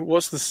you.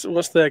 What's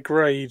their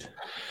grade?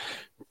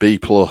 B+.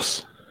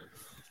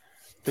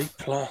 B+.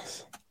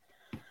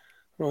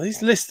 Well,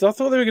 these lists, I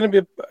thought they were going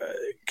to be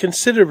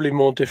considerably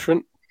more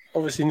different.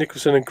 Obviously,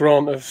 Nicholson and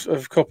Grant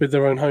have copied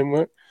their own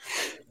homework.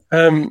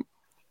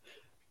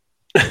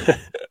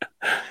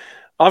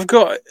 I've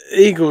got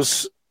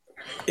Eagles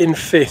in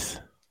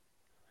fifth.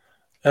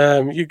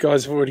 You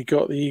guys have already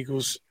got the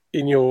Eagles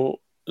in your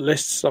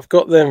lists. I've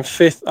got them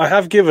fifth. I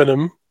have given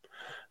them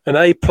an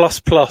A++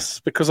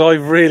 because I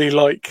really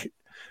like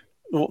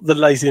the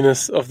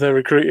laziness of their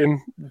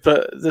recruiting,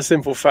 but the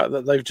simple fact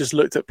that they've just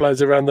looked at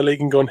players around the league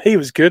and gone, he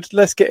was good,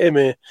 let's get him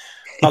here.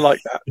 I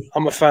like that.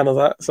 I'm a fan of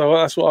that. So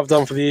that's what I've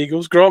done for the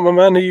Eagles. Grant, my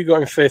man, who you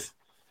got in fifth?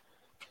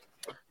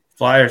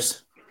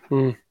 Flyers.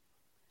 And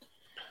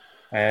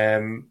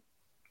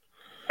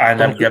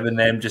I'm giving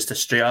them just a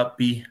straight up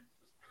B.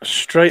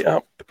 Straight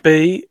up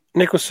B.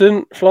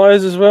 Nicholson,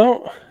 Flyers as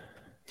well.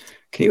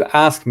 Can you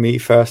ask me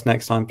first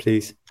next time,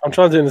 please? I'm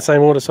trying to do it in the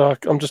same order, so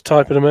I'm just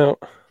typing them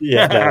out.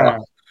 Yeah,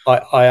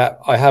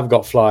 I have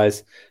got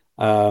Flyers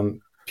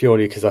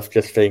purely because I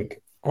just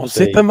think...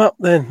 zip them up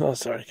then. Oh,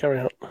 sorry, carry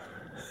on.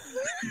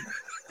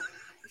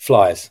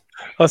 Flyers.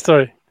 Oh,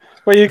 sorry.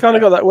 Well, you kind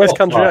of got that West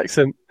Country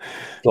accent.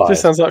 Flies.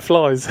 Just sounds like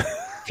flies.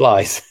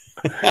 Flies.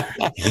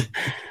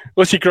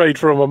 What's your grade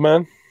for them,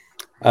 my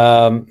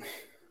man?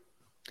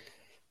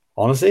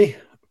 Honestly?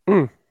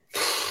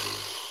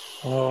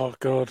 Oh,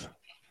 God.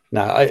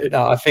 No,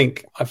 I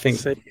think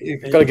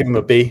you've got to give them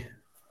a B.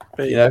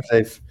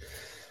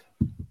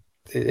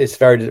 It's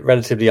very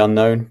relatively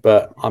unknown,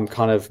 but I'm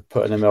kind of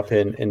putting them up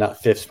in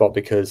that fifth spot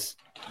because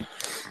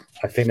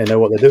I think they know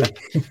what they're doing.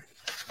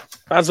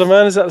 As a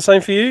man, is that the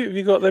same for you? Have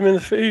you got them in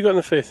the who you got in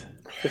the fifth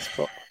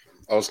spot?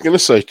 I was going to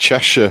say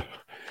Cheshire,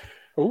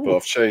 Ooh. but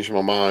I've changed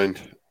my mind,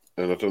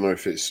 and I don't know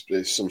if it's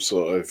some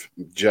sort of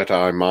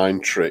Jedi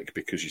mind trick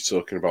because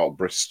you're talking about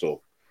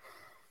Bristol.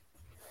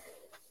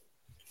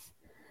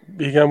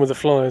 You're going with the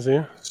Flyers, are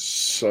you?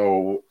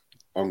 So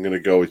I'm going to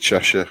go with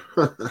Cheshire.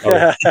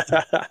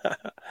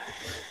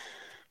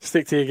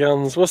 Stick to your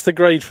guns. What's the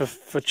grade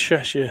for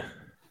Cheshire?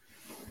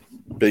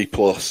 B+.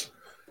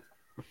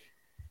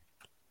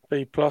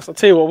 B+. I'll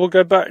tell you what, we'll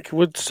go back.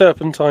 Would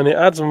Serpentine it?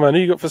 Ads, man.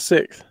 Who you got for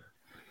 6th?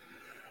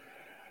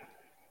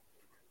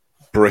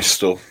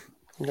 Bristol.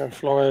 I'm going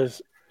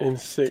Flyers in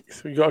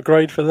 6th. You got a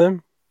grade for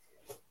them?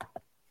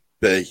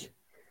 B.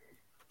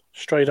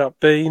 Straight up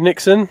B.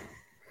 Nixon?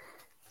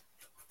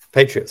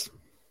 Patriots.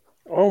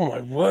 Oh, my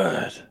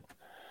word.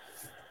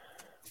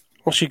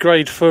 What's your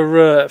grade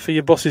for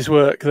your boss's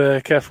work there?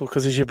 Careful,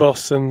 because he's your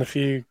boss, and if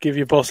you give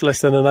your boss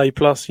less than an A+,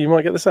 you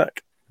might get the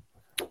sack.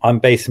 I'm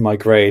basing my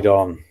grade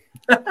on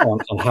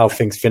how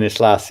things finished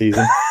last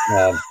season.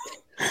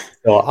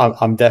 So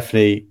I'm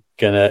definitely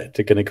gonna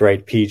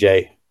grade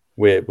PJ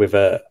with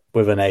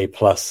an A+.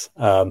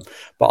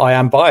 But I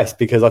am biased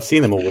because I've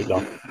seen them all week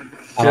long,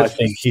 and I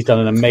think he's done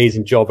an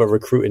amazing job at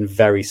recruiting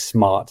very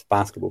smart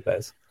basketball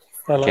players.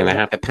 Can I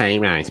have a pay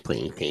rise,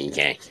 please,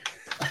 PJ?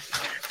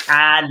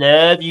 I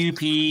love you,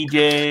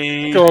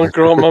 PJ. Go on,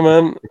 Grant, my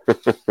man.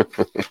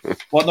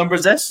 What number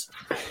is this?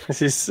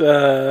 This is...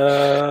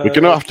 We're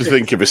going to have to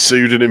think of a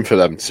pseudonym for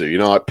them two,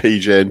 like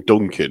PJ and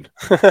Duncan.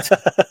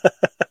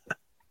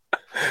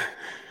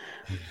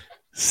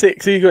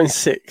 6th. Who you got in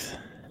 6th?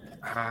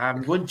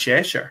 I'm going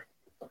Cheshire.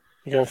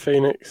 You going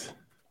Phoenix?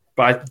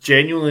 But I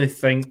genuinely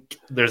think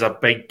there's a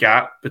big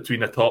gap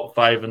between the top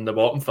 5 and the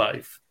bottom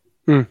 5.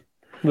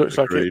 Looks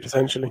like it,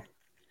 potentially.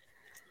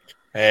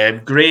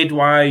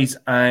 Grade-wise,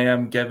 I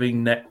am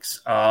giving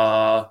Knicks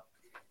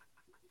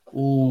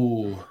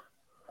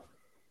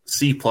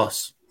C+.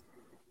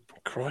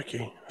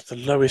 Crikey. That's the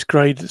lowest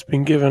grade that's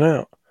been given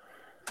out.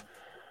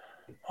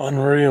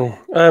 Unreal.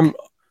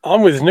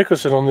 I'm with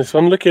Nicholson on this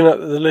one. Looking at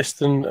the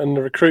list and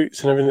the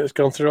recruits and everything that's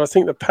gone through, I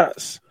think the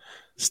Pats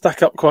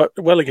stack up quite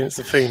well against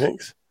the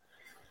Phoenix.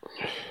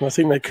 And I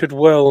think they could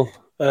well...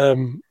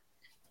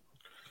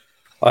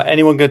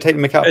 anyone going to take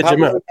the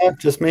Pabz?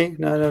 Just me?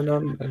 No. No,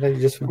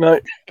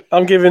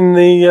 I'm giving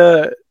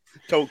the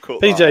Don't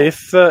cut PJ.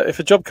 If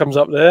a job comes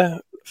up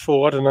there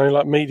for, I don't know,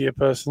 like media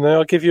person, there,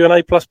 I'll give you an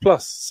A++.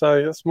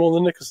 So that's more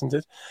than Nicholson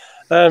did.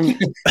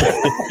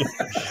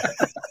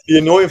 The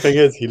annoying thing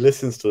is he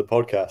listens to the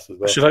podcast as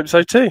well. I should hope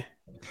so too.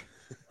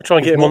 I'll try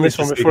and get him on this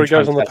one before he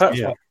goes on the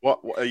Pats one.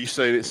 What are you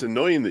saying? It's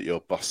annoying that your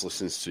boss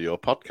listens to your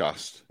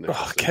podcast,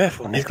 Nicholson? Oh,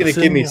 careful, He's going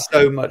to give me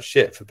so much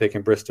shit for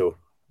picking Bristol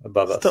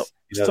above us.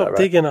 Stop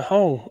digging a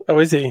hole. Oh,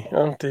 is he?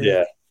 Oh, dear.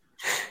 Yeah.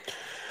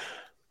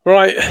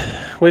 Right,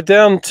 we're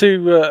down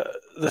to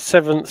the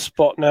 7th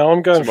spot now.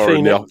 I'm going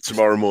Phoenix.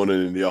 Tomorrow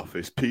morning in the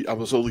office. Pete, I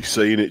was only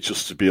saying it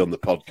just to be on the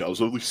podcast. I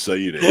was only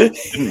saying it.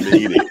 Didn't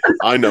mean it.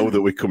 I know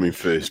that we're coming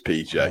first,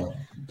 PJ.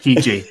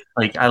 PJ,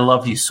 I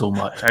love you so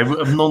much.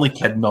 I'm only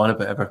kidding on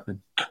about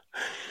everything.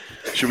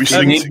 Should we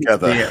sing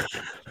together? Yeah.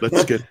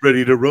 Let's get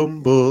ready to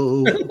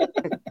rumble.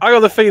 I got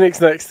the Phoenix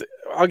next.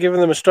 I'll give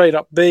them a straight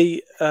up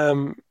B.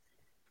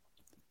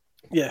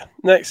 Yeah.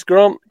 Next,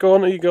 Grant. Go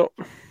on. Who you got?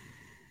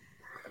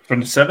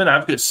 From 7,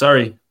 I've got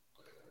Surrey.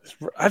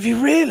 Have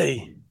you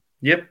really?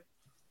 Yep.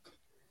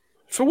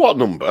 For what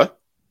number?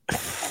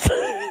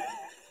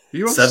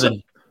 You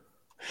 7.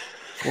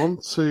 1,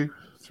 2,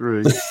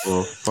 3,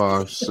 4,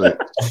 5,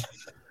 6,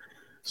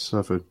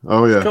 7.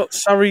 Oh yeah. Got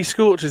Surrey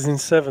Scorchers in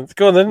 7th.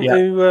 Go on then.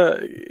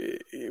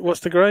 Yeah.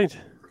 What's the grade?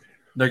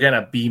 They're getting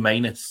a B-.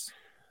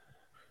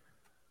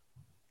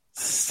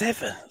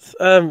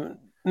 7th.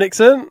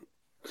 Nixon.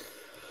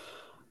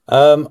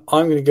 I'm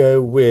going to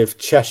go with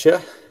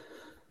Cheshire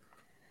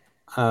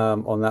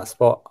on that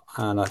spot,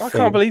 and I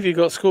can't believe you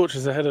got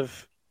Scorchers ahead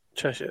of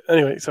Cheshire.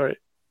 Anyway, sorry,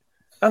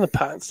 and the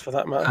Pats for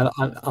that matter.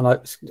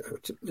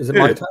 Is it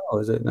my turn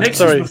or is it? No?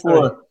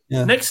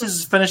 Nix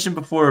is finishing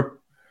before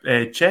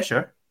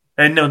Cheshire,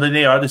 and no,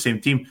 they are the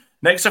same team.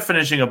 Nix are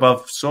finishing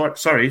above.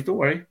 Sorry, don't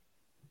worry.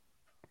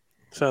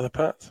 So the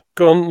Pats.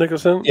 Go on,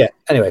 Nicholson. Yeah.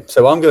 Anyway,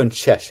 so I'm going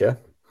Cheshire.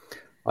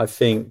 I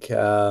think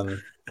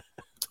I'm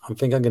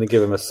going to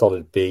give them a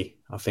solid B.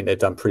 I think they've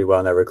done pretty well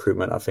in their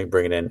recruitment. I think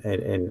bringing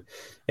in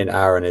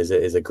Aaron is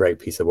a great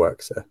piece of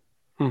work. So,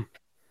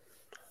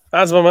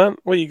 As my man,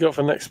 what you got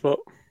for next spot?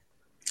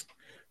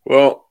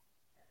 Well,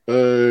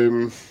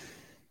 purely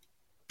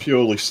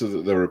so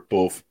that they're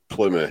above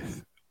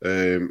Plymouth,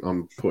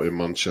 I'm putting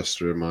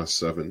Manchester in my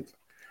 7th.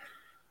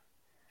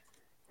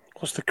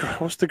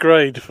 What's the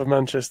grade for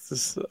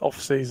Manchester's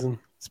off season?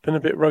 It's been a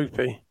bit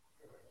ropey.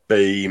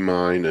 B-.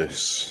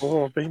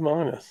 Oh, B-.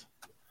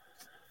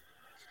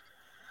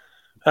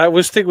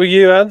 We'll stick with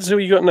you, Ads. Who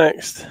you got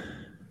next?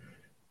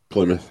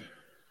 Plymouth.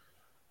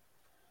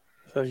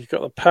 So you've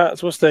got the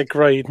Pats. What's their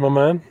grade, my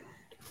man?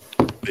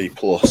 B+.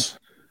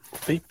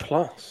 B+.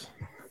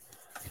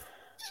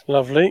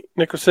 Lovely.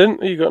 Nicholson,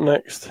 who you got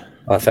next?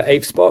 For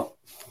 8th spot,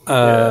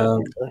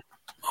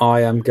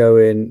 I am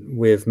going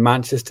with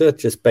Manchester,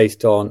 just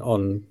based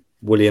on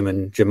William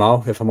and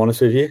Jamal, if I'm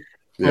honest with you.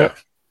 Yeah.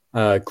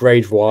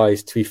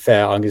 Grade-wise, to be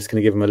fair, I'm just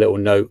going to give them a little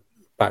note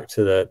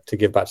to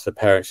give back to the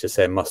parents, just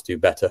saying must do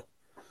better.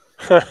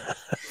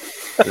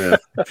 Yeah,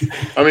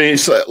 I mean,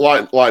 it's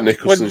like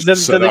Nicholson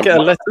said. Did they get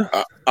a letter?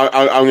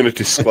 I'm going to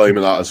disclaimer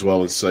that as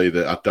well and say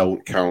that I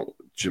don't count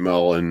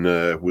Jamal and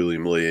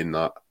William Lee in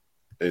that.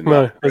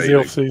 No, as the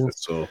off season.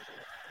 So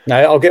No,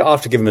 I'll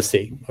have to give him a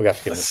C. I'll have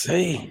to give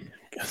him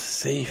A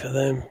C for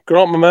them.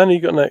 Grant, my man, who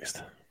you got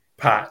next?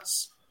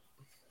 Pats.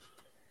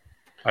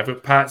 I've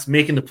got Pats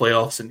making the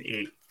playoffs in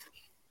 8.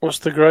 What's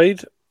the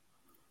grade?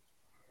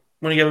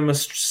 I'm going to give him a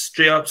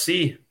straight up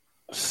C.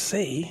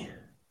 C?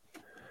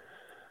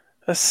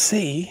 A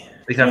C?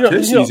 They can have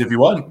 2 C's if you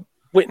want.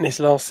 Witness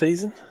last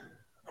season.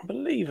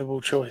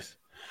 Unbelievable choice.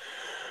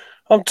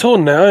 I'm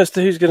torn now as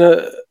to who's going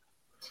to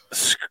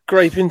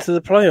scrape into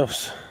the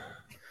playoffs.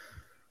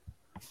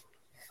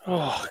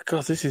 Oh,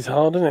 God, this is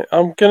hard, isn't it?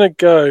 I'm going to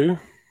go...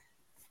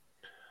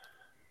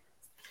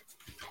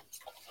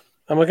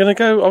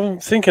 I'm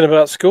thinking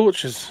about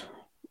Scorchers.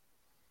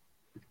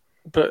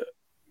 But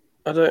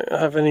I don't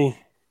have any...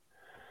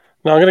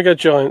 No, I'm going to go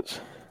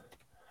Giants.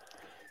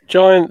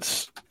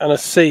 Giants and a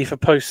C for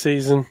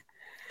postseason.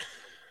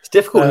 It's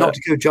difficult not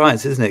to go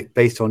Giants, isn't it?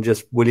 Based on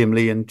just William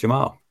Lee and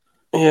Jamal.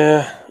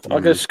 Yeah, I'll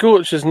go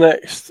Scorchers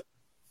next.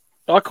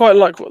 I quite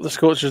like what the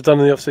Scorchers have done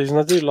in the off-season.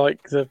 I do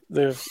like the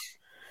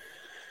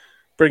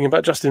bringing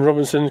back Justin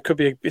Robinson.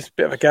 It's a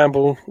bit of a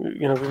gamble.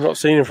 You know, we've not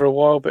seen him for a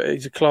while, but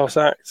he's a class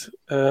act.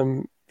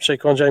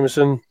 Shaquan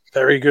Jameson,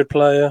 very good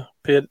player.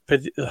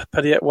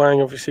 Pediet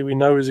Wang, obviously, we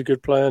know is a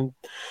good player. And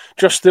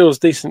Josh Steele's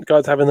a decent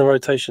guy to have in the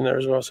rotation there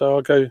as well. So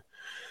I'll go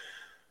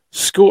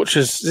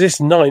Scorchers. This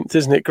 9th,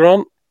 isn't it,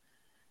 Grant?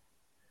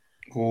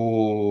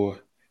 Oh,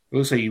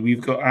 looks like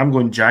I'm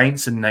going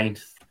Giants in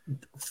 9th.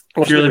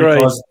 What's the grade?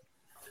 Because,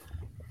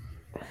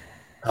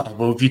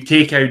 well, if you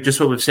take out just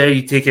what we've said,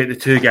 you take out the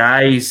 2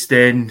 guys,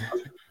 then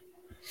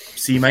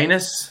C-. I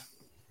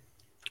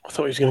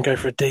thought he was going to go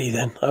for a D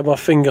then. I had my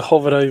finger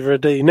hovered over a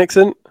D.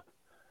 Nixon?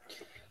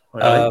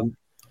 I'm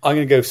going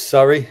to go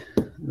Surrey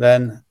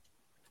then,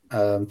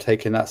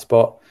 taking that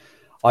spot.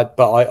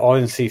 But I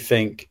honestly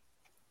think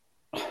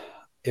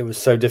it was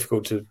so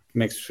difficult to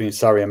mix between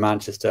Surrey and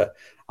Manchester.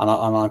 And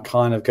I'm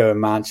kind of going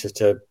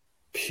Manchester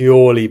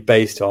purely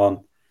based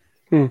on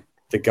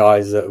the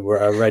guys that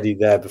were already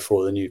there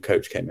before the new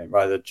coach came in,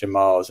 right? The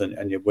Jamals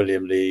and your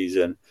William Lees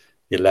and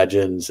your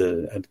Legends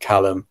and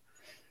Callum.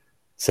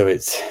 So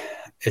it's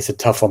a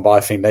tough one, but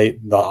I think they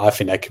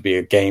could be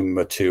a game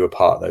or 2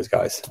 apart, those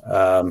guys.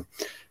 But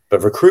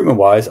recruitment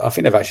wise, I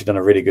think they've actually done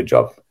a really good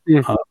job.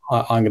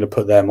 I'm going to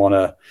put them on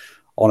a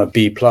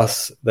B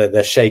plus.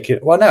 They're shaking.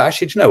 Well, no,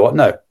 actually, do you know what?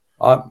 No,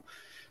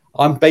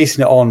 I'm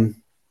basing it on.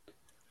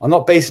 I'm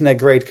not basing their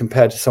grade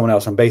compared to someone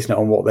else. I'm basing it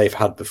on what they've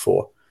had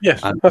before. Yes,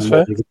 and that's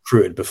fair. They've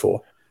recruited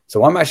before.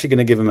 So I'm actually going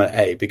to give them an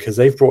A because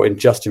they've brought in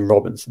Justin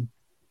Robinson.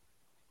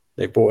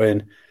 They brought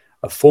in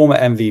a former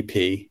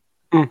MVP.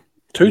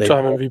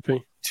 Two-time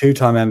MVP.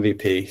 Two-time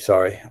MVP,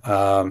 sorry.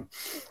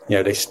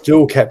 They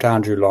still kept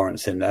Andrew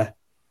Lawrence in there.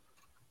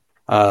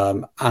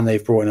 And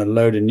they've brought in a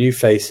load of new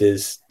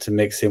faces to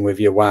mix in with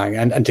your Wang.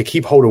 And to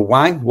keep hold of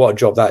Wang, what a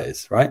job that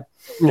is, right?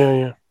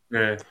 Yeah.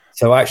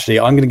 So actually,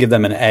 I'm going to give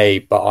them an A,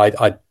 but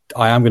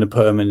I am going to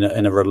put them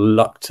in a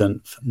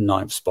reluctant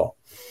 9th spot.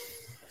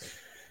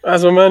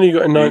 As a man, you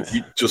got a 9th.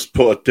 You just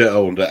put a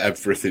ditto under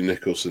everything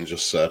Nicholson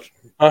just said.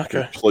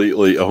 Okay.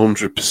 Completely,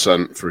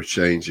 100% for a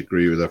change.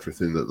 Agree with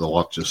everything that the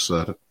lad just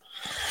said.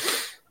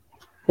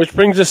 Which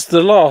brings us to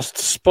the last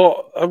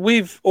spot.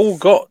 We've all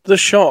got the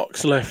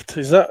Sharks left.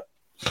 Is that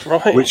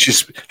right? Which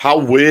is, how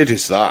weird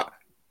is that?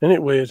 Isn't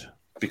it weird?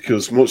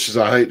 Because much as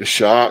I hate the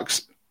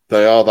Sharks,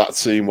 they are that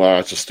team where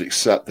I just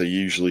accept they're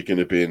usually going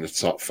to be in the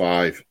top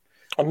 5.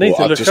 I need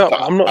to look up.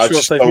 I'm not sure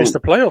if they've missed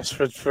the playoffs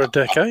for a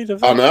decade.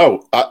 Have they? I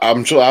know. I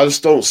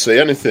just don't see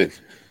anything.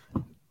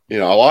 You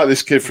know, I like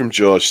this kid from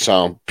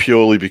Georgetown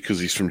purely because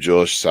he's from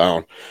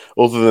Georgetown.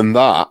 Other than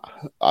that,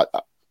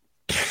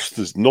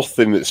 there's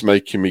nothing that's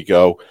making me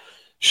go,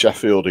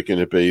 Sheffield are going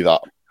to be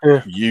that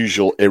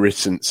usual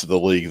irritant to the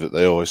league that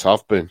they always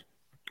have been.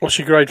 What's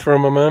your grade for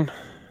him, my man?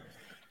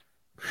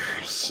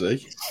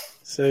 C.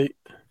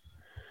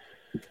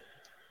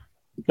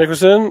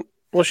 Nicholson,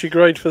 what's your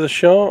grade for the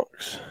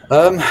Sharks?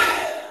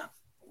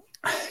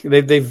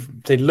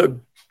 They look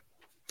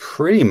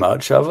pretty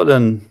much, other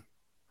than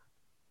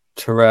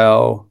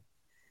Terrell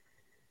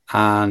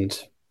and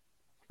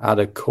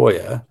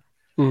Adekoya.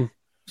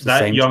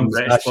 That young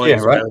British boy,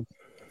 right?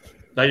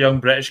 That young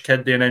British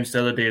kid they announced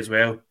the other day as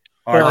well.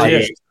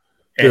 RJ.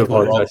 Do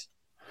apologise.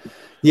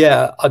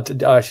 Yeah,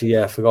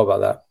 I forgot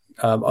about that.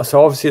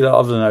 So obviously,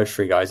 other than those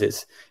 3 guys,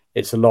 it's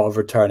a lot of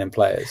returning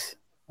players,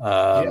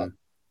 and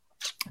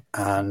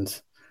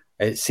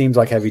it seems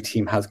like every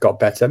team has got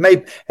better.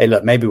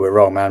 Maybe we're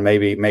wrong, man.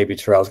 Maybe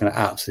Terrell's going to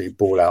absolutely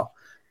ball out,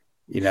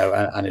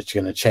 and it's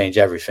going to change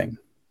everything.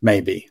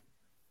 Maybe,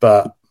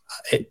 but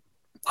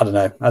I don't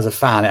know. As a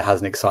fan, it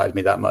hasn't excited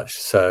me that much.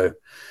 So,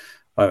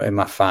 in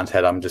my fan's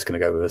head, I'm just going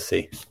to go with a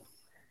C.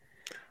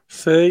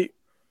 C.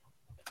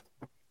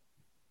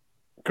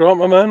 Grant,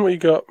 my man, what you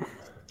got?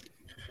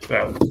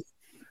 Well,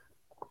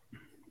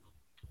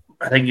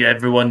 I think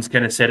everyone's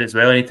kind of said it as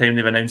well. Anytime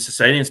they've announced the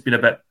signing, it's been a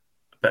bit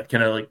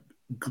kind of like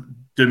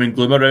doom and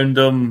gloom around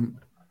them.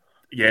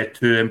 Yeah,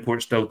 2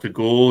 imports still to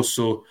go.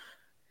 So,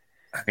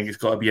 I think it's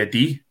got to be a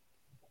D.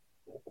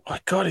 Oh my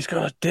God, he's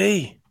got a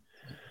D.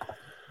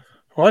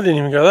 I didn't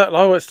even go that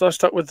low. I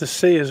stuck with the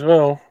C as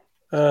well.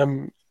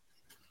 A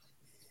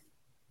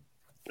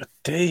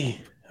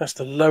D. That's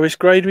the lowest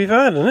grade we've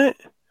had, isn't it?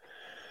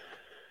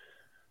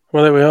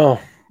 Well, there we are.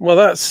 Well,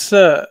 that's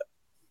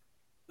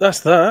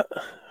that,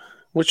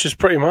 which is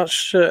pretty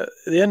much the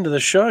end of the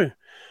show.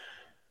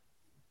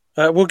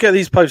 We'll get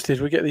these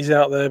posted. We'll get these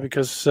out there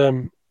because,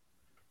 it's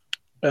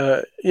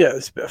a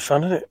bit of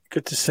fun, isn't it?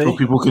 Good to see. So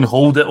people can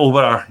hold it over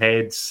our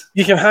heads.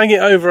 You can hang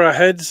it over our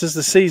heads as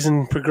the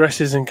season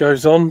progresses and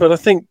goes on, but I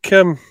think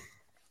I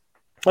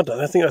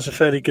think that's a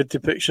fairly good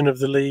depiction of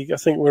the league. I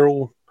think we're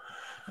all,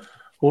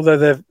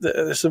 although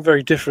there's some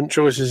very different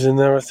choices in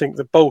there, I think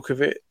the bulk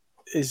of it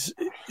is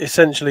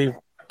essentially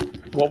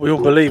what we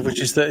all believe,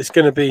 which is that it's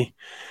going to be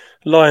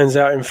Lions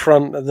out in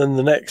front and then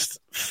the next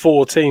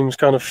 4 teams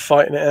kind of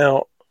fighting it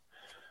out.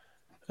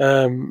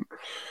 And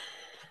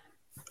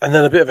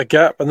then a bit of a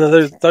gap, and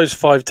then those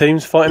 5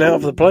 teams fighting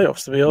out for the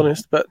playoffs, to be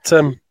honest. But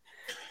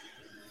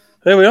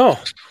there we are.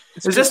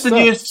 Is this the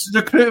newest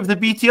recruit of the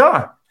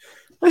BTR?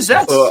 Who's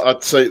that? Well,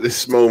 I'd take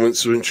this moment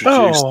to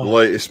introduce the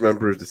latest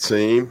member of the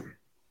team.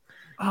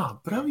 Oh,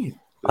 brilliant.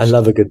 I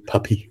love a good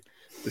puppy.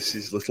 This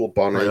is little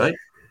Bonnie. Really?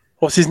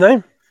 What's his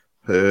name?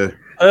 Her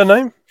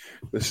name?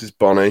 This is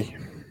Bonnie.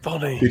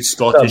 Bonnie. Good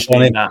Scottish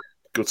name, that.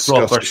 Good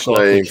Scottish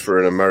name for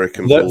an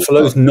American bulldog. For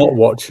those not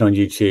watching on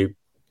YouTube,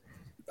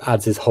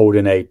 Ads is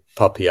holding a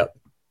puppy up.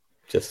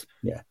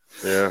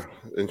 Yeah,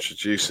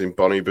 introducing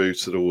Bonnie Boo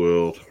to the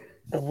world.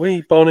 A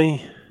wee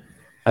Bonnie.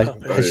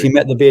 Has she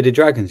met the bearded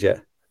dragons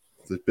yet?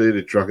 The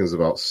bearded dragon's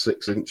about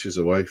 6 inches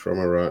away from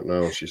her right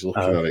now, and she's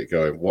looking at it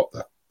going, what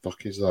the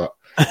fuck is that?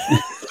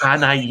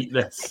 Can I eat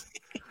this?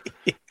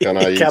 Can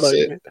I eat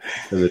it?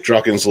 And the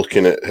dragon's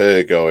looking at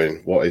her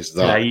going, what is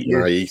that?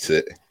 Can I eat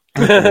it?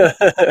 Yeah.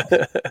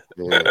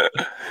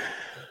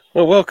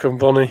 Well, welcome,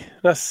 Bonnie.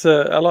 That's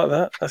I like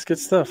that. That's good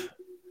stuff.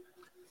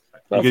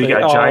 You're going to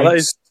get a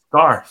giant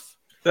scarf.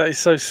 That is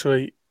so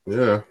sweet.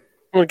 Yeah.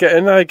 We'll get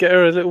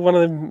her a little one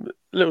of them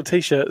little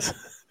t-shirts.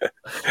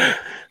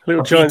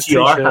 Little Giants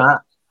BTR t-shirt.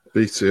 hat.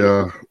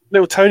 BTR.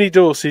 Little Tony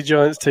Dorsey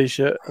Giants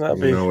t-shirt. That'd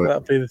be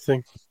the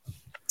thing.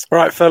 All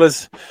right,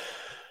 fellas.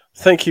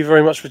 Thank you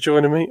very much for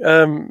joining me.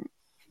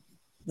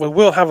 We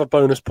will have a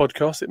bonus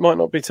podcast. It might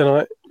not be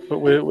tonight,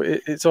 but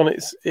it's on.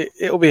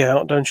 It'll be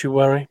out. Don't you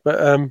worry.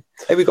 But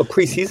hey, we've got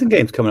pre-season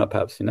games coming up,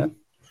 perhaps.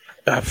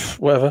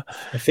 Whatever.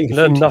 I think you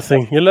learn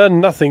nothing. You learn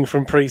nothing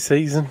from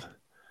pre-season.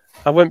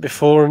 I went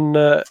before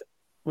and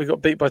we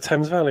got beat by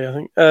Thames Valley, I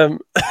think.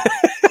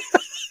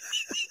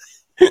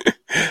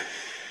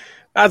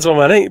 Ads on,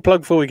 man. Any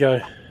plug before we go?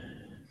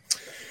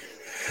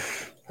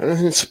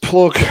 Anything to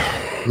plug?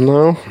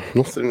 No,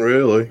 nothing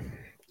really.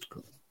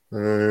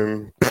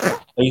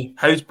 Hey,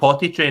 how's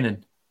potty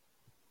training?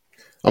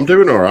 I'm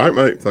doing all right,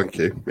 mate. Thank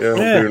you. Yeah,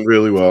 I'm doing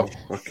really well.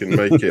 I can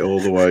make it all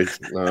the way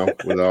now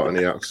without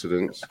any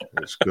accidents.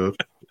 It's good.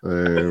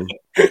 Yeah.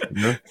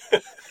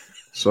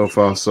 So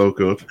far, so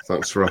good.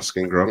 Thanks for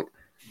asking, Grant.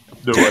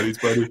 No worries,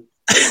 buddy.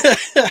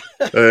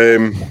 It's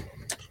been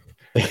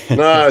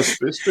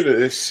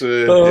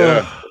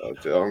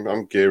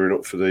I'm gearing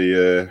up for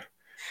the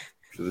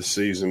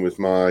season with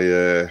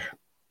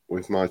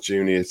my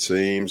junior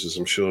teams, as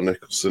I'm sure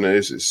Nicholson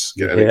is. It's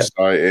getting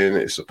exciting.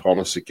 It's upon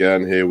us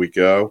again. Here we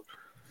go.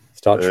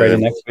 Start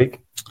training next week.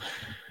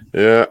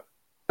 Yeah.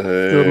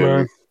 Good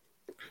man.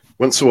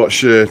 Went to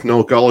watch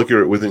Noel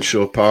Gallagher at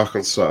Wythenshawe Park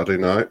on Saturday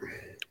night.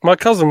 My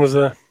cousin was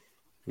there.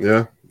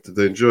 Yeah. Did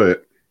they enjoy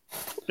it?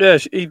 Yeah,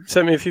 he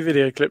sent me a few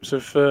video clips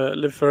of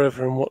Live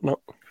Forever and whatnot.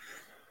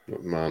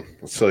 Man,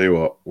 I'll tell you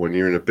what, when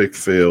you're in a big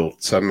field,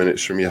 10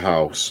 minutes from your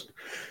house,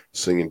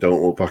 singing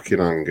Don't Look Back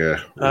in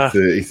Anger, with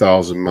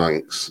 30,000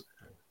 Manx,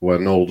 where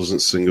Noel doesn't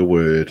sing a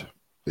word,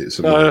 it's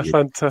a moment.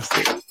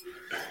 Fantastic.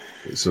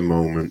 It's a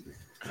moment.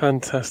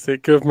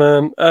 Fantastic. Good,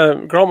 man.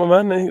 Grant, my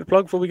man, anything to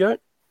plug before we go?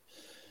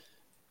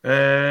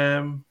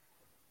 How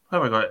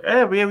have I got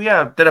it? We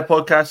did a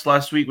podcast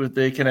last week with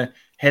the kind of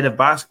head of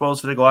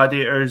basketballs for the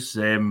Gladiators.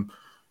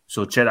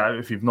 So check that out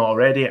if you've not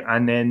already.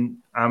 And then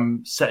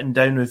I'm sitting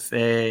down with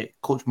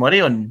Coach Murray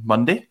on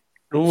Monday.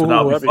 So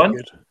that'll be fun.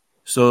 Good.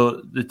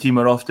 So the team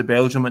are off to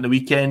Belgium at the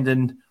weekend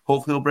and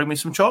hopefully they'll bring me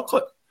some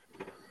chocolate.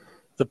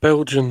 The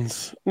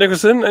Belgians.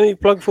 Nicholson, any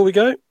plug before we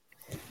go?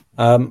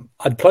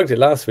 I'd plugged it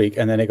last week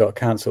and then it got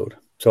cancelled.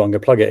 So I'm going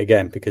to plug it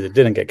again because it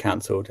didn't get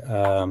cancelled.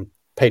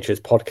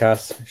 Patriots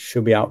podcast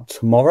should be out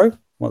tomorrow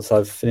once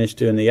I've finished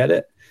doing the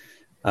edit.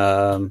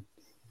 And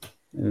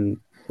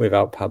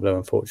without Pablo,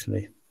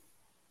 unfortunately.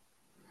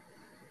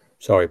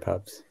 Sorry,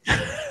 Pabz.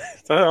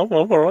 I'm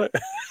all right.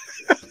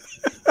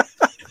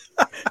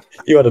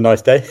 You had a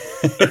nice day.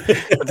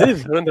 I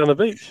did. I went down the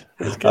beach.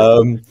 It was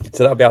good.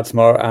 So that'll be out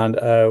tomorrow.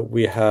 And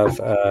we have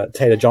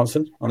Taylor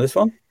Johnson on this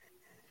one,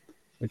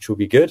 which will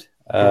be good.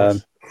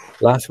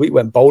 Last week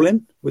went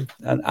bowling with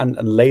and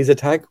laser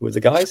tag with the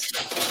guys.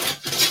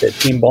 Bit of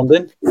team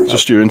bonding.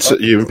 Just you and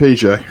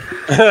PJ.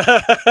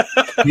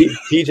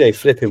 PJ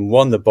flipping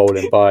won the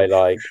bowling by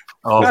like.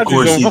 Oh, of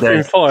course he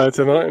did. Fire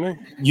tonight, isn't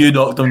he? You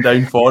knocked them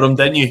down for him,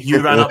 didn't you?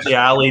 You ran up the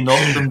alley,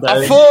 knocked them down.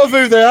 I thought of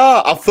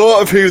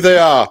who they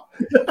are.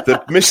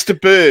 The Mr.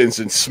 Burns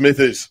and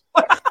Smithers.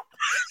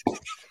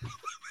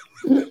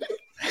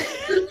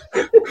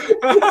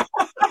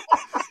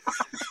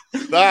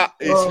 That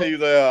is who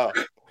they are.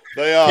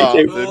 They are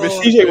the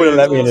Mr. TJ wouldn't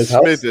let me in his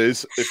house.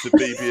 Smithers of the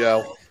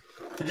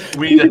BBL.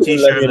 We need a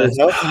t-shirt of this.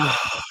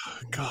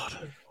 God.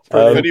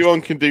 If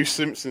anyone can do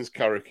Simpsons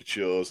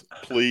caricatures,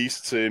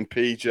 please turn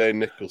PJ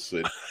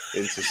Nicholson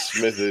into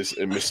Smithers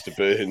and Mr.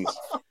 Burns.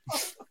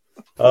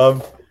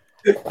 And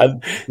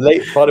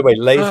by the way,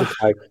 laser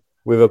tag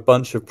with a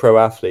bunch of pro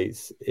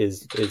athletes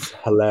is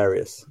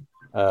hilarious.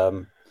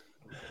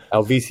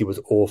 Alvisi was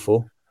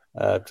awful,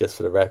 just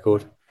for the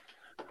record.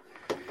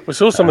 We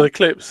saw some of the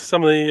clips,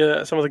 some of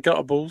the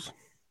gutter balls.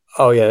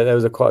 Oh yeah, there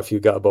was quite a few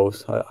gutter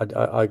balls.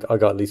 I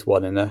got at least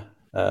one in there.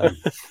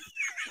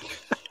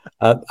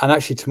 And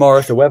actually, tomorrow,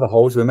 if the weather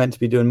holds, we're meant to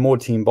be doing more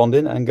team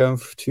bonding and going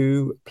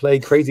to play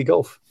crazy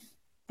golf.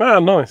 Ah,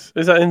 nice.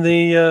 Is that in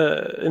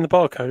the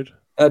barcode?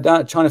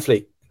 Down at China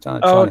Fleet.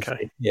 China okay.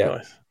 Fleet.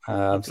 Yeah.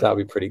 Nice. So that'll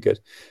be pretty good.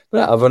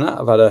 But other than that,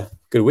 I've had a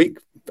good week.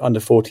 Under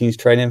 14s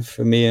training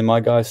for me and my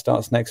guys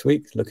starts next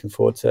week. Looking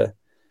forward to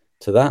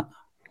that.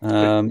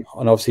 And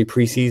obviously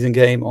pre-season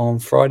game on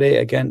Friday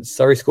against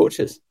Surrey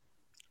Scorchers.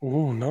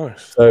 Oh,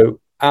 nice.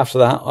 So after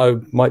that, I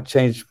might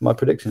change my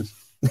predictions.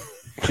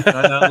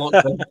 They're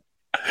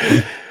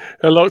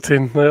locked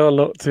in. They are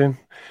locked in.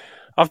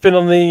 I've been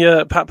on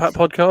the Pat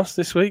podcast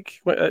this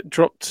week. It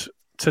dropped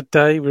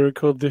today. We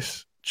record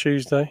this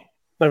Tuesday.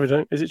 No, we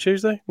don't. Is it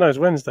Tuesday? No, it's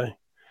Wednesday.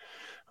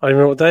 I don't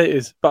even know what day it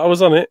is. But I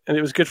was on it, and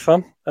it was good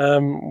fun.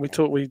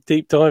 We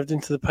deep dived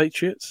into the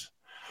Patriots.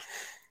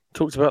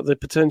 Talked about the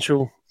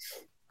potential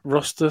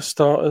roster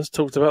starters.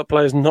 Talked about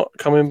players not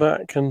coming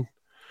back and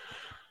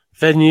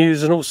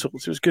venues and all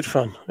sorts. It was good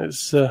fun.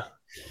 It's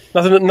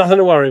nothing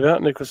to worry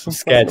about, Nicholson. I'm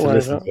scared to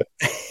listen to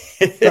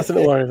it. Nothing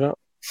to worry about.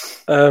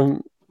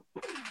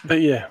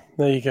 But yeah,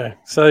 there you go.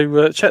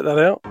 So check that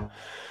out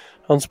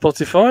on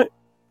Spotify.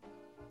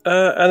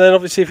 And then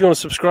obviously if you want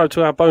to subscribe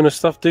to our bonus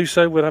stuff, do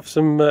so. We'll have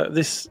some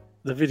the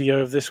video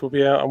of this will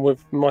be out, and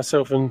with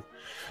myself and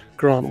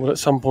Grant will at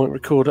some point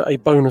record a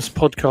bonus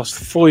podcast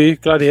for you.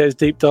 Gladiators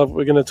Deep Dive.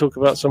 We're going to talk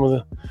about some of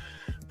the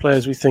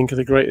players we think are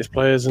the greatest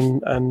players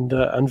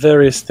and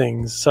various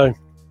things. So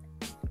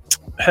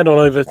head on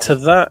over to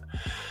that.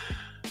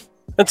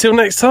 Until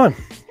next time,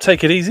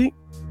 take it easy.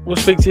 We'll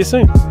speak to you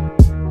soon.